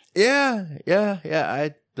struggle. Yeah.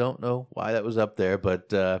 I don't know why that was up there, but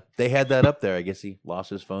they had that up there. I guess he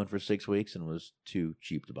lost his phone for 6 weeks and was too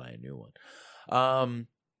cheap to buy a new one.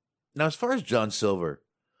 Now, as far as John Silver,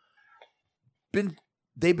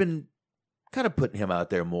 they've been kind of putting him out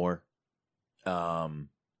there more.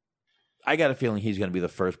 I got a feeling he's going to be the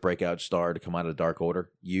first breakout star to come out of Dark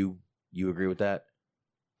Order. You agree with that?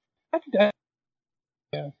 I think that.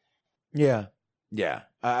 Yeah.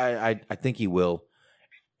 I think he will,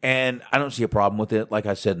 and I don't see a problem with it. Like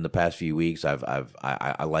I said in the past few weeks,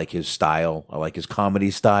 I like his style. I like his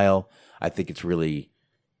comedy style. I think it's going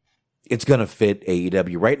to fit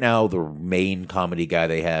AEW right now. The main comedy guy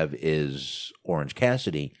they have is Orange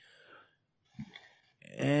Cassidy.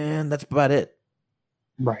 And that's about it.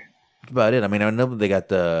 Right. That's about it. I mean, I know they got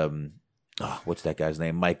the, what's that guy's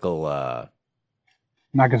name? Michael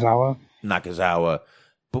Nakazawa.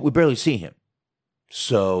 But we barely see him.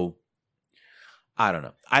 So, I don't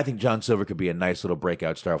know. I think John Silver could be a nice little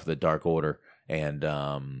breakout star for the Dark Order. And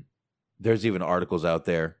there's even articles out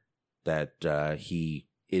there that he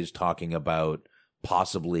is talking about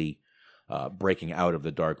possibly breaking out of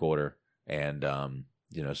the Dark Order. And,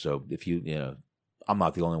 so if I'm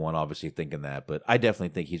not the only one, obviously, thinking that, but I definitely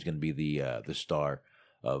think he's going to be the star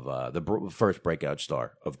of the first breakout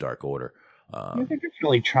star of Dark Order. They're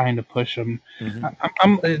definitely trying to push him.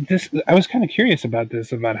 Mm-hmm. I was kind of curious about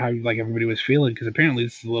this, about how like everybody was feeling, because apparently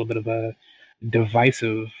this is a little bit of a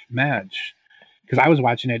divisive match. Because I was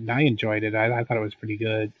watching it and I enjoyed it. I thought it was pretty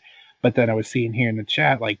good. But then I was seeing here in the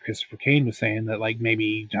chat, like Christopher Kane was saying that like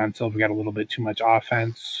maybe John Silver got a little bit too much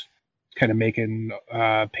offense, kind of making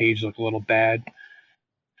Page look a little bad.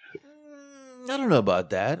 I don't know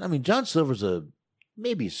about that. I mean, John Silver's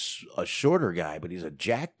maybe a shorter guy, but he's a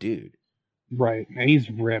jacked dude. Right. And he's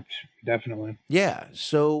ripped, definitely. Yeah,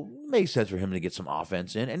 so makes sense for him to get some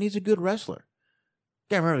offense in, and he's a good wrestler.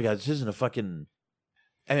 Gotta remember, guys, this isn't a fucking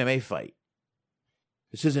MMA fight.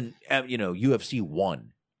 This isn't, UFC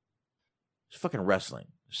 1. It's fucking wrestling.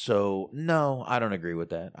 So, no, I don't agree with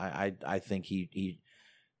that. I think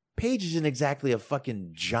Page isn't exactly a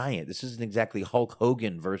fucking giant. This isn't exactly Hulk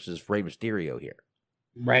Hogan versus Rey Mysterio here.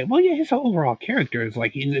 Right. Well, yeah, his overall character is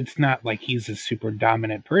like, it's not like he's a super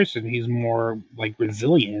dominant person. He's more like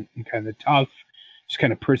resilient and kind of tough, just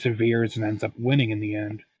kind of perseveres and ends up winning in the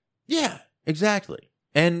end. Yeah, exactly.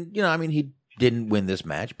 And, he didn't win this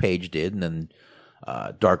match. Page did. And then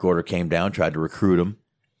Dark Order came down, tried to recruit him.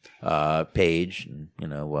 Page,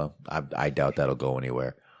 I doubt that'll go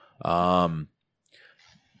anywhere.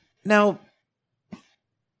 Now,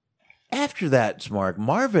 after that, Smark,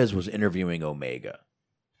 Marvez was interviewing Omega.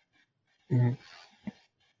 Mm-hmm.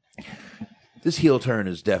 This heel turn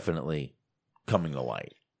is definitely coming to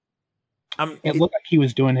light. It looked like he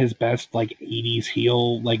was doing his best, like 80s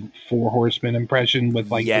heel, like Four Horsemen impression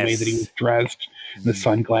with like the way that he was dressed, the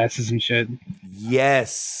sunglasses and shit.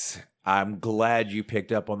 Yes, I'm glad you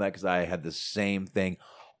picked up on that because I had the same thing.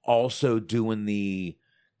 Also doing the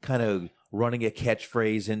kind of running a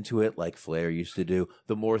catchphrase into it like Flair used to do.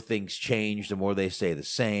 The more things change, the more they say the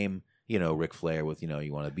same. Ric Flair with,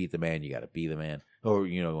 you want to beat the man, you got to be the man. Or,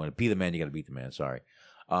 you want to be the man, you got to beat the man. Sorry.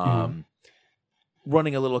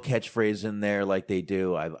 Running a little catchphrase in there like they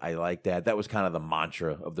do. I like that. That was kind of the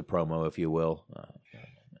mantra of the promo, if you will.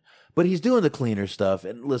 But he's doing the cleaner stuff.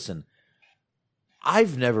 And listen,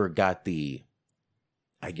 I've never got the,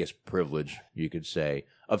 I guess, privilege, you could say,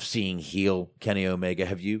 of seeing heel Kenny Omega.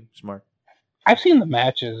 Have you, Smart? I've seen the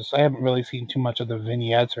matches. I haven't really seen too much of the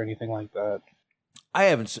vignettes or anything like that. I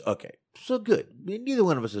haven't. Okay, so good. Neither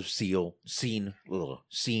one of us have seen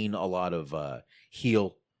a lot of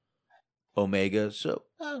heel Omega. So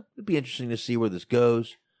it'd be interesting to see where this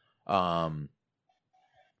goes. I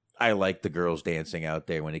like the girls dancing out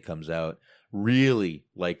there when he comes out. Really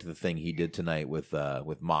liked the thing he did tonight with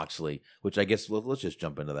Moxley, which I guess let's just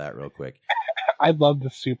jump into that real quick. I love the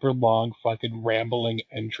super long fucking rambling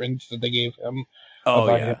entrance that they gave him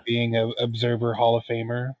him being an Observer Hall of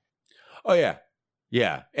Famer. Oh, yeah.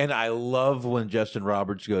 Yeah. And I love when Justin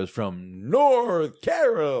Roberts goes from North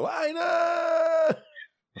Carolina.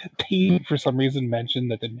 He, for some reason, mentioned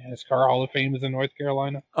that the NASCAR Hall of Fame is in North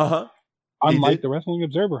Carolina. Uh-huh. Unlike the Wrestling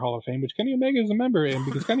Observer Hall of Fame, which Kenny Omega is a member in,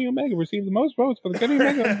 because Kenny Omega received the most votes for the Kenny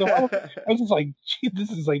Omega of the Hall of Fame. I was just like, gee, this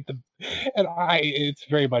is like it's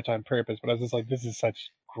very much on purpose, but I was just like, this is such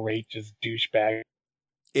great, just douchebag.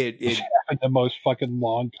 It the most fucking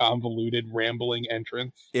long, convoluted, rambling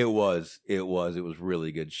entrance. It was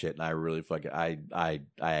really good shit, and I really I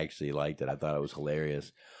actually liked it. I thought it was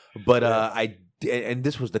hilarious. But and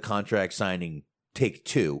this was the contract signing take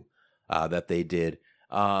 2 that they did.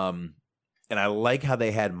 And I like how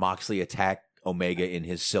they had Moxley attack Omega in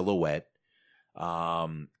his silhouette.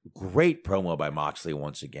 Great promo by Moxley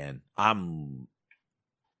once again.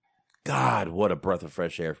 God, what a breath of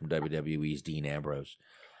fresh air from WWE's Dean Ambrose.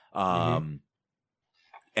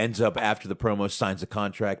 Ends up after the promo, signs a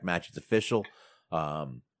contract, match is official.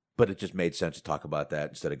 But it just made sense to talk about that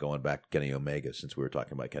instead of going back to Kenny Omega, since we were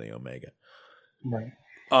talking about Kenny Omega. Right.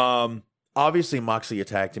 Obviously, Moxley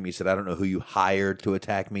attacked him. He said, I don't know who you hired to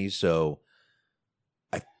attack me, so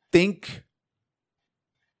I think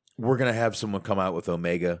we're going to have someone come out with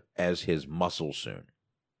Omega as his muscle soon.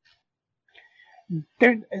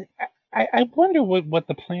 I wonder what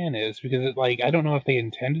the plan is, because I don't know if they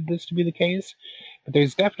intended this to be the case, but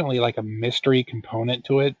there's definitely like a mystery component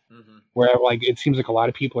to it, where it seems like a lot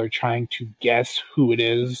of people are trying to guess who it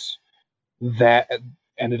is that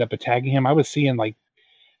ended up attacking him. I was seeing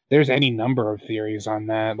there's any number of theories on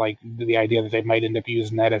that, like the idea that they might end up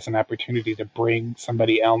using that as an opportunity to bring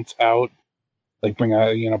somebody else out, bring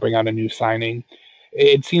out a new signing.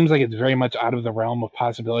 It seems like it's very much out of the realm of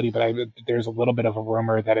possibility, but there's a little bit of a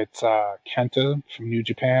rumor that it's Kenta from New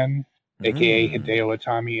Japan, aka Hideo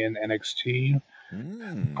Itami in NXT.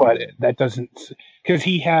 But that doesn't, because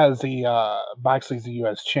he has Moxley's the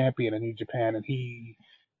U.S. champion in New Japan, and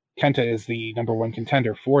Kenta is the number 1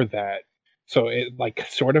 contender for that. So it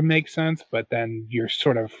sort of makes sense, but then you're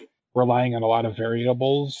sort of relying on a lot of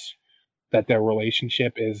variables that their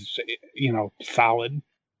relationship is, solid.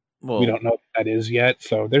 Well, we don't know what that is yet,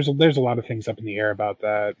 so there's a lot of things up in the air about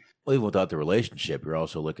that. Well, even without the relationship, you're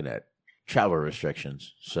also looking at travel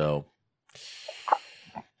restrictions. So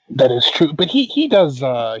that is true, but he does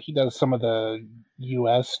some of the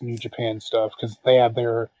U.S. New Japan stuff, because they have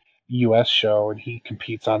their U.S. show, and he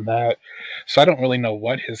competes on that. So I don't really know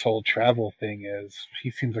what his whole travel thing is.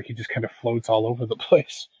 He seems like he just kind of floats all over the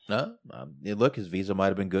place. Look, his visa might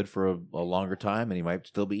have been good for a longer time, and he might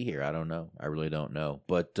still be here. I don't know. I really don't know.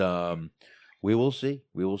 But we will see.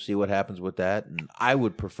 We will see what happens with that. And I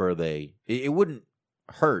would prefer it wouldn't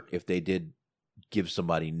hurt if they did give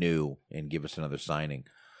somebody new and give us another signing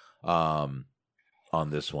on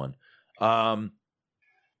this one.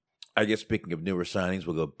 I guess speaking of newer signings,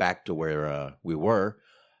 we'll go back to where we were.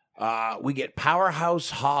 We get Powerhouse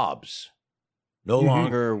Hobbs. No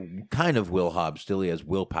longer kind of Will Hobbs. Still he has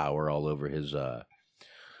willpower all over his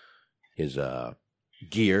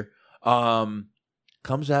gear.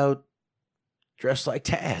 Comes out dressed like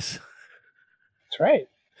Taz. That's right.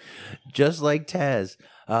 Just like Taz.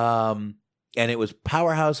 And it was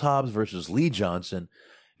Powerhouse Hobbs versus Lee Johnson.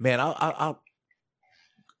 Man,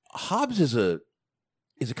 Hobbs is a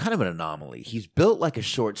kind of an anomaly. He's built like a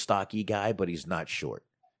short, stocky guy, but he's not short.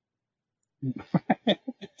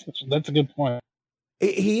 That's a good point.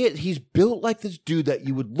 He is. He's built like this dude that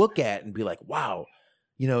you would look at and be like, wow,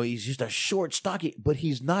 he's just a short, stocky, but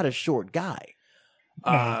he's not a short guy.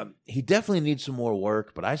 He definitely needs some more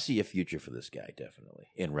work, but I see a future for this guy, definitely,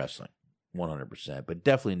 in wrestling, 100%. But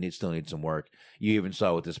definitely still needs some work. You even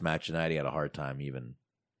saw with this match tonight, he had a hard time even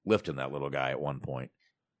lifting that little guy at one point.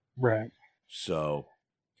 Right. So,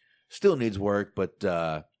 still needs work, but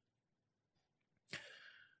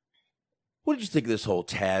what did you think of this whole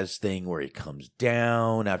Taz thing where he comes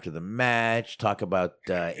down after the match, talk about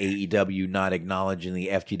AEW not acknowledging the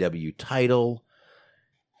FTW title,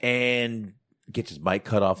 and gets his mic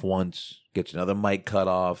cut off once, gets another mic cut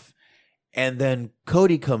off, and then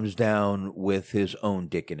Cody comes down with his own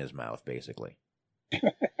dick in his mouth, basically.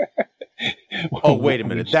 Oh, wait a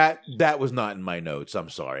minute. That was not in my notes. I'm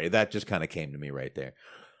sorry. That just kind of came to me right there.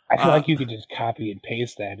 I feel like you could just copy and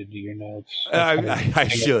paste that into your notes. I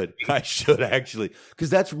should actually, because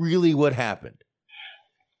that's really what happened.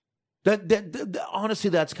 That honestly,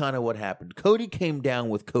 that's kind of what happened. Cody came down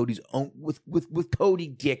with Cody's own with Cody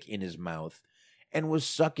dick in his mouth, and was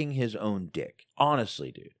sucking his own dick.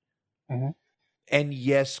 Honestly, dude. Mm-hmm. And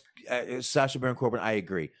yes, Sacha Baron Corbin, I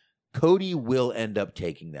agree. Cody will end up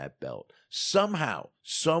taking that belt. Somehow,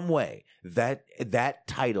 some way, that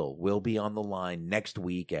title will be on the line next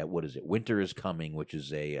week at, what is it? Winter is Coming, which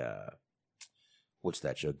is a, what's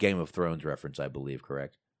that show? Game of Thrones reference, I believe,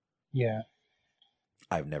 correct? Yeah.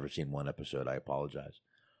 I've never seen one episode. I apologize.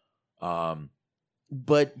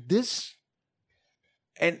 But this,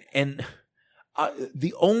 and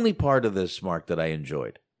the only part of this, Mark, that I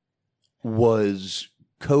enjoyed was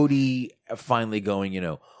Cody finally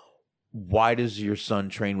going, why does your son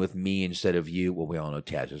train with me instead of you? Well, we all know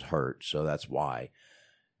Taz is hurt, so that's why.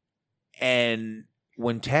 And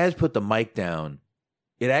when Taz put the mic down,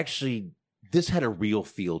 this had a real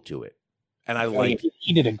feel to it. And I liked it.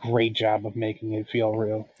 He did a great job of making it feel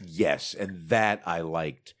real. Yes, and that I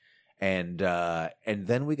liked. And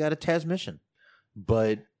then we got a Taz mission.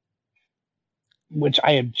 But which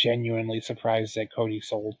I am genuinely surprised that Cody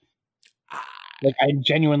sold. Like, I'm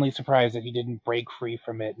genuinely surprised that he didn't break free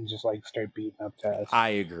from it and just, start beating up Taz. I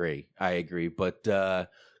agree. But go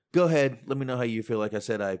ahead. Let me know how you feel. Like I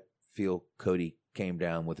said, I feel Cody came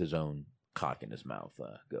down with his own cock in his mouth.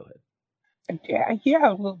 Go ahead.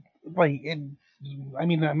 Yeah. Well,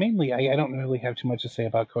 mainly, I don't really have too much to say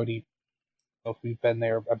about Cody. We've been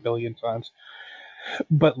there a billion times.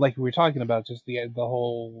 But like we were talking about, just the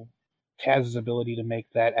whole Taz's ability to make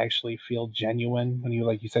that actually feel genuine when you,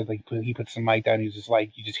 like you said, he puts the mic down, he's just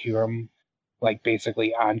you just hear him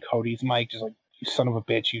basically on Cody's mic, just you son of a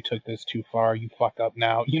bitch, you took this too far, you fuck up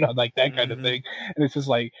now, that kind of thing. And it's just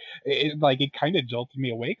it kind of jolted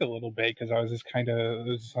me awake a little bit, because I was just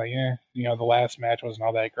the last match wasn't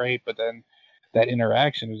all that great, but then that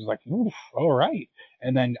interaction was oof, all right.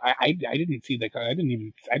 And then I didn't see the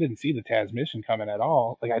Taz mission coming at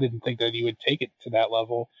all. I didn't think that he would take it to that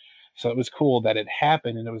level. So it was cool that it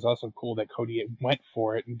happened, and it was also cool that Cody went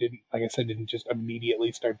for it and didn't just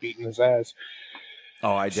immediately start beating his ass.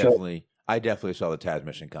 Oh, I definitely saw the Taz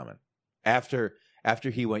mission coming. After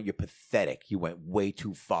he went, you're pathetic. You went way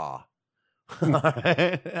too far.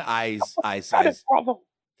 I saw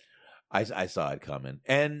it coming,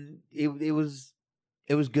 and it was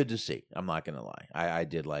good to see. I'm not gonna lie, I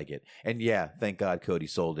did like it, and yeah, thank God Cody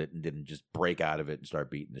sold it and didn't just break out of it and start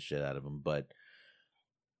beating the shit out of him, but.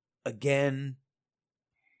 Again,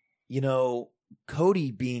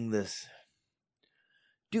 Cody being this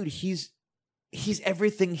dude, he's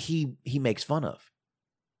everything he makes fun of.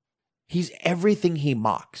 He's everything he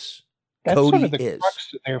mocks. That's Cody sort of the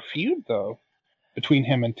crux of their feud, though, between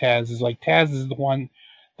him and Taz. Is Taz is the one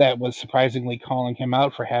that was surprisingly calling him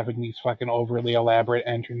out for having these fucking overly elaborate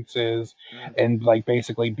entrances and like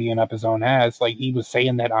basically being up his own ass. Like he was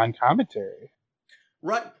saying that on commentary.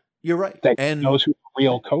 Right. You're right. That and he knows who the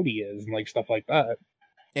real Cody is and like stuff like that.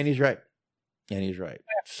 And he's right.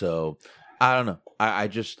 So I don't know.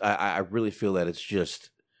 I really feel that it's just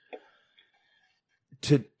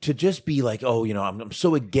to just be like, oh, you know, I'm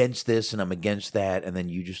so against this and I'm against that, and then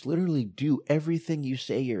you just literally do everything you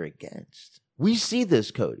say you're against. We see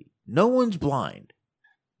this, Cody. No one's blind.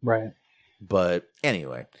 Right. But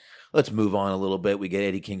anyway, let's move on a little bit. We get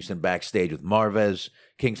Eddie Kingston backstage with Marvez.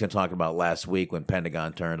 Kingston talking about last week when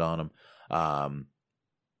Pentagon turned on him.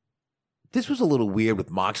 This was a little weird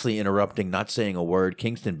with Moxley interrupting, not saying a word.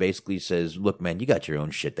 Kingston basically says, look, man, you got your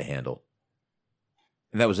own shit to handle.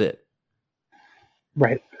 And that was it.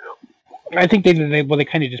 Right. I think they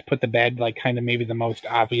kind of just put the bed, like kind of maybe the most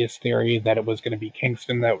obvious theory that it was going to be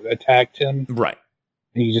Kingston that attacked him. Right.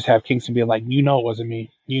 And you just have Kingston be like, you know it wasn't me.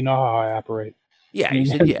 You know how I operate. Yeah, he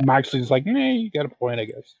said, yeah. Moxley's like, nah, you got a point, I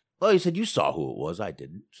guess. Well, he said, you saw who it was. I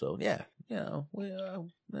didn't. So, yeah, you know,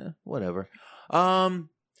 whatever.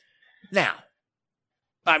 Now,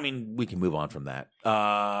 I mean, we can move on from that.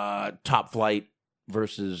 Top Flight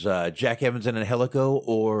versus Jack Evans and Angelico,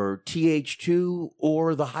 or TH2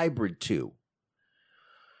 or the Hybrid 2.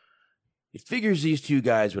 It figures these two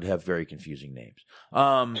guys would have very confusing names.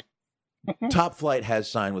 Top Flight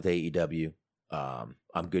has signed with AEW.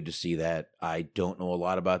 I'm good to see that. I don't know a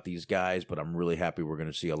lot about these guys, but I'm really happy we're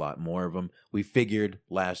going to see a lot more of them. We figured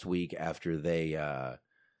last week after they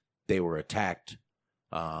were attacked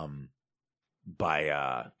by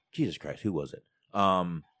Jesus Christ, who was it?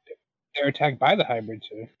 They're attacked by the Hybrid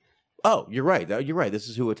too. Oh, you're right. You're right. This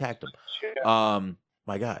is who attacked them. Yeah.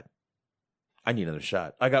 My God, I need another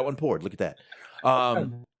shot. I got one poured. Look at that.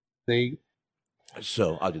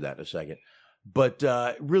 So I'll do that in a second. But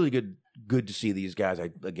really good to see these guys. I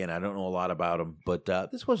don't know a lot about them, but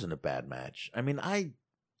this wasn't a bad match. I mean, I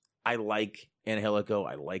like Angelico.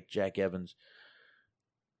 I like Jack Evans,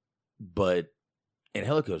 but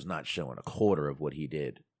Angelico's not showing a quarter of what he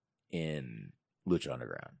did in Lucha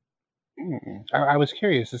Underground. I was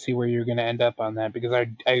curious to see where you're going to end up on that, because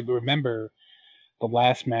I remember the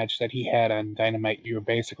last match that he had on Dynamite, you were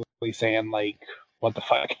basically saying, like, what the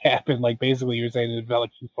fuck happened? Like, basically, you were saying it felt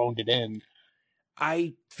like he phoned it in.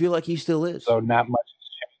 I feel like he still is. So not much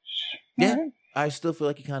has changed. Yeah, I still feel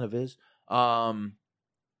like he kind of is. Of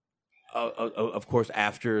course,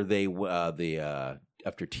 after they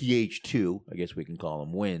after TH2, I guess we can call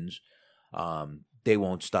them, wins, they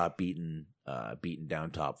won't stop beating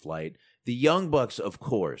down Top Flight. The Young Bucks, of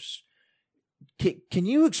course. Can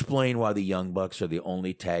you explain why the Young Bucks are the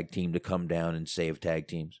only tag team to come down and save tag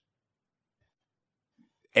teams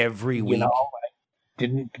every week?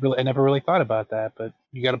 I never really thought about that, but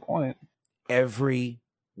you got a point. Every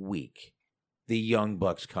week, the Young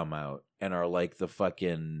Bucks come out and are like the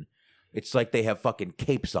fucking... It's like they have fucking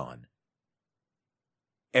capes on.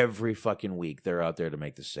 Every fucking week, they're out there to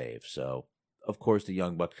make the save. So, of course, the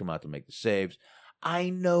Young Bucks come out to make the saves.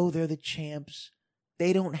 I know they're the champs.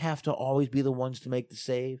 They don't have to always be the ones to make the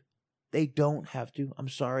save. They don't have to. I'm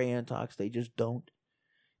sorry, Antox. They just don't.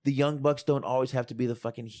 The Young Bucks don't always have to be the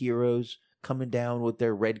fucking heroes coming down with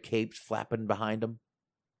their red capes flapping behind them.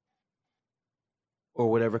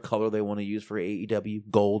 Or whatever color they want to use for AEW.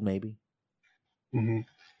 Gold, maybe. Mm-hmm.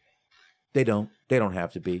 They don't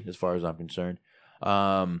have to be, as far as I'm concerned.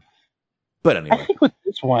 But anyway. I think with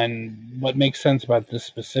this one, what makes sense about this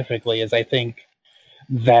specifically is I think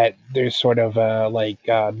that there's sort of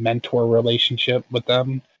a mentor relationship with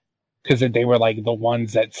them, because they were like the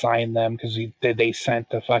ones that signed them, because they sent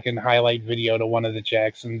the fucking highlight video to one of the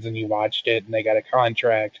Jacksons and he watched it and they got a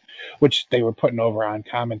contract, which they were putting over on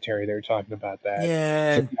commentary. They were talking about that.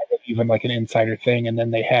 Yeah. So even like an insider thing. And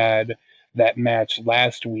then they had that match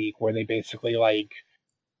last week where they basically like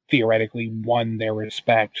theoretically won their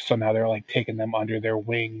respect. So now they're like taking them under their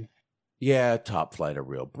wing. Yeah, Top Flight are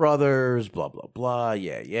real brothers, blah, blah, blah,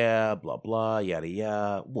 yeah, blah, blah, yada,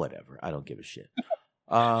 yada, whatever. I don't give a shit.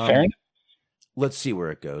 Fair enough. Let's see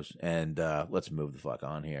where it goes, and let's move the fuck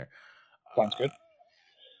on here. Sounds good.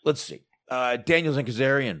 Let's see. Daniels and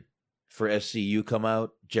Kazarian for SCU come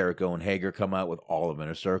out. Jericho and Hager come out with all of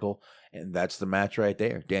Inner Circle, and that's the match right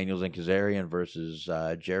there. Daniels and Kazarian versus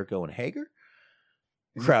Jericho and Hager.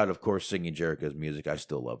 Crowd, of course, singing Jericho's music. I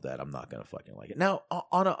still love that. I'm not going to fucking like it. Now,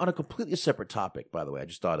 on a completely separate topic, by the way, I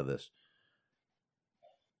just thought of this.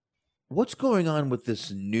 What's going on with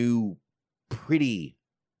this new pretty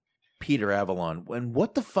Peter Avalon, and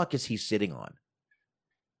what the fuck is he sitting on?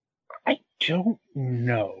 I don't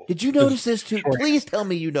know. Did you notice this too? Please tell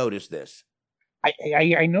me you noticed this.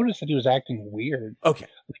 I noticed that he was acting weird. Okay.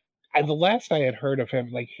 The last I had heard of him,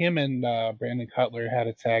 like him and Brandon Cutler had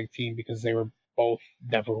a tag team because they were both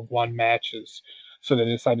never won matches. So they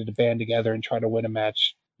decided to band together and try to win a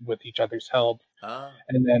match with each other's help.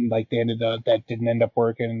 And then like they ended up, that didn't end up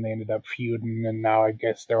working, and they ended up feuding, and now I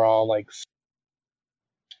guess they're all like,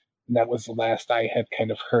 that was the last I had kind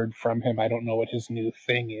of heard from him. I don't know what his new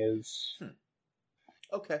thing is.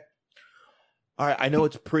 Okay. All right, I know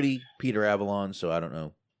it's pretty Peter Avalon, so I don't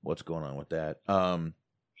know what's going on with that.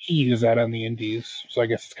 He used that on the indies, so I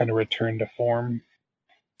guess it's kind of returned to form.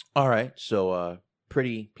 All right, so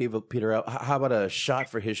pretty Peter. How about a shot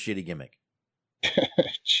for his shitty gimmick?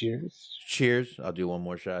 Cheers. Cheers. I'll do one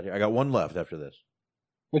more shot here. I got one left after this.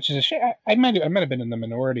 Which is a shame. I might have been in the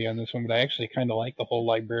minority on this one, but I actually kind of like the whole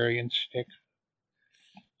librarian shtick.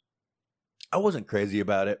 I wasn't crazy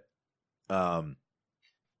about it, and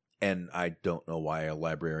I don't know why a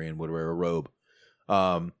librarian would wear a robe.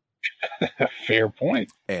 Fair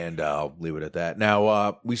point. And I'll leave it at that.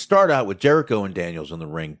 Now, we start out with Jericho and Daniels in the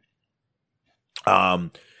ring.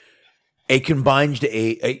 A combined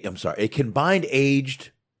age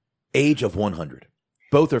of 100.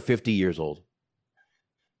 Both are 50 years old.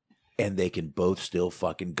 And they can both still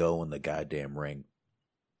fucking go in the goddamn ring.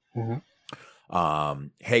 Mm-hmm.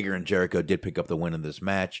 Hager and Jericho did pick up the win in this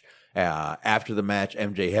match. After the match,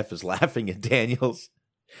 MJF is laughing at Daniels.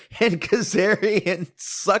 And Kazarian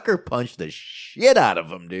sucker punched the shit out of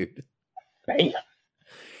him, dude. Damn.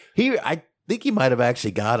 I think he might have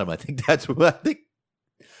actually got him. I think that's what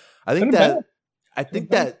I think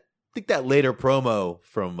that later promo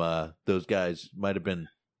from those guys might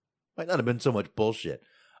not have been so much bullshit.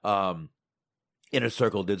 Inner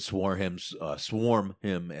Circle did swarm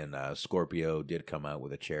him, and Scorpio did come out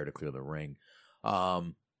with a chair to clear the ring.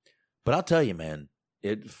 But I'll tell you, man,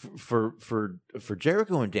 for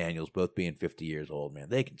Jericho and Daniels both being 50 years old, man,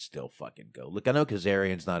 they can still fucking go. Look, I know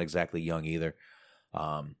Kazarian's not exactly young either.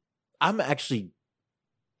 I'm actually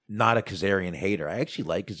not a Kazarian hater. I actually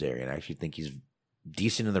like Kazarian. I actually think he's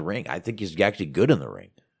decent in the ring. I think he's actually good in the ring.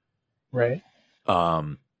 Right.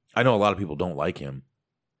 I know a lot of people don't like him.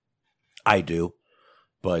 I do.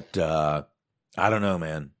 But I don't know,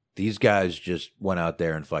 man. These guys just went out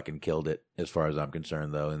there and fucking killed it, as far as I'm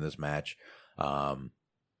concerned, though, in this match.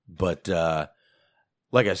 But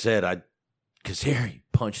like I said, Kazarian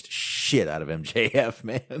punched the shit out of MJF,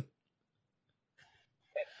 man.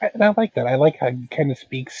 And I like that. I like how it kind of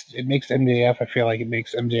speaks. It makes MJF, I feel like it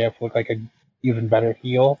makes MJF look like an even better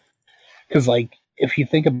heel. Because, like, if you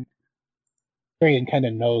think of Kazarian kind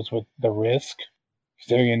of knows what the risk,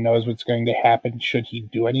 Kazarian knows what's going to happen should he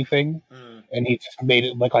do anything. And he just made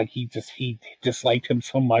it look like he disliked him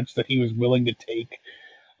so much that he was willing to take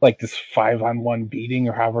like this 5-on-1 beating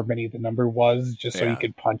or however many the number was just so he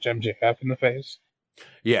could punch MJF in the face.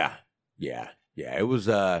 Yeah. It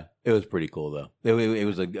was pretty cool though. It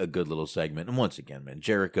was a good little segment. And once again, man,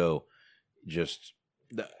 Jericho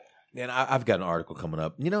and I've got an article coming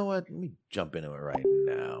up. You know what? Let me jump into it right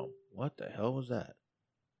now. What the hell was that?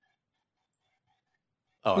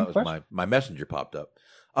 Oh, that was my messenger popped up.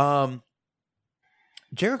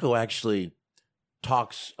 Jericho actually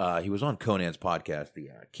talks, he was on Conan's podcast, the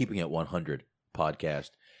Keeping It 100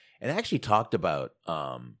 podcast, and actually talked about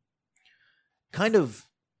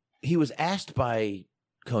he was asked by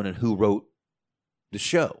Conan who wrote the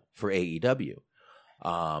show for AEW.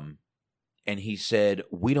 And he said,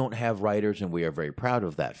 we don't have writers and we are very proud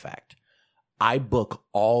of that fact. I book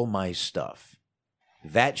all my stuff.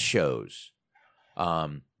 That shows.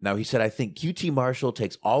 Now he said, I think QT Marshall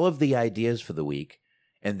takes all of the ideas for the week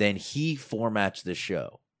and then he formats the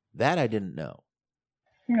show. That I didn't know.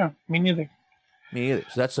 No, me neither. Me either.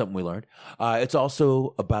 So that's something we learned. It's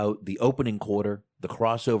also about the opening quarter, the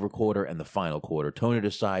crossover quarter, and the final quarter. Tony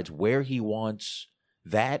decides where he wants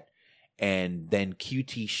that, and then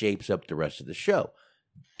QT shapes up the rest of the show.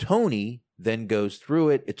 Tony then goes through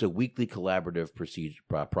it. It's a weekly collaborative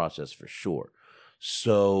process for sure.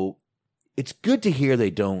 So it's good to hear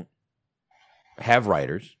they don't have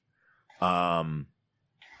writers.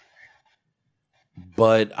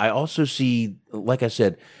 But I also see, like I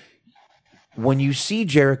said, when you see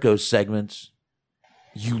Jericho's segments,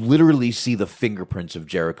 you literally see the fingerprints of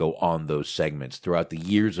Jericho on those segments throughout the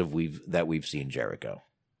years that we've seen Jericho.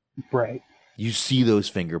 Right. You see those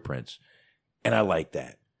fingerprints, and I like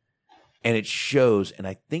that. And it shows, and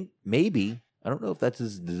I think maybe, I don't know if this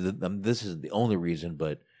is the only reason,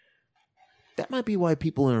 but that might be why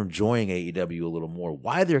people are enjoying AEW a little more,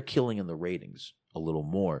 why they're killing in the ratings a little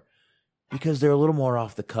more. Because they're a little more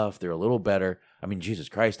off the cuff. They're a little better. I mean, Jesus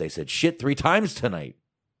Christ, they said shit 3 times tonight.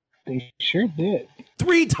 They sure did.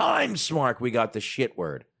 3 times, Smark, we got the shit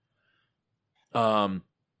word. But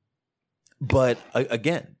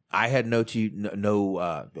again, I had no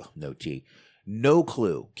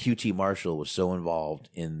clue QT Marshall was so involved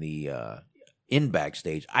in the in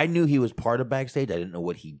backstage. I knew he was part of backstage. I didn't know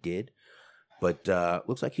what he did, but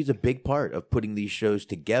looks like he's a big part of putting these shows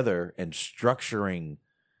together and structuring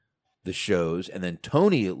the shows. And then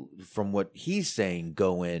Tony, from what he's saying,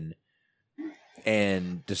 go in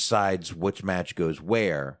and decides which match goes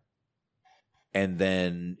where. And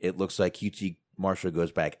then it looks like QT Marshall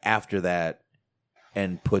goes back after that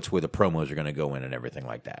and puts where the promos are going to go in and everything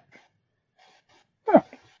like that. Huh.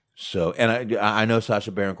 So, and I know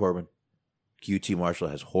Sasha Baron Corbin, QT Marshall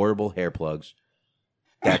has horrible hair plugs.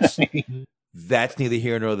 That's neither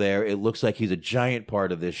here nor there. It looks like he's a giant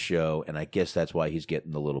part of this show, and I guess that's why he's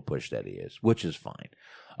getting the little push that he is, which is fine.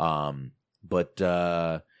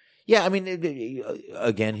 Yeah, I mean,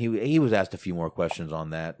 again, he was asked a few more questions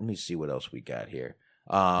on that. Let me see what else we got here.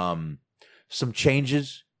 Some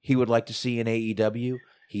changes he would like to see in AEW.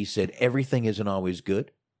 He said everything isn't always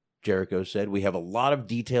good. Jericho said we have a lot of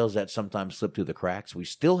details that sometimes slip through the cracks. We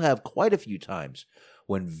still have quite a few times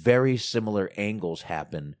when very similar angles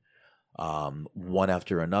happen, one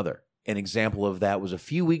after another. An example of that was a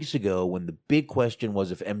few weeks ago when the big question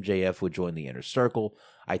was if MJF would join the Inner Circle.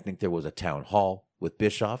 I think there was a town hall with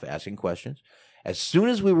Bischoff asking questions. As soon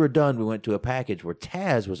as we were done, we went to a package where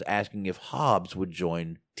Taz was asking if Hobbs would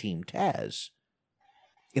join Team Taz.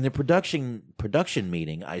 In the production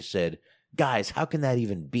meeting, I said, guys, how can that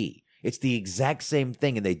even be? It's the exact same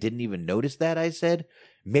thing, and they didn't even notice that, I said.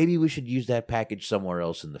 Maybe we should use that package somewhere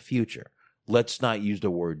else in the future. Let's not use the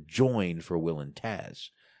word join for Will and Taz.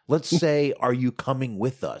 Let's say, are you coming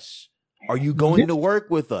with us? Are you going to work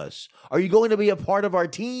with us? Are you going to be a part of our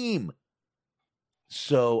team?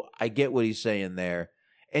 So I get what he's saying there.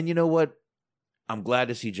 And you know what? I'm glad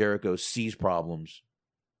to see Jericho sees problems,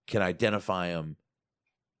 can identify them,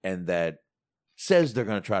 and that says they're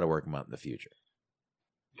going to try to work them out in the future.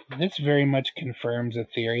 This very much confirms a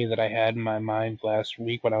theory that I had in my mind last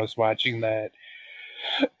week when I was watching that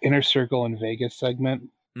Inner Circle in Vegas segment.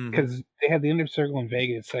 Because they had the Inner Circle in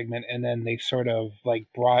Vegas segment, and then they sort of like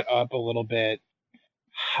brought up a little bit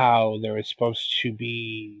how there was supposed to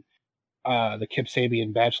be the Kip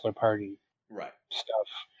Sabian bachelor party stuff,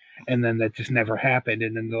 and then that just never happened.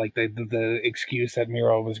 And then the excuse that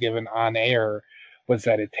Miro was given on air was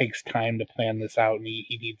that it takes time to plan this out, and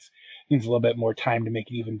he needs a little bit more time to make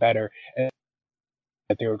it even better. And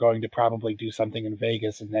that they were going to probably do something in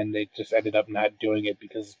Vegas, and then they just ended up not doing it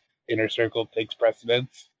because Inner Circle takes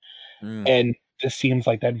precedence. And this seems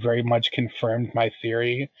like that very much confirmed my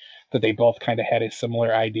theory that they both kind of had a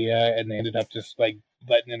similar idea, and they ended up just like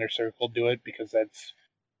letting Inner Circle do it because that's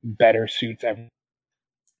better suits everything.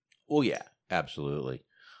 Well, yeah, absolutely.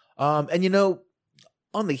 And you know,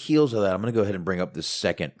 on the heels of that, I'm going to go ahead and bring up the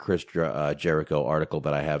second Chris Jericho article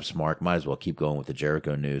that I have. Smart, might as well keep going with the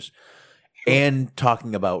Jericho news. And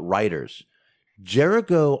talking about writers.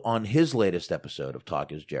 Jericho, on his latest episode of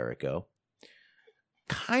Talk is Jericho,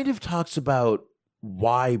 kind of talks about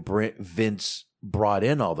why Vince brought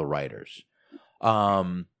in all the writers.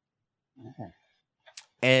 And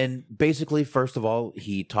basically, first of all,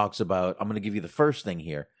 he talks about, I'm going to give you the first thing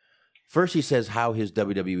here. First, he says how his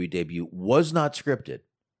WWE debut was not scripted,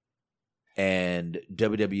 and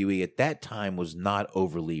WWE at that time was not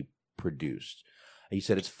overly produced. He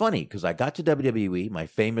said, it's funny because I got to WWE, my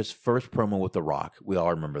famous first promo with The Rock. We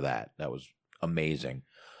all remember that. That was amazing.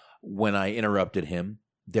 When I interrupted him,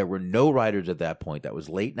 there were no writers at that point. That was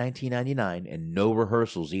late 1999, and no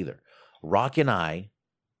rehearsals either. Rock and I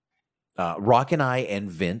and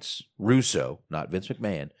Vince Russo, not Vince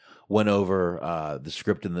McMahon, went over the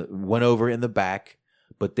script went over in the back,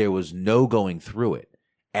 but there was no going through it.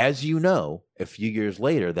 As you know, a few years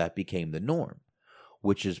later, that became the norm,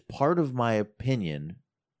 which is part of my opinion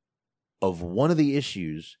of one of the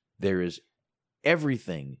issues. There is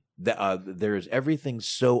everything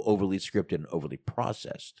so overly scripted and overly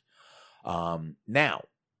processed. Now,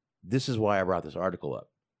 this is why I brought this article up.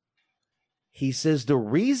 He says the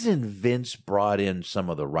reason Vince brought in some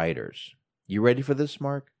of the writers. You ready for this,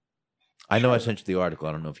 Mark? I know I sent you the article.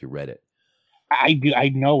 I don't know if you read it. I do. I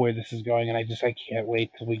know where this is going, and I can't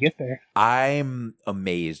wait till we get there. I'm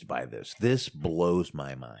amazed by this. This blows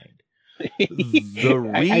my mind. The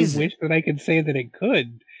reason I wish that I could say that it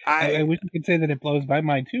could. I wish I could say that it blows my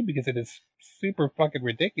mind too, because it is super fucking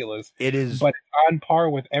ridiculous. It is, but on par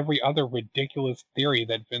with every other ridiculous theory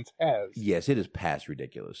that Vince has. Yes, it is past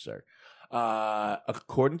ridiculous, sir.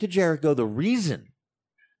 According to Jericho, the reason,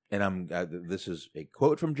 and this is a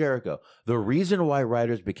quote from Jericho, the reason why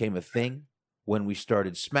writers became a thing when we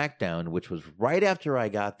started SmackDown, which was right after I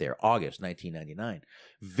got there, August 1999,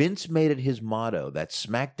 Vince made it his motto that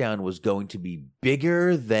SmackDown was going to be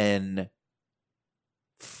bigger than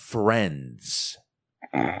Friends.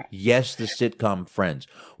 Yes, the sitcom Friends.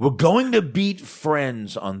 We're going to beat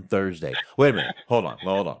Friends on Thursday. Wait a minute. Hold on.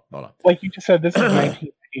 Like you just said, this is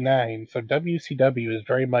 1999, so WCW is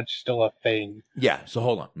very much still a thing. Yeah, so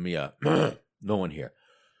hold on. Let me, no one here.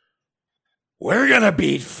 We're going to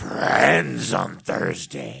beat Friends on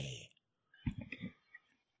Thursday.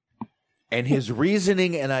 And his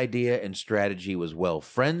reasoning and idea and strategy was, well,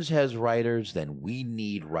 Friends has writers, then we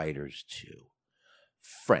need writers too.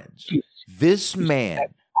 Friends. This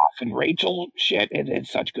man. Often Rachel shit, and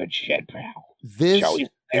it's such good shit, pal. Joey's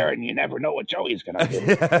there, and you never know what Joey's going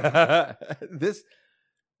to do.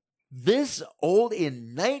 This old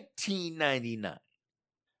in 1999,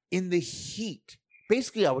 in the heat,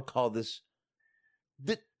 basically I would call this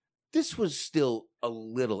was still a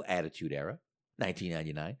little Attitude Era,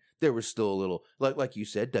 1999. There was still a little, like you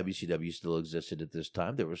said, WCW still existed at this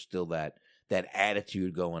time. There was still that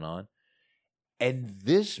attitude going on. And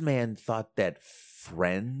this man thought that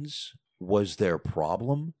Friends was their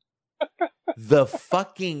problem. The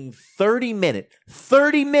fucking 30-minute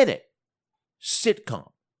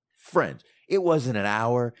sitcom, Friends. It wasn't an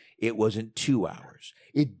hour. It wasn't 2 hours.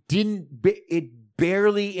 It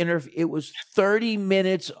barely it was 30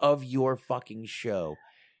 minutes of your fucking show.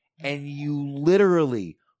 And you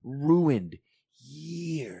literally ruined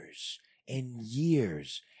years and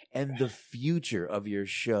years and the future of your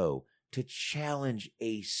show to challenge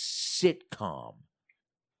a sitcom,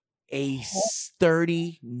 a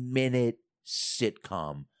 30-minute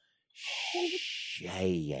sitcom.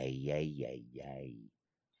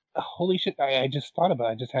 Holy shit, I just thought about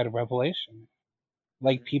it. I just had a revelation.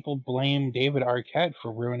 Like, people blame David Arquette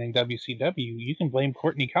for ruining WCW. You can blame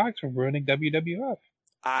Courtney Cox for ruining WWF.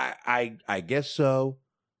 I guess so,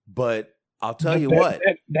 but I'll tell you what.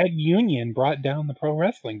 That union brought down the pro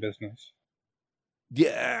wrestling business.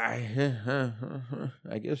 Yeah,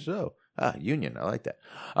 I guess so. Union, I like that.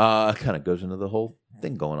 Kind of goes into the whole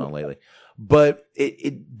thing going on lately. But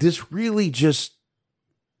this really just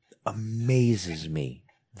amazes me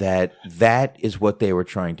that is what they were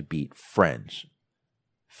trying to beat. Friends.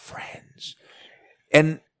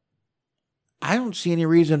 And I don't see any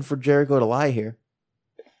reason for Jericho to lie here.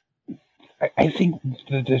 I think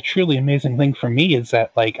the truly amazing thing for me is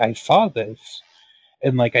that, like, I saw this,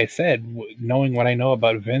 and like I said, knowing what I know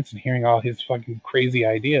about Vince and hearing all his fucking crazy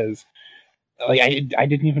ideas, like I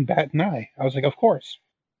didn't even bat an eye. I was like, of course.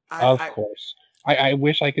 I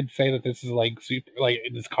wish I could say that this is like super, like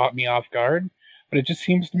this caught me off guard, but it just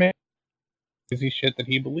seems to me crazy shit that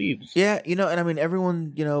he believes. Yeah, and I mean,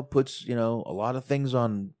 everyone, puts, a lot of things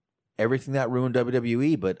on everything that ruined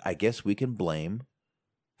WWE, but I guess we can blame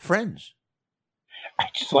Friends. I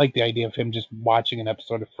just like the idea of him just watching an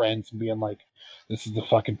episode of Friends and being like, this is the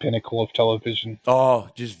fucking pinnacle of television. Oh,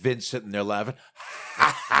 just Vince sitting there laughing.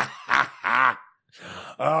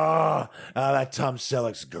 Oh, that Tom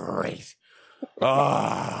Selleck's great.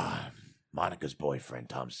 Oh, Monica's boyfriend,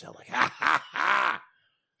 Tom Selleck.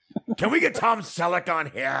 Can we get Tom Selleck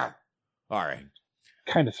on here? All right.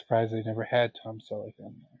 Kind of surprised they never had Tom Selleck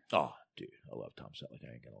on there. Oh, dude, I love Tom Selleck.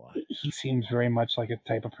 I ain't gonna lie. He seems very much like a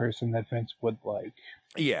type of person that Vince would like.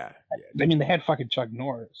 Yeah. I mean, they had fucking Chuck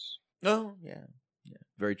Norris. Oh, yeah.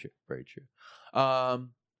 Very true.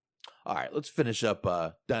 All right, let's finish up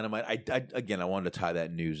Dynamite. I wanted to tie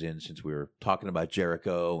that news in since we were talking about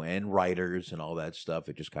Jericho and writers and all that stuff.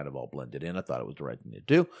 It just kind of all blended in. I thought it was the right thing to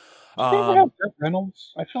do. Did they ever have Burt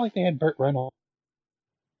Reynolds? I feel like they had Burt Reynolds.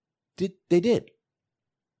 They did.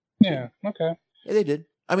 Yeah. Okay. Yeah, they did.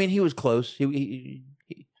 I mean, he was close. He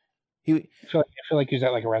I feel like he was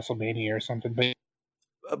at like a WrestleMania or something. But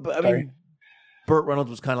I mean, Burt Reynolds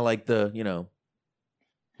was kind of like the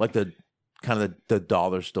like the kind of the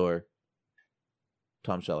dollar store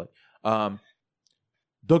Tom Selleck.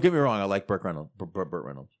 Don't get me wrong, I like Burt Reynolds.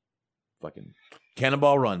 Fucking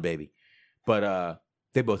Cannonball Run, baby. But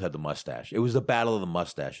they both had the mustache. It was the battle of the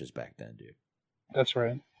mustaches back then, dude. That's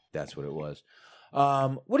right. That's what it was.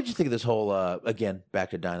 What did you think of this whole again, back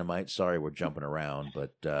to Dynamite? Sorry we're jumping around,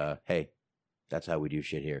 but hey, that's how we do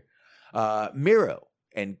shit here. Miro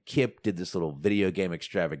and Kip did this little video game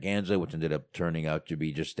extravaganza, which ended up turning out to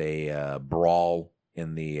be just a brawl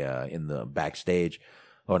in the backstage,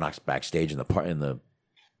 not backstage, in the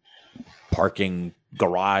parking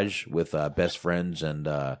garage with Best Friends and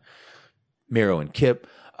Miro and Kip.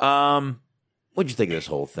 What'd you think of this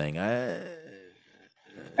whole thing?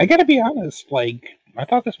 I gotta be honest, like, I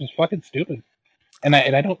thought this was fucking stupid. And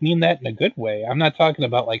I don't mean that in a good way. I'm not talking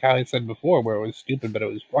about like how I said before, where it was stupid, but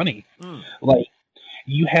it was funny. Like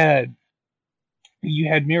you had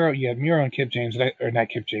Miro, and Kip James, or not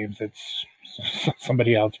Kip James. It's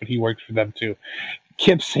somebody else, but he worked for them too.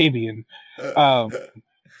 Kip Sabian,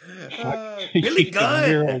 Billy Gunn.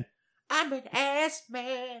 Miro. I'm an ass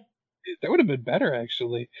man. That would have been better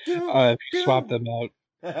actually if you swapped them out.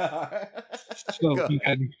 So you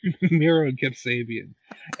had Miro and Kip Sabian,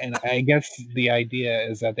 and I guess the idea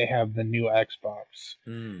is that they have the new Xbox,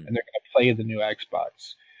 and they're going to play the new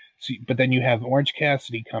Xbox. So, but then you have Orange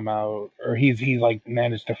Cassidy come out, or he like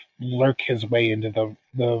managed to lurk his way into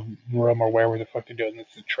the room or wherever the fuck they're doing.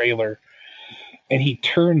 It's the trailer, and he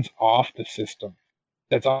turns off the system.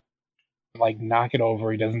 That's all. Like knock it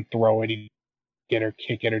over. He doesn't throw it, get or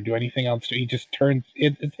kick it, or do anything else. He just turns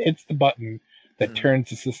it. It's the button that turns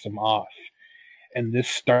the system off, and this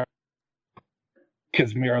starts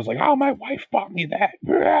because Miro's like, "Oh, my wife bought me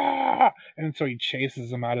that," and so he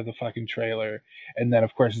chases him out of the fucking trailer, and then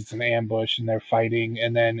of course it's an ambush, and they're fighting,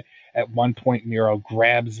 and then at one point Miro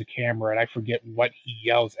grabs the camera, and I forget what he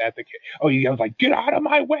yells at the he yells like, "Get out of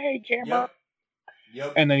my way, camera!"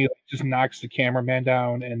 Yep. And then he just knocks the cameraman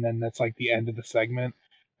down, and then that's like the end of the segment,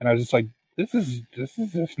 and I was just like, "This is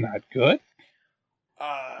just not good."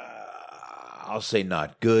 I'll say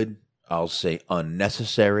not good. I'll say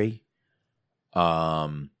unnecessary. I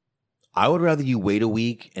would rather you wait a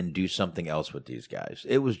week and do something else with these guys.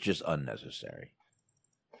 It was just unnecessary.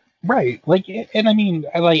 Right. Like, and I mean,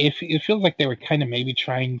 it feels like they were kind of maybe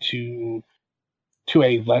trying to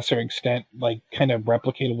a lesser extent, like kind of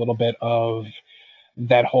replicate a little bit of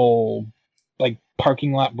that whole like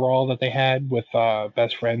parking lot brawl that they had with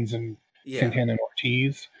Best Friends and Santana and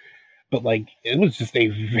Ortiz. But like, it was just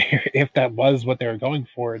if that was what they were going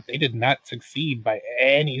for, they did not succeed by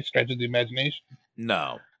any stretch of the imagination.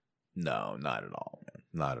 No, not at all, man.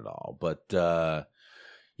 Not at all. But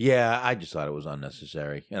yeah, I just thought it was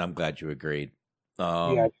unnecessary, and I'm glad you agreed. Yeah, I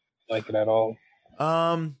didn't like it at all.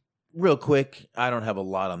 Real quick, I don't have a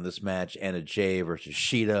lot on this match. Anna Jay versus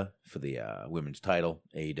Shida for the women's title,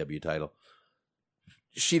 AEW title.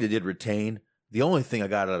 Shida did retain. The only thing I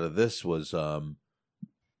got out of this was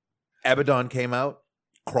Abaddon came out,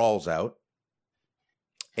 crawls out,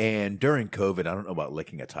 and during COVID, I don't know about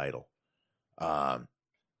licking a title.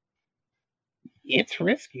 It's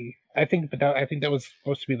risky. I think that was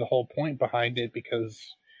supposed to be the whole point behind it, because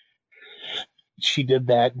she did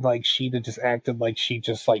that. Like, Sheeta just acted like she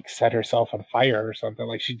just like set herself on fire or something.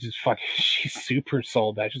 Like she super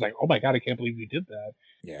sold that. She's like, "Oh my god, I can't believe you did that."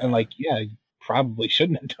 Yeah. And like, yeah, you probably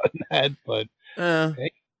shouldn't have done that, but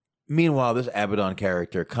hey. Meanwhile, this Abaddon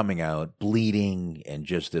character coming out bleeding and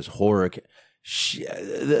just this horror.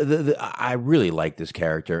 I really like this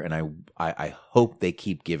character, and I hope they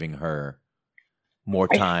keep giving her more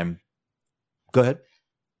time. Go ahead.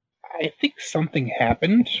 I think something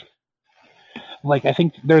happened. Like, I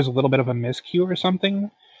think there's a little bit of a miscue or something.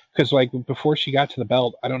 Because, like, before she got to the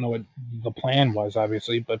belt, I don't know what the plan was,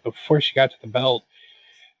 obviously, but before she got to the belt,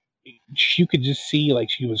 you could just see, like,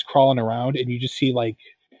 she was crawling around, and you just see, like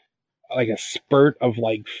a spurt of,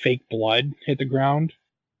 like, fake blood hit the ground.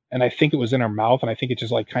 And I think it was in her mouth, and I think it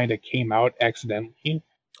just, like, kind of came out accidentally.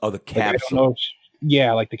 Oh, the capsule. Like, I don't know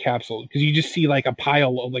yeah, like the capsule. Because you just see, like, a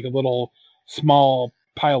pile of, like, a little small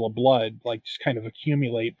pile of blood, like, just kind of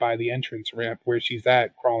accumulate by the entrance ramp where she's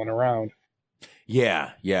at, crawling around.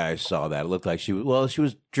 Yeah, I saw that. It looked like she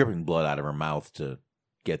was dripping blood out of her mouth to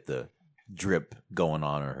get the drip going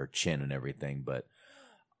on her chin and everything, but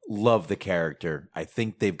love the character. I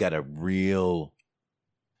think they've got a real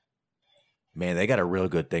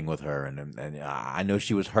good thing with her, and I know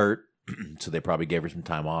she was hurt, so they probably gave her some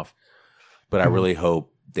time off, but I really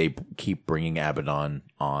hope they keep bringing Abaddon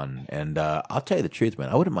on, and I'll tell you the truth, man,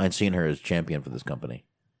 I wouldn't mind seeing her as champion for this company.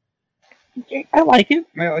 I like it.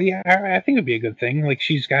 Yeah, I think it'd be a good thing. Like,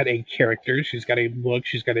 she's got a character, she's got a look,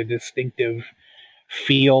 she's got a distinctive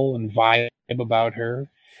feel and vibe about her,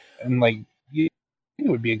 and like, I think it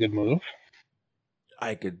would be a good move.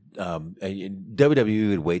 I could WWE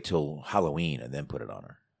would wait till Halloween and then put it on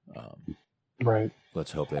her. Right.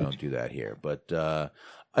 Let's hope they don't do that here. But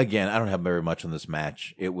again, I don't have very much on this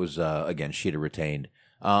match. It was again, Shida retained.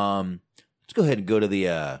 Let's go ahead and go to the.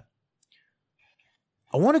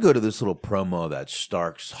 I want to go to this little promo that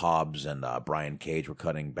Starks, Hobbs, and Brian Cage were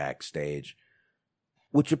cutting backstage,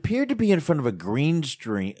 which appeared to be in front of a green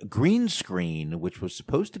screen, which was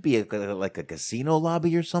supposed to be like a casino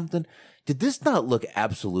lobby or something. Did this not look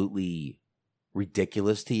absolutely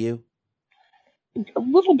ridiculous to you? A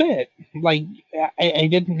little bit. Like, I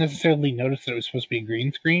didn't necessarily notice that it was supposed to be a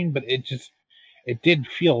green screen, but it it did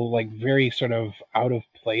feel like very sort of out of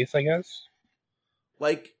place, I guess.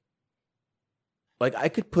 Like I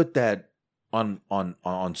could put that on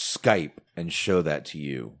Skype and show that to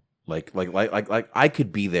you. Like I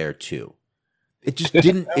could be there too. It just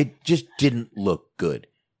didn't look good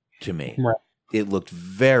to me. Right. It looked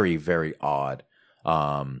very, very odd.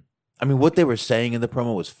 I mean, what they were saying in the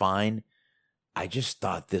promo was fine. I just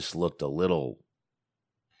thought this looked a little.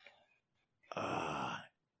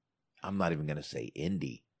 I'm not even gonna say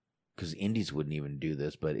indie, because indies wouldn't even do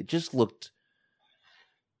this, but it just looked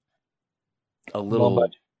a little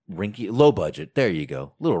low budget. There you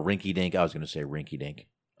go, little rinky dink. I was gonna say rinky dink.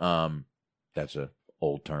 That's a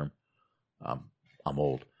old term. I'm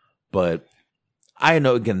old, but I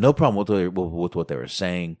know, again, no problem with what they were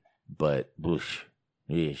saying, but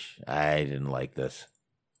I didn't like this.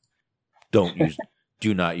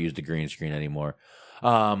 Do not use the green screen anymore.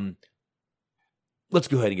 Let's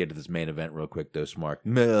go ahead and get to this main event real quick, though, Smart.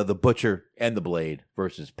 The Butcher and the Blade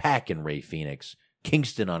versus Pac and Ray Phoenix.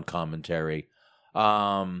 Kingston on commentary.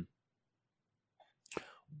 Once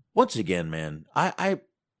again, man,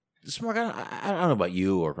 Smart, I don't know about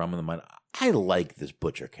you or if I'm in the mind. I like this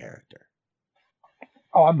Butcher character.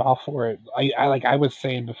 Oh, I'm all for it. I was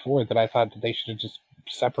saying before that I thought that they should have just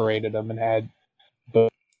separated them and had Bush.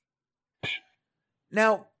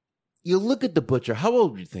 Now, you look at the Butcher. How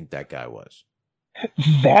old do you think that guy was?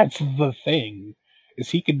 That's the thing, is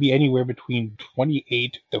he could be anywhere between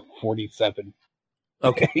 28 to 47.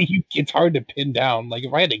 Okay. It's hard to pin down. Like,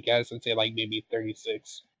 if I had to guess, I'd say like maybe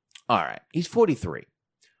 36. All right. He's 43.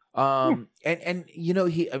 And you know,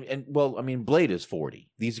 Blade is 40.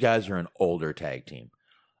 These guys are an older tag team.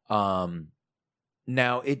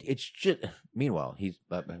 Now it's just, meanwhile, he's,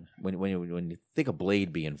 when you think of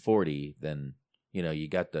Blade being 40, then, you know, you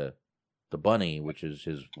got the bunny, which is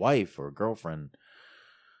his wife or girlfriend.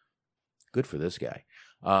 Good for this guy.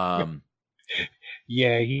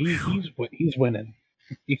 Yeah, he's winning.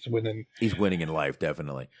 He's winning. He's winning in life,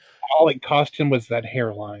 definitely. All it cost him was that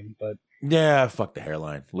hairline, but yeah, fuck the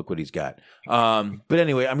hairline. Look what he's got. But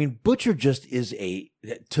anyway, I mean, Butcher just is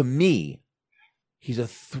to me, he's a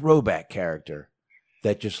throwback character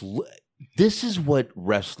that just, this is what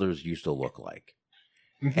wrestlers used to look like.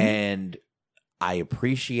 Mm-hmm. And I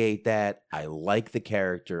appreciate that. I like the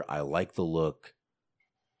character. I like the look.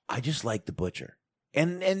 I just like the Butcher.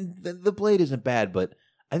 And the Blade isn't bad, but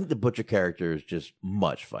I think the Butcher character is just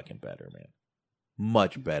much fucking better, man.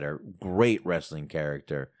 Much better. Great wrestling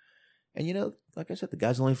character. And, you know, like I said, the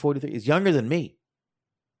guy's only 43. He's younger than me.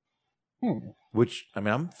 Which, I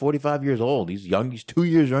mean, I'm 45 years old. He's young. He's 2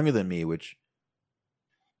 years younger than me, which,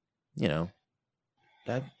 you know,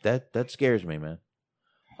 that scares me, man.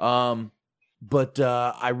 But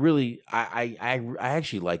I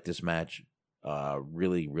actually like this match.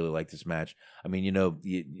 Really, really like this match. I mean, you know,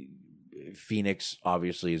 Phoenix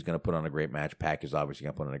obviously is going to put on a great match. Pac is obviously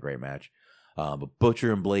going to put on a great match. But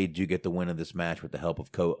Butcher and Blade do get the win of this match with the help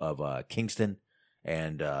of Kingston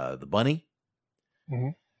and the Bunny. Mm-hmm.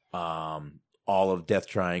 All of Death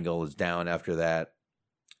Triangle is down after that.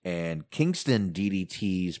 And Kingston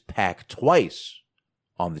DDTs Pac twice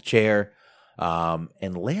on the chair.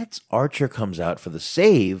 And Lance Archer comes out for the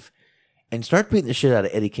save and start beating the shit out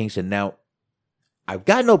of Eddie Kingston. Now, I've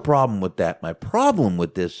got no problem with that. My problem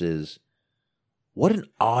with this is, what an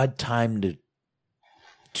odd time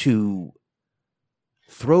to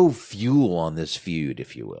throw fuel on this feud,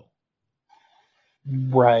 if you will.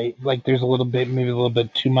 Right. Like there's maybe a little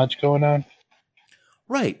bit too much going on.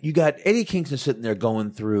 Right. You got Eddie Kingston sitting there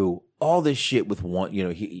going through all this shit with one, you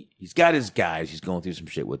know, he's got his guys. He's going through some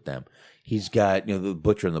shit with them. He's got, you know, the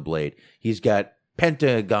Butcher and the Blade. He's got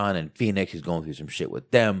Pentagon and Phoenix. He's going through some shit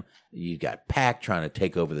with them. You got Pac trying to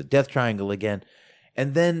take over the Death Triangle again.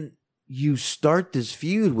 And then you start this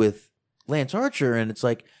feud with Lance Archer, and it's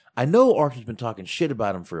like, I know Archer's been talking shit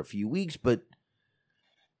about him for a few weeks, but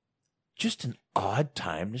just an odd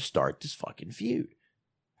time to start this fucking feud,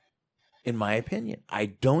 in my opinion. I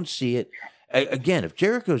don't see it. Again, if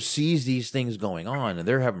Jericho sees these things going on and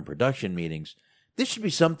they're having production meetings, this should be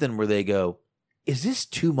something where they go, is this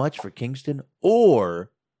too much for Kingston?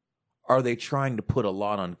 Or are they trying to put a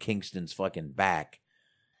lot on Kingston's fucking back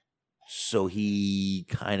so he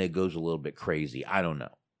kind of goes a little bit crazy? I don't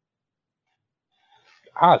know.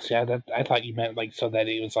 Honestly, I thought you meant like so that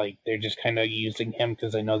it was like they're just kind of using him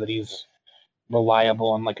because they know that he's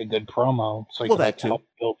reliable and like a good promo, so he can like, help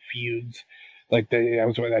build feuds. Like I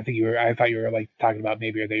thought you were like talking about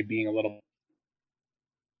maybe are they being a little.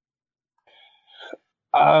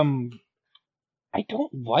 I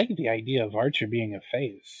don't like the idea of Archer being a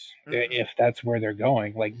face, if that's where they're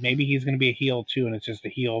going. Like, maybe he's going to be a heel too, and it's just a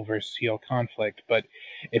heel versus heel conflict. But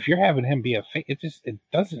if you're having him be a face, it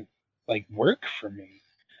doesn't like work for me.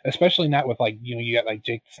 Especially not with like, you got like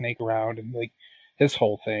Jake the Snake around and like his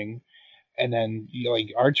whole thing, and then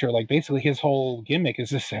like Archer, like basically his whole gimmick is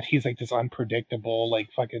just that he's like this unpredictable,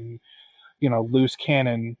 like fucking, loose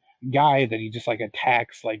cannon guy that he just like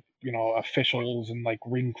attacks like officials and like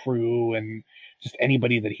ring crew and just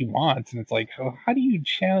anybody that he wants. And it's like, how do you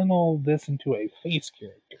channel this into a face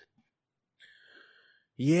character?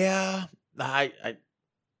 Yeah, I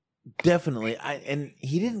definitely. And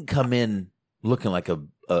he didn't come in looking like a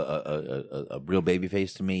real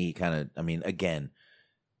babyface to me. He kind of, I mean, again,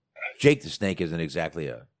 Jake the Snake isn't exactly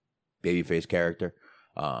a babyface character.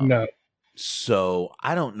 No. So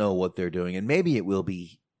I don't know what they're doing, and maybe it will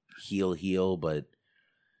be heel, but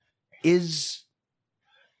is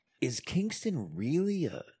Kingston really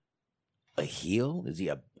a heel? Is he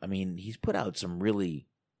I mean, he's put out some really.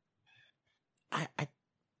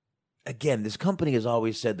 Again, this company has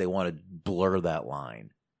always said they want to blur that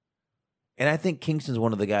line, and I think Kingston's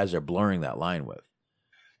one of the guys they're blurring that line with.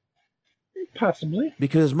 Possibly,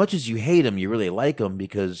 because as much as you hate him, you really like him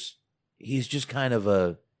because he's just kind of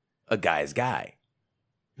a guy's guy.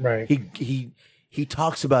 Right. He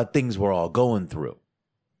talks about things we're all going through.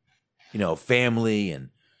 Family and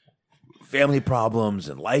family problems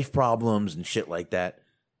and life problems and shit like that.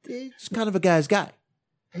 It's kind of a guy's guy.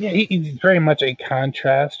 Yeah, he's very much a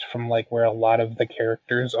contrast from like where a lot of the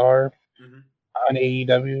characters are on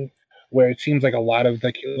AEW, where it seems like a lot of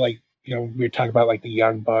the we were talking about like the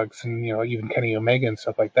Young Bucks and even Kenny Omega and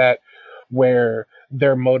stuff like that, where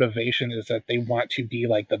their motivation is that they want to be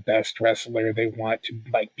like the best wrestler. They want to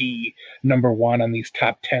like be number one on these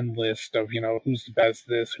top 10 lists of, who's the best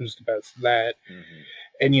this, who's the best that.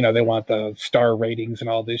 And, they want the star ratings and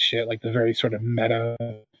all this shit, like the very sort of meta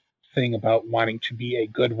thing about wanting to be a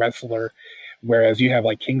good wrestler. Whereas you have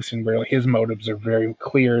like Kingston, where his motives are very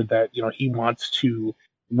clear that, he wants to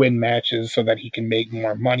win matches so that he can make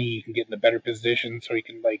more money, he can get in a better position so he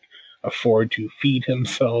can like afford to feed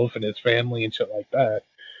himself and his family and shit like that.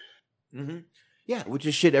 Yeah, which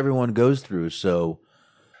is shit everyone goes through. So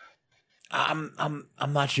I'm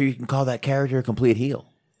not sure you can call that character a complete heel.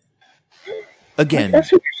 Again,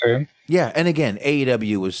 that's what you're saying. Yeah, and again,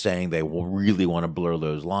 AEW was saying they will really want to blur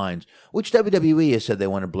those lines, which WWE has said they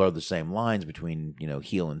want to blur the same lines between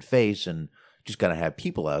heel and face, and just gotta have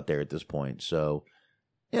people out there at this point. So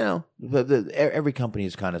every company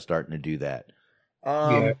is kind of starting to do that.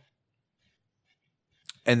 Yeah.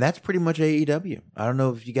 And that's pretty much AEW. I don't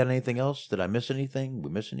know if you got anything else. Did I miss anything? We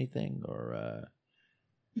miss anything? Or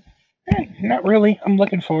not really. I'm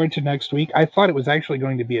looking forward to next week. I thought it was actually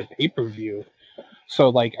going to be a pay-per-view. So,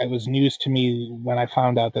 like, it was news to me when I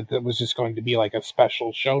found out that it was just going to be, like, a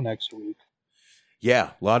special show next week.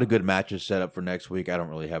 Yeah, a lot of good matches set up for next week. I don't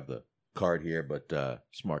really have the card here, but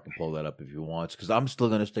Smart can pull that up if he wants, because I'm still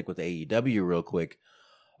going to stick with AEW real quick.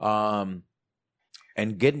 And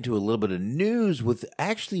get into a little bit of news with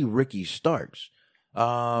actually Ricky Starks.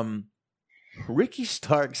 Ricky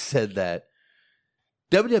Starks said that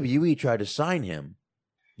WWE tried to sign him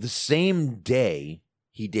the same day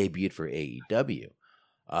he debuted for AEW.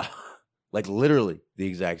 Like literally the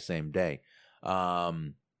exact same day.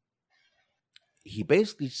 He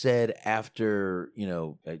basically said after,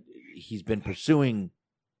 he's been pursuing,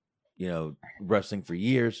 wrestling for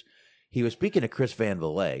years. He was speaking to Chris Van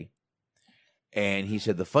Vliet. And he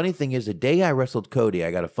said, the funny thing is, the day I wrestled Cody,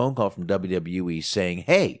 I got a phone call from WWE saying,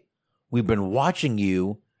 hey, we've been watching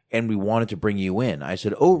you and we wanted to bring you in. I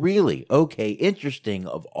said, oh, really? Okay, interesting,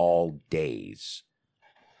 of all days.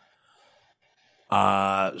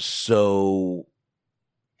 So,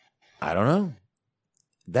 I don't know.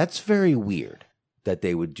 That's very weird that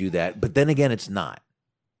they would do that. But then again, it's not.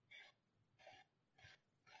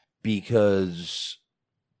 Because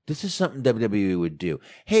this is something WWE would do.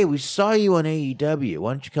 Hey, we saw you on AEW.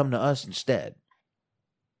 Why don't you come to us instead?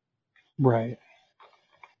 Right.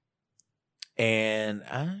 And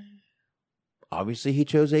obviously he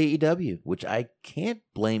chose AEW, which I can't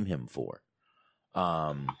blame him for.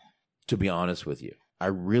 To be honest with you, I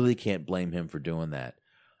really can't blame him for doing that.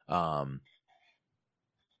 I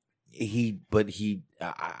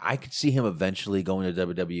could see him eventually going to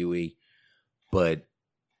WWE, but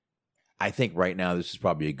I think right now this is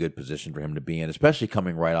probably a good position for him to be in, especially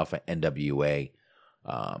coming right off of NWA.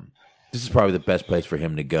 This is probably the best place for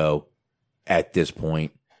him to go at this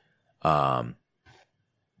point. But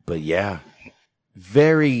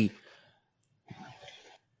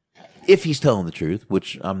if he's telling the truth,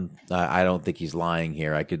 which I don't think he's lying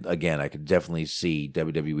here. I could definitely see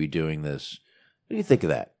WWE doing this. What do you think of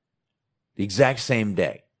that? The exact same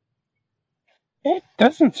day. It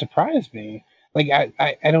doesn't surprise me. Like,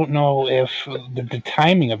 I don't know if the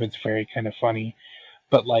timing of it's very kind of funny,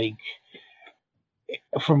 but like,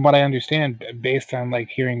 from what I understand, based on like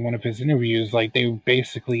hearing one of his interviews, like they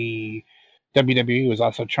basically, WWE was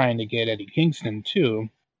also trying to get Eddie Kingston too.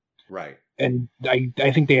 Right. And I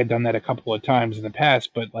think they had done that a couple of times in the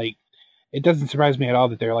past, but like, it doesn't surprise me at all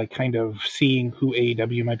that they're like kind of seeing who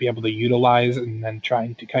AEW might be able to utilize and then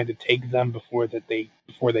trying to kind of take them before they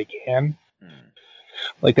can.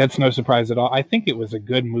 Like, that's no surprise at all. I think it was a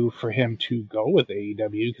good move for him to go with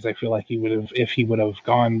AEW because I feel like if he would have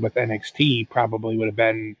gone with NXT, probably would have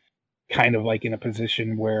been kind of like in a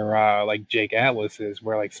position where like Jake Atlas is,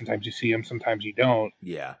 where like sometimes you see him, sometimes you don't.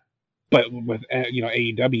 Yeah. But with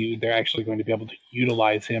AEW, they're actually going to be able to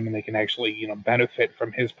utilize him, and they can actually benefit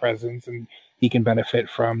from his presence, and he can benefit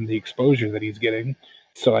from the exposure that he's getting.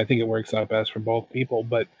 So I think it works out best for both people,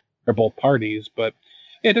 or both parties. But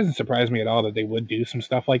it doesn't surprise me at all that they would do some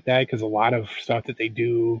stuff like that, because a lot of stuff that they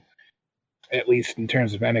do, at least in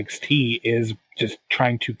terms of NXT, is just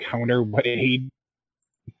trying to counter what AEW.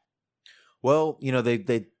 Well,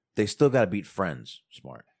 they still got to beat Friends,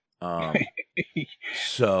 Smart.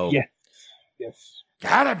 So yes,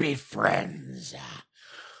 gotta beat Friends.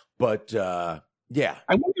 But yeah,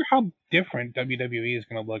 I wonder how different WWE is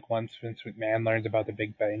going to look once Vince McMahon learns about the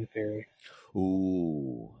Big Bang Theory.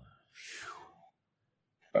 Ooh.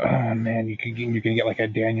 Oh man, you can get like a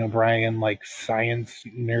Daniel Bryan like science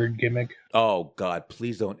nerd gimmick. Oh God,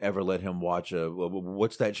 please don't ever let him watch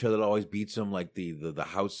what's that show that always beats him, like the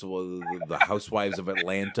Housewives of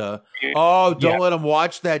Atlanta. Oh, don't let him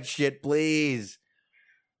watch that shit, please.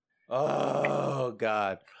 Oh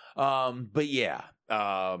God. But yeah.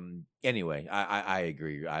 Anyway, I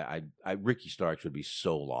agree. I Ricky Starks would be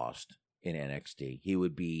so lost in NXT. He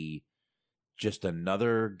would be just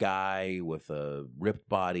another guy with a ripped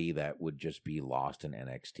body that would just be lost in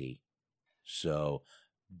NXT. So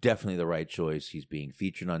definitely the right choice. He's being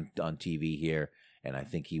featured on TV here, and I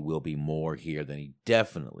think he will be more here than he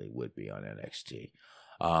definitely would be on NXT.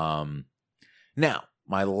 Now,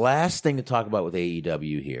 my last thing to talk about with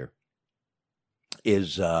AEW here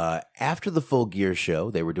is after the Full Gear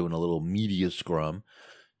show, they were doing a little media scrum.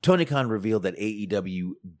 Tony Khan revealed that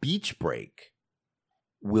AEW Beach Break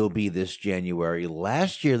will be this January.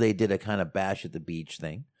 Last year they did a kind of Bash at the Beach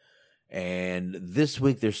thing, and this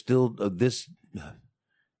week they're still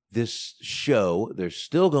this show they're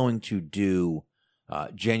still going to do.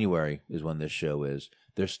 January is when this show is.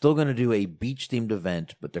 They're still going to do a beach themed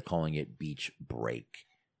event, but they're calling it Beach Break.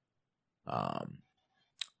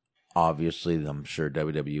 Obviously, I'm sure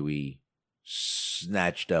WWE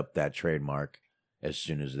snatched up that trademark as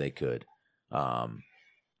soon as they could, and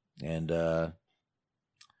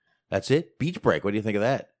that's it. Beach Break. What do you think of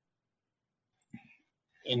that?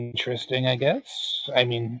 Interesting, I guess. I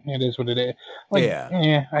mean, it is what it is. Like,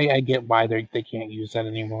 yeah. I get why they can't use that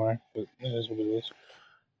anymore, but it is what it is.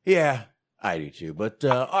 Yeah, I do too. But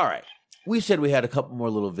all right, we said we had a couple more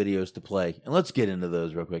little videos to play, and let's get into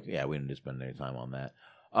those real quick. Yeah, we didn't spend any time on that.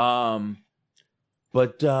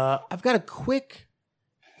 But I've got a quick.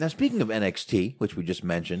 Now, speaking of NXT, which we just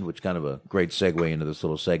mentioned, which kind of a great segue into this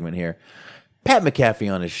little segment here. Pat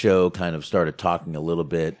McAfee on his show kind of started talking a little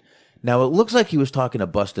bit. Now, it looks like he was talking to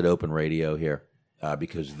Busted Open Radio here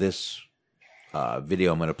because this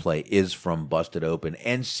video I'm going to play is from Busted Open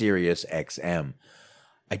and Sirius XM.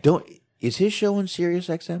 Is his show on Sirius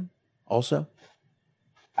XM also?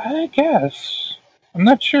 I guess. I'm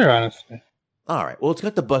not sure, honestly. All right. Well, it's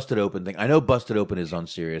got the Busted Open thing. I know Busted Open is on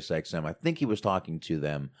Sirius XM. I think he was talking to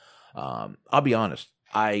them. I'll be honest.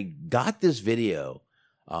 I got this video.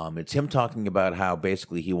 It's him talking about how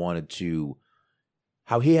basically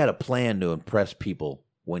how he had a plan to impress people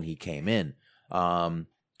when he came in.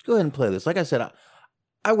 Let's go ahead and play this. Like I said,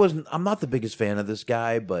 I'm not the biggest fan of this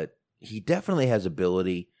guy, but he definitely has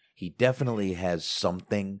ability. He definitely has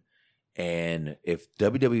something. And if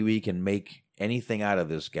WWE can make anything out of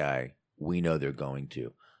this guy, we know they're going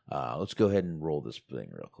to. Let's go ahead and roll this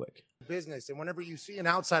thing real quick. Business, and whenever you see an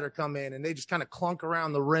outsider come in and they just kind of clunk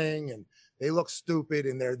around the ring and they look stupid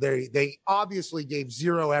and they obviously gave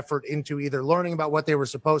zero effort into either learning about what they were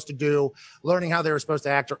supposed to do, learning how they were supposed to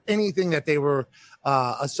act, or anything that they were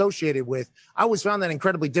associated with. I always found that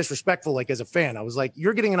incredibly disrespectful. Like, as a fan, I was like,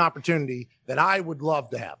 you're getting an opportunity that I would love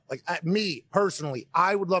to have. Like, me personally,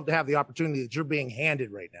 I would love to have the opportunity that you're being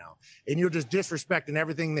handed right now, and you're just disrespecting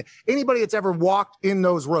everything that anybody that's ever walked in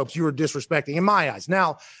those ropes, you were disrespecting in my eyes.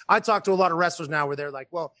 Now, I talk to a lot of wrestlers now where they're like,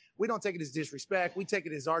 well, we don't take it as disrespect. We take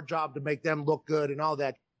it as our job to make them look good and all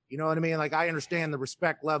that. You know what I mean? Like, I understand the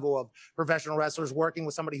respect level of professional wrestlers working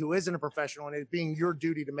with somebody who isn't a professional and it being your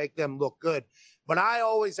duty to make them look good. But I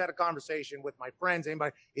always had a conversation with my friends,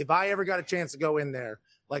 anybody, if I ever got a chance to go in there,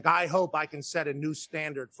 like, I hope I can set a new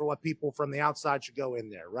standard for what people from the outside should go in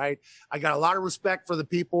there, right? I got a lot of respect for the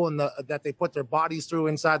people and that they put their bodies through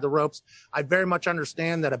inside the ropes. I very much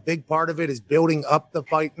understand that a big part of it is building up the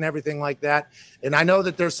fight and everything like that. And I know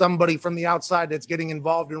that there's somebody from the outside that's getting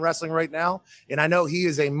involved in wrestling right now. And I know he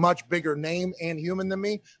is a much bigger name and human than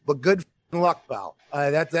me, but good luck, pal.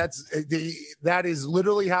 That is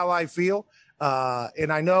literally how I feel.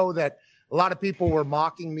 And I know that a lot of people were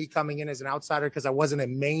mocking me coming in as an outsider because I wasn't a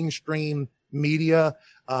mainstream media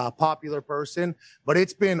popular person, but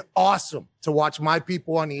it's been awesome to watch my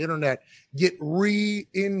people on the internet get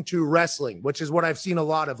into wrestling, which is what I've seen a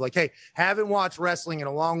lot of. Like, hey, haven't watched wrestling in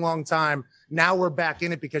a long, long time. Now we're back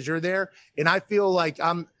in it because you're there. And I feel like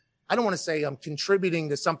I don't want to say I'm contributing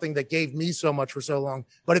to something that gave me so much for so long,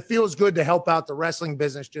 but it feels good to help out the wrestling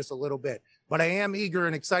business just a little bit. But I am eager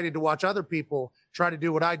and excited to watch other people try to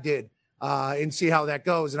do what I did and see how that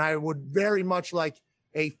goes. And I would very much like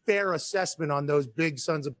a fair assessment on those big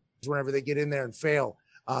sons of whenever they get in there and fail,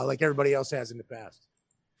 like everybody else has in the past.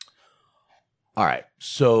 All right.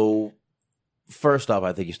 So first off,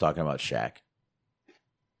 I think he's talking about Shaq.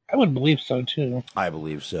 I would believe so too. I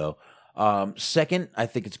believe so. Second, I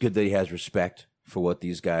think it's good that he has respect for what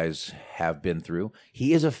these guys have been through.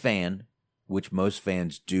 He is a fan, which most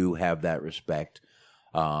fans do have that respect.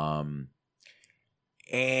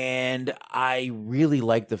 And I really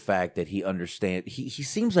like the fact that he understands. He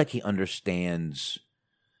seems like he understands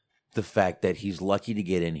the fact that he's lucky to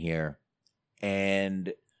get in here,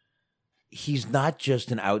 and he's not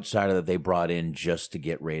just an outsider that they brought in just to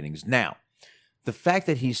get ratings. Now, the fact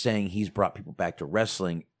that he's saying he's brought people back to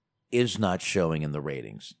wrestling is not showing in the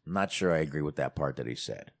ratings. I'm not sure I agree with that part that he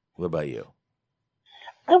said. What about you?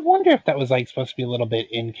 I wonder if that was like supposed to be a little bit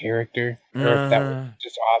in character, or if that was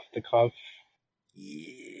just off the cuff.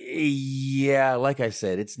 Yeah, like I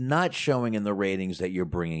said, it's not showing in the ratings that you're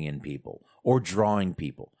bringing in people or drawing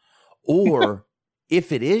people. Or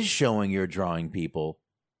if it is showing you're drawing people,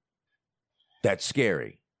 that's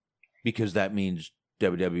scary, because that means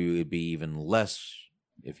WWE would be even less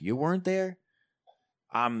if you weren't there.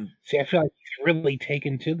 See, I feel like he's really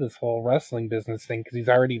taken to this whole wrestling business thing because he's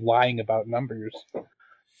already lying about numbers.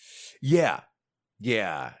 Yeah.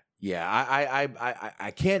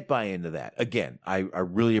 I can't buy into that. Again, I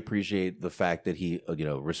really appreciate the fact that he,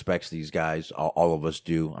 respects these guys. All of us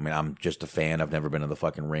do. I mean, I'm just a fan. I've never been in the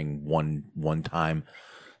fucking ring one time,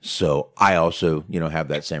 so I also, have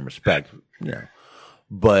that same respect.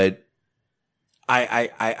 But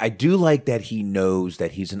I do like that he knows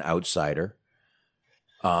that he's an outsider.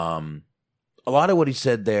 A lot of what he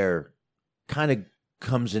said there kind of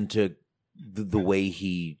comes into the way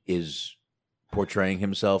he is portraying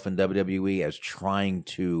himself in WWE as trying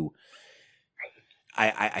to.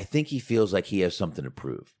 I think he feels like he has something to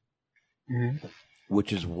prove,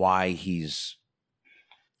 which is why he's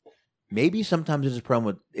maybe sometimes in his promo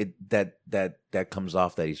with it that comes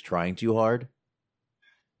off that he's trying too hard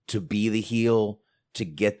to be the heel, to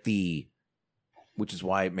get the, which is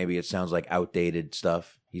why maybe it sounds like outdated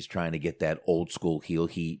stuff. He's trying to get that old school heel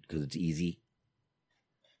heat because it's easy.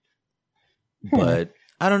 But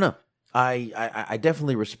I don't know. I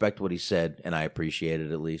definitely respect what he said, and I appreciate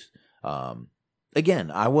it at least.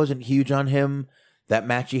 Again, I wasn't huge on him. That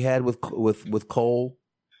match he had with Cole,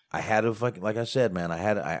 I had to fucking, like I said, man, I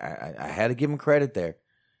had to give him credit there.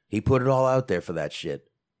 He put it all out there for that shit.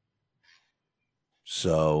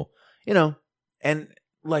 So, and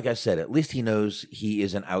like I said, at least he knows he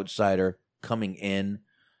is an outsider coming in.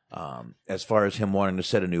 As far as him wanting to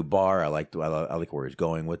set a new bar, I like where he's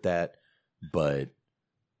going with that. But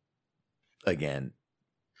again,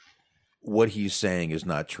 what he's saying is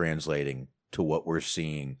not translating to what we're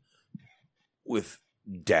seeing with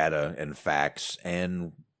data and facts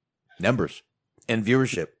and numbers and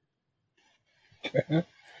viewership.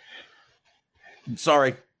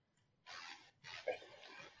 Sorry.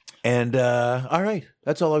 And all right,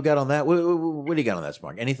 that's all I've got on that. What do you got on that,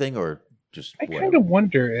 Smark? Anything, or just? I kind of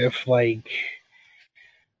wonder if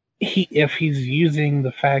if he's using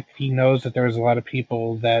the fact he knows that there's a lot of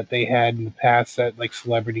people that they had in the past, that like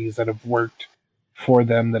celebrities that have worked for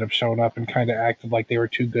them that have shown up and kind of acted like they were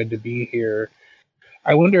too good to be here.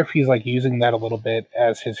 I wonder if he's like using that a little bit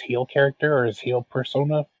as his heel character or his heel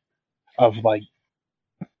persona, of like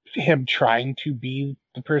him trying to be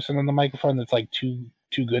the person on the microphone that's like too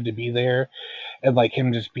good to be there, and like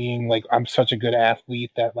him just being like, I'm such a good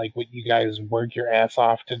athlete that like what you guys work your ass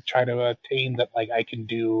off to try to attain that like I can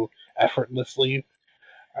do effortlessly.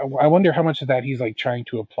 I wonder how much of that he's like trying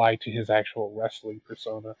to apply to his actual wrestling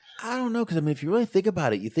persona. I don't know, because I mean, if you really think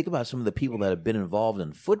about it, you think about some of the people that have been involved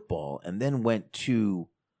in football and then went to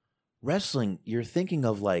wrestling. You're thinking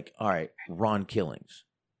of like, all right, Ron Killings,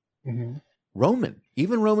 Roman,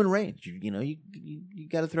 even Roman Reigns. You know, you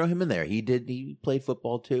got to throw him in there. He played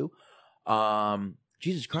football too.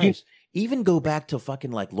 Jesus Christ, even go back to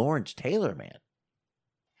fucking like Lawrence Taylor, man.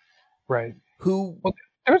 Right. Who? Well,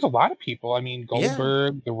 there's a lot of people. I mean,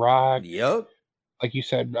 Goldberg, The Rock. Yep. Like you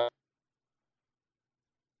said,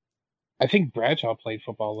 I think Bradshaw played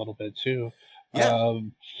football a little bit too. Yeah.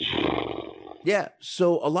 Yeah.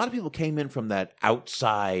 So a lot of people came in from that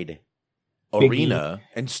outside arena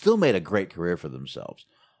and still made a great career for themselves.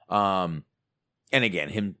 And again,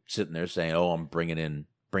 him sitting there saying, "Oh, I'm bringing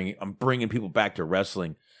people back to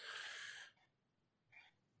wrestling."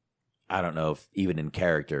 I don't know if even in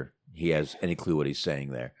character he has any clue what he's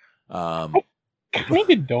saying there. I kind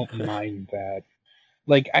of don't mind that.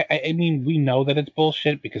 Like, I mean, we know that it's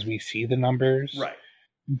bullshit because we see the numbers, right?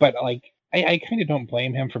 But like, I kind of don't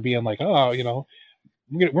blame him for being like, oh, you know,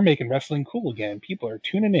 we're making wrestling cool again. People are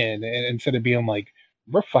tuning in, and instead of being like,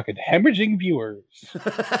 we're fucking hemorrhaging viewers.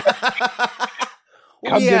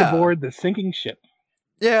 Come get aboard the sinking ship.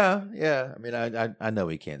 Yeah. I mean, I know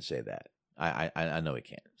he can't say that. I know he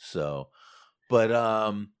can't. So, but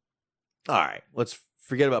all right, let's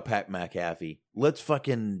forget about Pat McAfee. Let's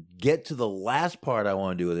fucking get to the last part I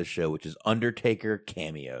want to do with this show, which is Undertaker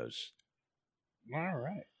cameos. All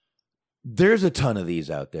right. There's a ton of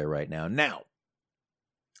these out there right now. Now,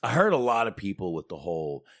 I heard a lot of people with the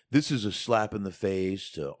whole, this is a slap in the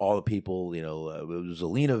face to all the people, you know, it was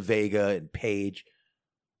Zelina Vega and Paige.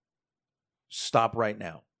 Stop right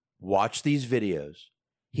now. Watch these videos.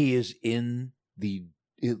 He is in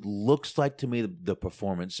it looks like to me the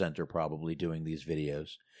Performance Center probably doing these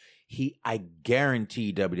videos. I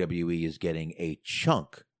guarantee WWE is getting a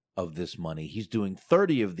chunk of this money. He's doing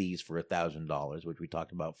 30 of these for $1,000, which we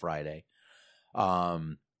talked about Friday.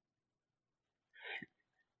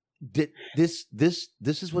 This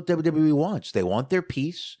is what WWE wants. They want their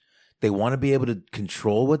piece. They want to be able to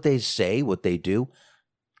control what they say, what they do.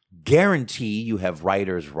 Guarantee you have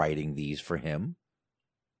writers writing these for him.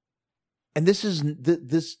 And this is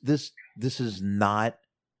not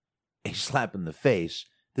a slap in the face.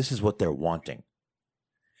 This is what they're wanting.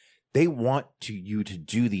 They want you to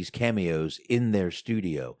do these cameos in their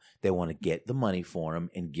studio. They want to get the money for them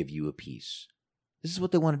and give you a piece. This is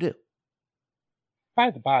what they want to do.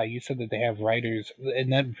 By the by, you said that they have writers,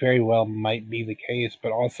 and that very well might be the case,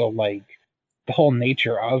 but also, like, the whole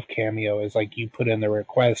nature of Cameo is, like, you put in the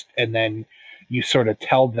request, and then you sort of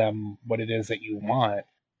tell them what it is that you want.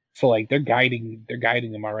 So, like, they're guiding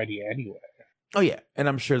them already anyway. Oh yeah, and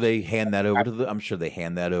I'm sure they hand that over to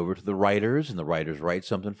the writers, and the writers write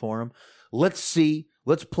something for them. Let's see.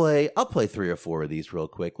 Let's play. I'll play 3 or 4 of these real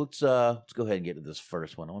quick. Let's go ahead and get to this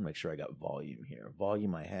first one. I want to make sure I got volume here.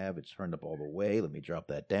 Volume I have. It's turned up all the way. Let me drop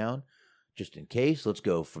that down just in case. Let's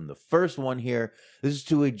go from the first one here. This is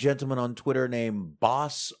to a gentleman on Twitter named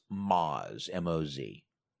Boss Moz, M-O-Z.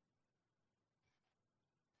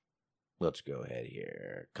 Let's go ahead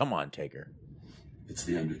here. Come on, Taker. It's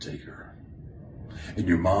The Undertaker. And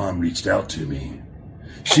your mom reached out to me.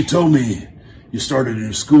 She told me you started a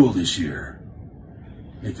new school this year.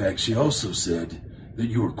 In fact, she also said that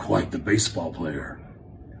you were quite the baseball player.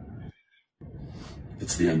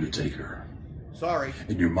 It's The Undertaker. Sorry.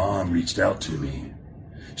 And your mom reached out to me.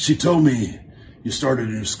 She told me you started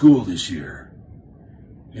a new school this year.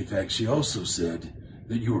 In fact, she also said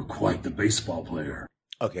that you were quite the baseball player.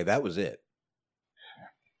 Okay, that was it.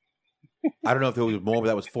 I don't know if there was more, but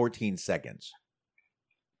that was 14 seconds.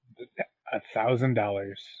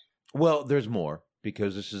 $1,000. Well, there's more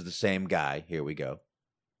because this is the same guy. Here we go.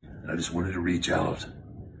 I just wanted to reach out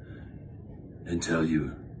and tell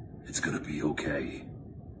you it's going to be okay.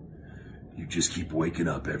 You just keep waking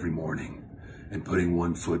up every morning and putting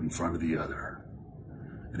one foot in front of the other,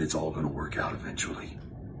 and it's all going to work out eventually.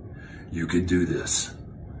 You can do this.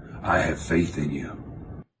 I have faith in you.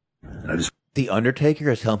 And I just... The Undertaker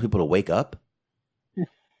is telling people to wake up?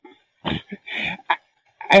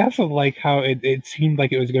 I also like how it seemed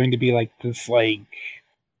like it was going to be like this, like,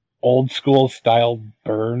 old school style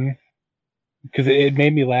burn. Because it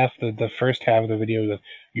made me laugh. The first half of the video was,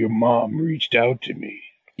 your mom reached out to me.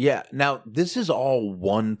 Yeah. Now, this is all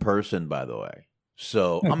one person, by the way.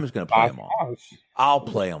 So I'm just going to play them all. I'll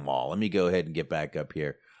play them all. Let me go ahead and get back up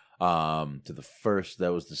here to the first.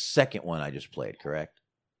 That was the second one I just played, correct?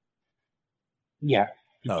 Yeah.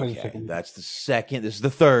 Okay, that's the second. This is the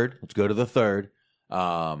third. Let's go to the third.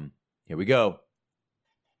 Here we go.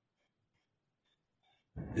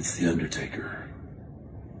 It's The Undertaker.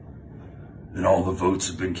 And all the votes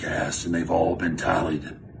have been cast, and they've all been tallied.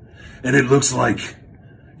 And it looks like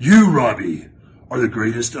you, Robbie, are the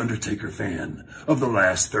greatest Undertaker fan of the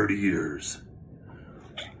last 30 years.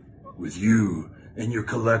 With you and your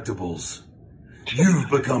collectibles, you've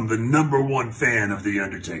become the #1 fan of The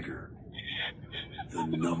Undertaker. The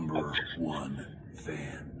 #1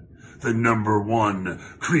 fan. The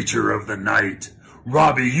 #1 creature of the night.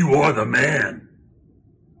 Robbie, you are the man.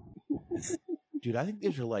 Dude, I think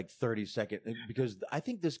these are like 30-second, because I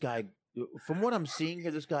think this guy, from what I'm seeing here,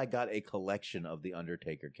 this guy got a collection of the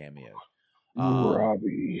Undertaker cameos.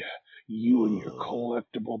 Robbie, you and your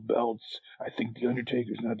collectible belts. I think the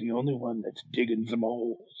Undertaker's not the only one that's digging some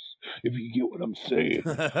holes. If you get what I'm saying,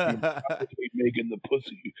 you're probably making the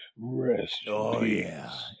pussy rest. Oh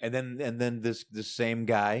yeah, and then this same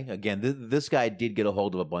guy again. This guy did get a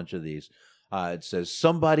hold of a bunch of these. It says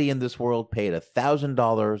somebody in this world paid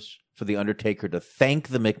 $1,000 for the Undertaker to thank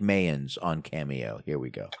the McMahons on Cameo. Here we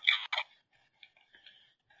go.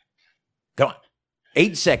 Come on,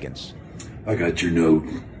 8 seconds. I got your note.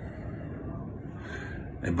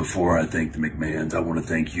 And before I thank the McMahons, I want to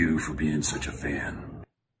thank you for being such a fan.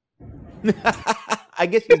 I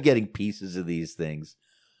guess he's getting pieces of these things.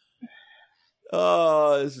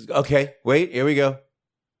 Oh, this is okay. Wait, here we go.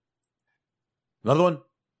 Another one.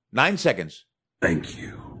 9 seconds. Thank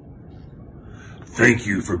you. Thank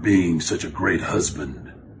you for being such a great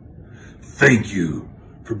husband. Thank you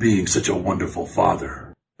for being such a wonderful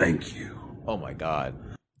father. Thank you. Oh my God.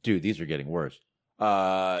 Dude, these are getting worse.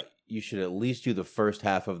 You should at least do the first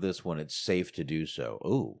half of this when it's safe to do so.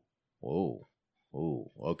 Ooh.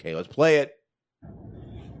 Okay, let's play it.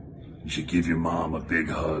 You should give your mom a big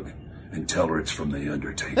hug and tell her it's from The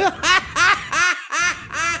Undertaker.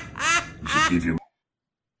 You should give your...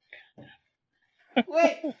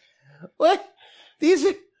 Wait. What? These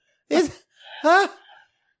are...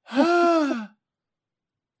 Huh?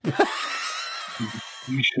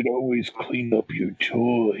 You should always clean up your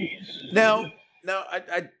toys. Now,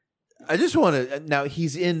 I just want to. Now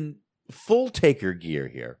he's in full Taker gear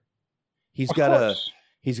here. He's got a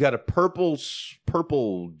purple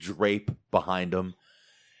drape behind him,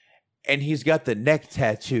 and he's got the neck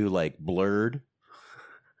tattoo like blurred,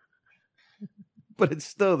 but it's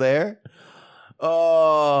still there.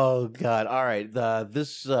 Oh God! All right,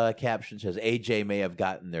 this caption says AJ may have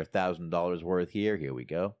gotten their $1,000 worth here. Here we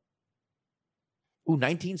go. Ooh,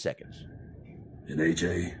 19 seconds. And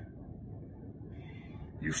AJ,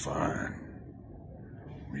 you're fine.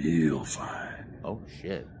 Real fine. Oh,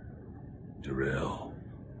 shit. Darrell,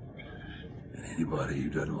 and anybody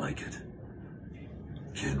who doesn't like it,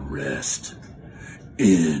 can rest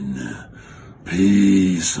in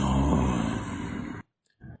peace.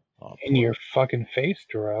 In your fucking face,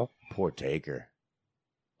 Darrell. Poor Taker.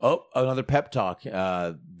 Oh, another pep talk.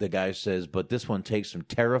 The guy says, but this one takes some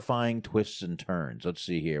terrifying twists and turns. Let's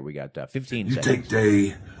see here. We got 15 You seconds. take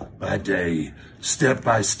day by day, step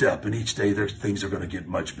by step, and each day things are going to get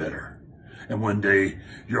much better. And one day,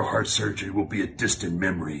 your heart surgery will be a distant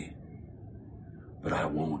memory. But I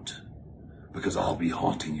won't, because I'll be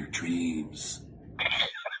haunting your dreams.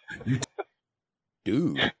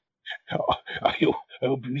 Dude. I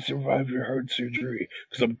hope you survive your heart surgery,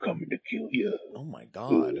 because I'm coming to kill you. Oh, my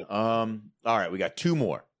God. All right, we got two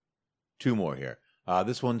more. Two more here.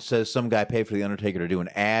 This one says some guy paid for The Undertaker to do an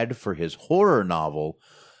ad for his horror novel,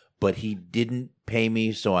 but he didn't pay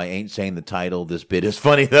me, so I ain't saying the title. This bit is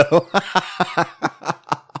funny, though.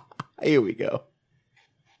 Here we go.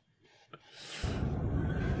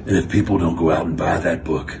 And if people don't go out and buy that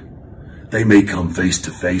book, they may come face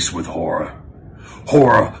to face with horror.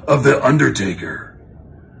 Horror of The Undertaker.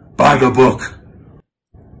 Buy the book.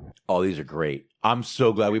 Oh, these are great. I'm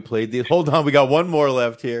so glad we played these. Hold on, we got one more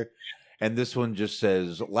left here. And this one just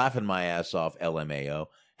says, laughing my ass off, LMAO.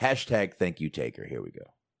 Hashtag thank you, Taker. Here we go.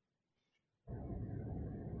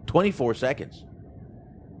 24 seconds.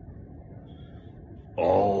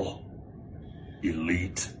 All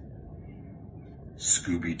elite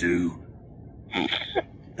Scooby-Doo.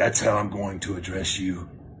 That's how I'm going to address you.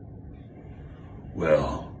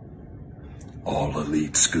 Well, all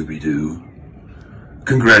elite Scooby-Doo.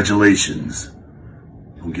 Congratulations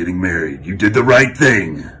on getting married. You did the right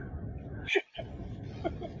thing.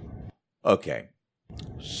 Okay.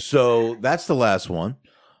 So that's the last one.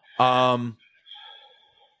 Now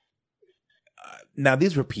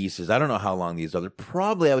these were pieces. I don't know how long these are. They're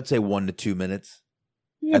probably, I would say, 1 to 2 minutes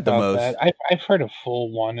at the most. That. I've heard a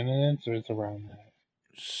full 1 minute, so it's around that.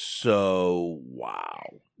 So,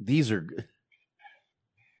 wow. These are...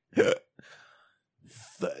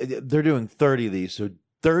 They're doing 30 of these, so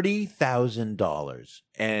 $30,000.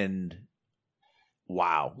 And,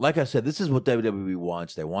 wow. Like I said, this is what WWE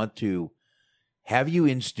wants. They want to have you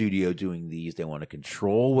in studio doing these. They want to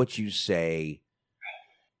control what you say.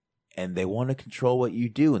 And they want to control what you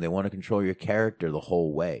do. And they want to control your character the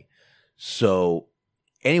whole way. So,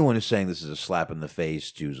 anyone who's saying this is a slap in the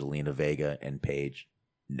face to Zelina Vega and Paige,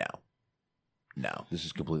 no. No, this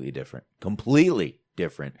is completely different. Completely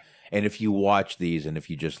different. And if you watch these and if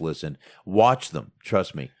you just listen, watch them.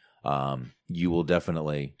 Trust me. You will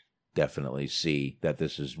definitely see that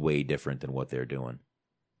this is way different than what they're doing.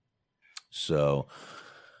 So,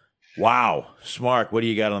 wow. Smark, what do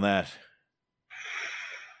you got on that?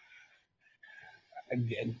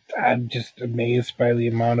 I'm just amazed by the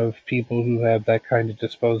amount of people who have that kind of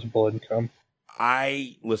disposable income.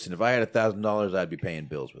 Listen, if I had $1,000, I'd be paying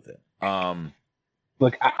bills with it.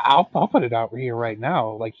 Look, I'll put it out here right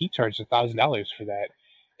now. Like, he charged $1,000 for that.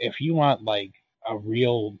 If you want like a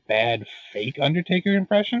real bad fake Undertaker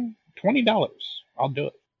impression, $20. I'll do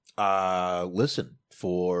it. Listen,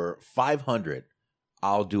 for $500,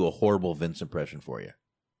 I'll do a horrible Vince impression for you.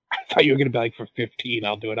 I thought you were gonna be like, for $15,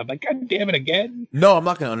 I'll do it. I'm like, God damn it again. No, I'm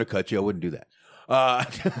not gonna undercut you. I wouldn't do that. I'll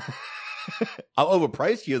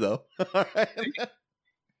overprice you though.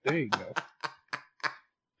 There you go.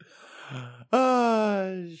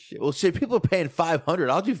 Shit. Well, shit, people are paying $500.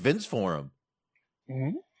 I'll do Vince for them.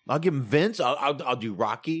 Mm-hmm. I'll give him Vince. I'll do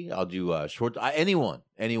Rocky. I'll do Short. Anyone.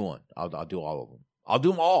 I'll do all of them. I'll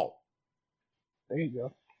do them all. There you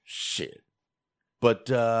go. Shit. But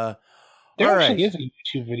there actually is a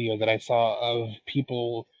YouTube video that I saw of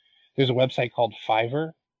people. There's a website called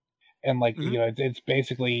Fiverr, and like you know, it's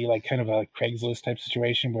basically like kind of a Craigslist type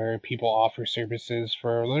situation where people offer services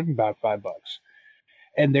for about $5.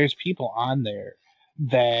 And there's people on there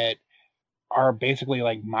that are basically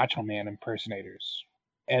like Macho Man impersonators.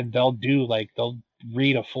 And they'll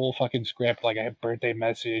read a full fucking script, like a birthday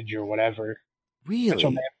message or whatever. Really?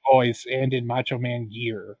 Macho Man voice and in Macho Man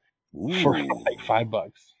gear. Ooh. For like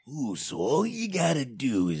 $5. Ooh, so all you gotta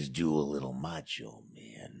do is do a little Macho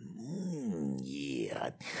Man. Yeah.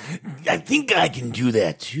 I think I can do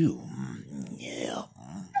that too. Yeah.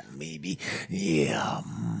 Maybe. Yeah.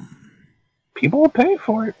 People will pay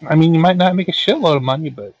for it. I mean, you might not make a shitload of money,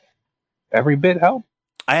 but every bit helps.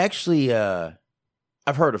 I actually, I've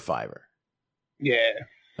heard of Fiverr. Yeah,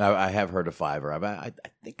 I have heard of Fiverr. I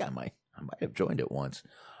think I might have joined it once.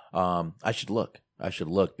 I should look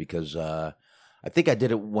because I think I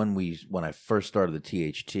did it when I first started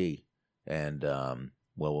the THT, and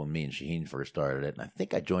when me and Shaheen first started it, and I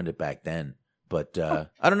think I joined it back then. But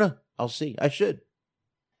I don't know. I'll see. I should.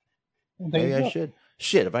 Maybe I should.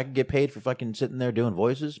 Shit, if I could get paid for fucking sitting there doing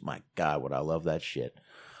voices, my God, would I love that shit.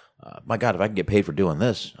 My God, if I could get paid for doing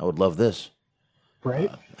this, I would love this. Right?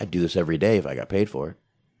 I'd do this every day if I got paid for it.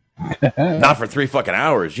 Not for 3 fucking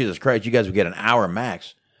hours. Jesus Christ, you guys would get an hour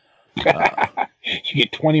max. You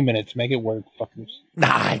get 20 minutes. Make it work, fuckers. Nah,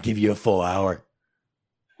 I'd give you a full hour.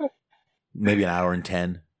 Maybe an hour and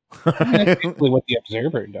 10. That's basically what the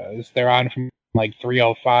Observer does. They're on from like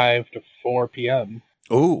 3:05 to 4 p.m.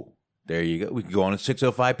 Ooh. There you go. We can go on at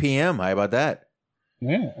 6:05 p.m. How about that?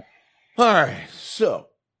 Yeah. All right. So,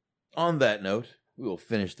 on that note, we will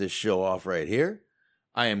finish this show off right here.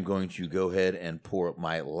 I am going to go ahead and pour up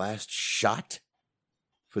my last shot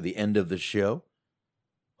for the end of the show.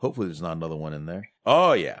 Hopefully there's not another one in there.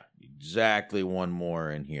 Oh, yeah. Exactly one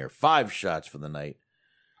more in here. 5 shots for the night.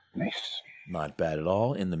 Nice. Not bad at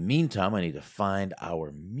all. In the meantime, I need to find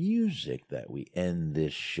our music that we end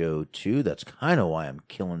this show to. That's kind of why I'm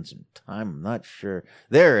killing some time. I'm not sure.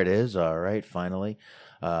 There it is. All right, finally.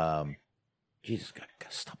 Jesus, gotta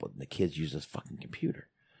stop letting the kids use this fucking computer.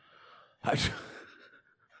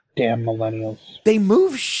 Damn millennials. They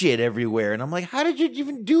move shit everywhere, and I'm like, how did you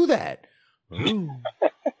even do that?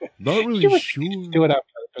 Not really sure. Just do it on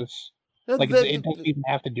purpose. Like, it doesn't even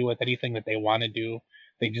have to do with anything that they want to do.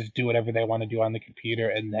 They just do whatever they want to do on the computer,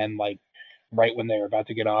 and then, like, right when they're about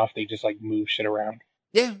to get off, they just, like, move shit around.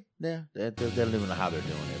 Yeah. They don't even know how they're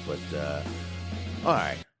doing it, but, all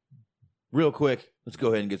right. Real quick, let's go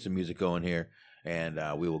ahead and get some music going here, and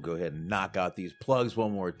we will go ahead and knock out these plugs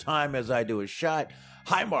one more time as I do a shot.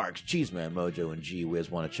 Hi, Marks, Cheeseman, Mojo, and G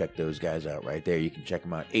Wiz. Want to check those guys out right there. You can check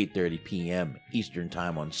them out 8:30 p.m. Eastern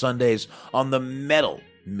Time on Sundays on the Metal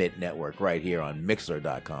Mitt Network right here on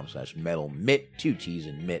Mixler.com/Metal Mitt, 2 T's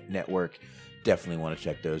and Mitt Network. Definitely want to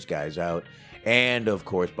check those guys out. And, of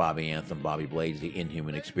course, Bobby Anthem, Bobby Blades, The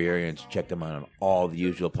Inhuman Experience. Check them out on all the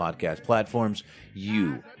usual podcast platforms.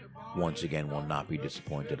 You once again will not be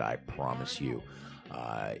disappointed, I promise you.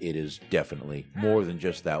 It is definitely more than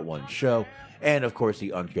just that one show. And, of course, the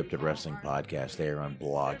Unscripted Wrestling Podcast there on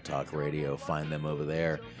Blog Talk Radio. Find them over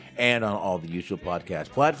there and on all the usual podcast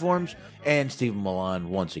platforms. And Stephen Milan,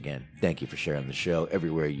 once again, thank you for sharing the show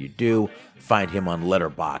everywhere you do. Find him on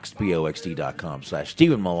Letterboxd,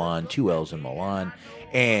 boxd.com/Stephen Milan, 2 L's in Milan.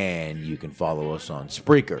 And you can follow us on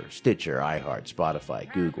Spreaker, Stitcher, iHeart,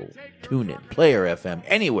 Spotify, Google, TuneIn, Player FM,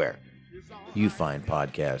 anywhere you find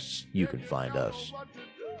podcasts, you can find us.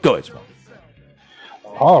 Go ahead, Smoke.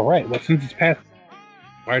 All right. Well, since it's past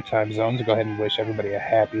our time zone, to go ahead and wish everybody a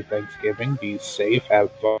happy Thanksgiving. Be safe,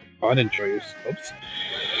 have fun, enjoy yourselves.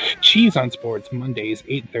 Cheese on Sports, Mondays,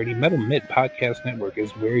 8:30. Metal Mid Podcast Network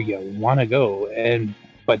is where you want to go.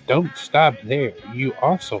 But don't stop there. You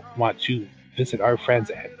also want to visit our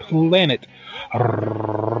friends at Planet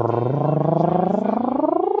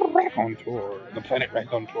Raconteur, the Planet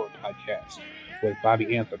Raconteur podcast with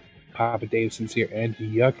Bobby Anthem, Papa Dave Sincere, and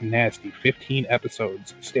Yuck Nasty. 15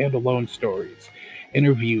 episodes, standalone stories,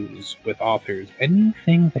 interviews with authors,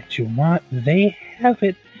 anything that you want, they have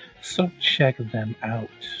it, so check them out.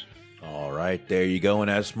 All right, there you go. And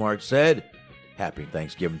as Smart said, happy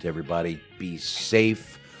Thanksgiving to everybody. Be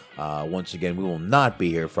safe. Once again, we will not be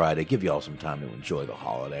here Friday. Give you all some time to enjoy the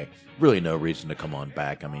holiday. Really no reason to come on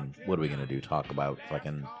back. I mean, what are we going to do? Talk about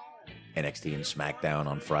fucking NXT and SmackDown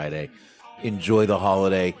on Friday. Enjoy the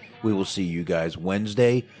holiday. We will see you guys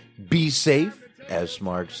Wednesday. Be safe, as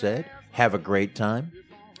Smart said. Have a great time.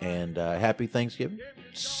 And happy Thanksgiving.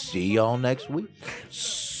 See y'all next week.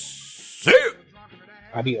 See you.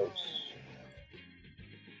 Adios.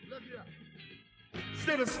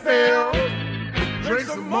 Sit a spell, drink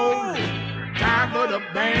some more. Time for the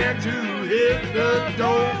band to hit the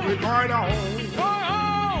door. We're going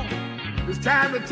home. It's time to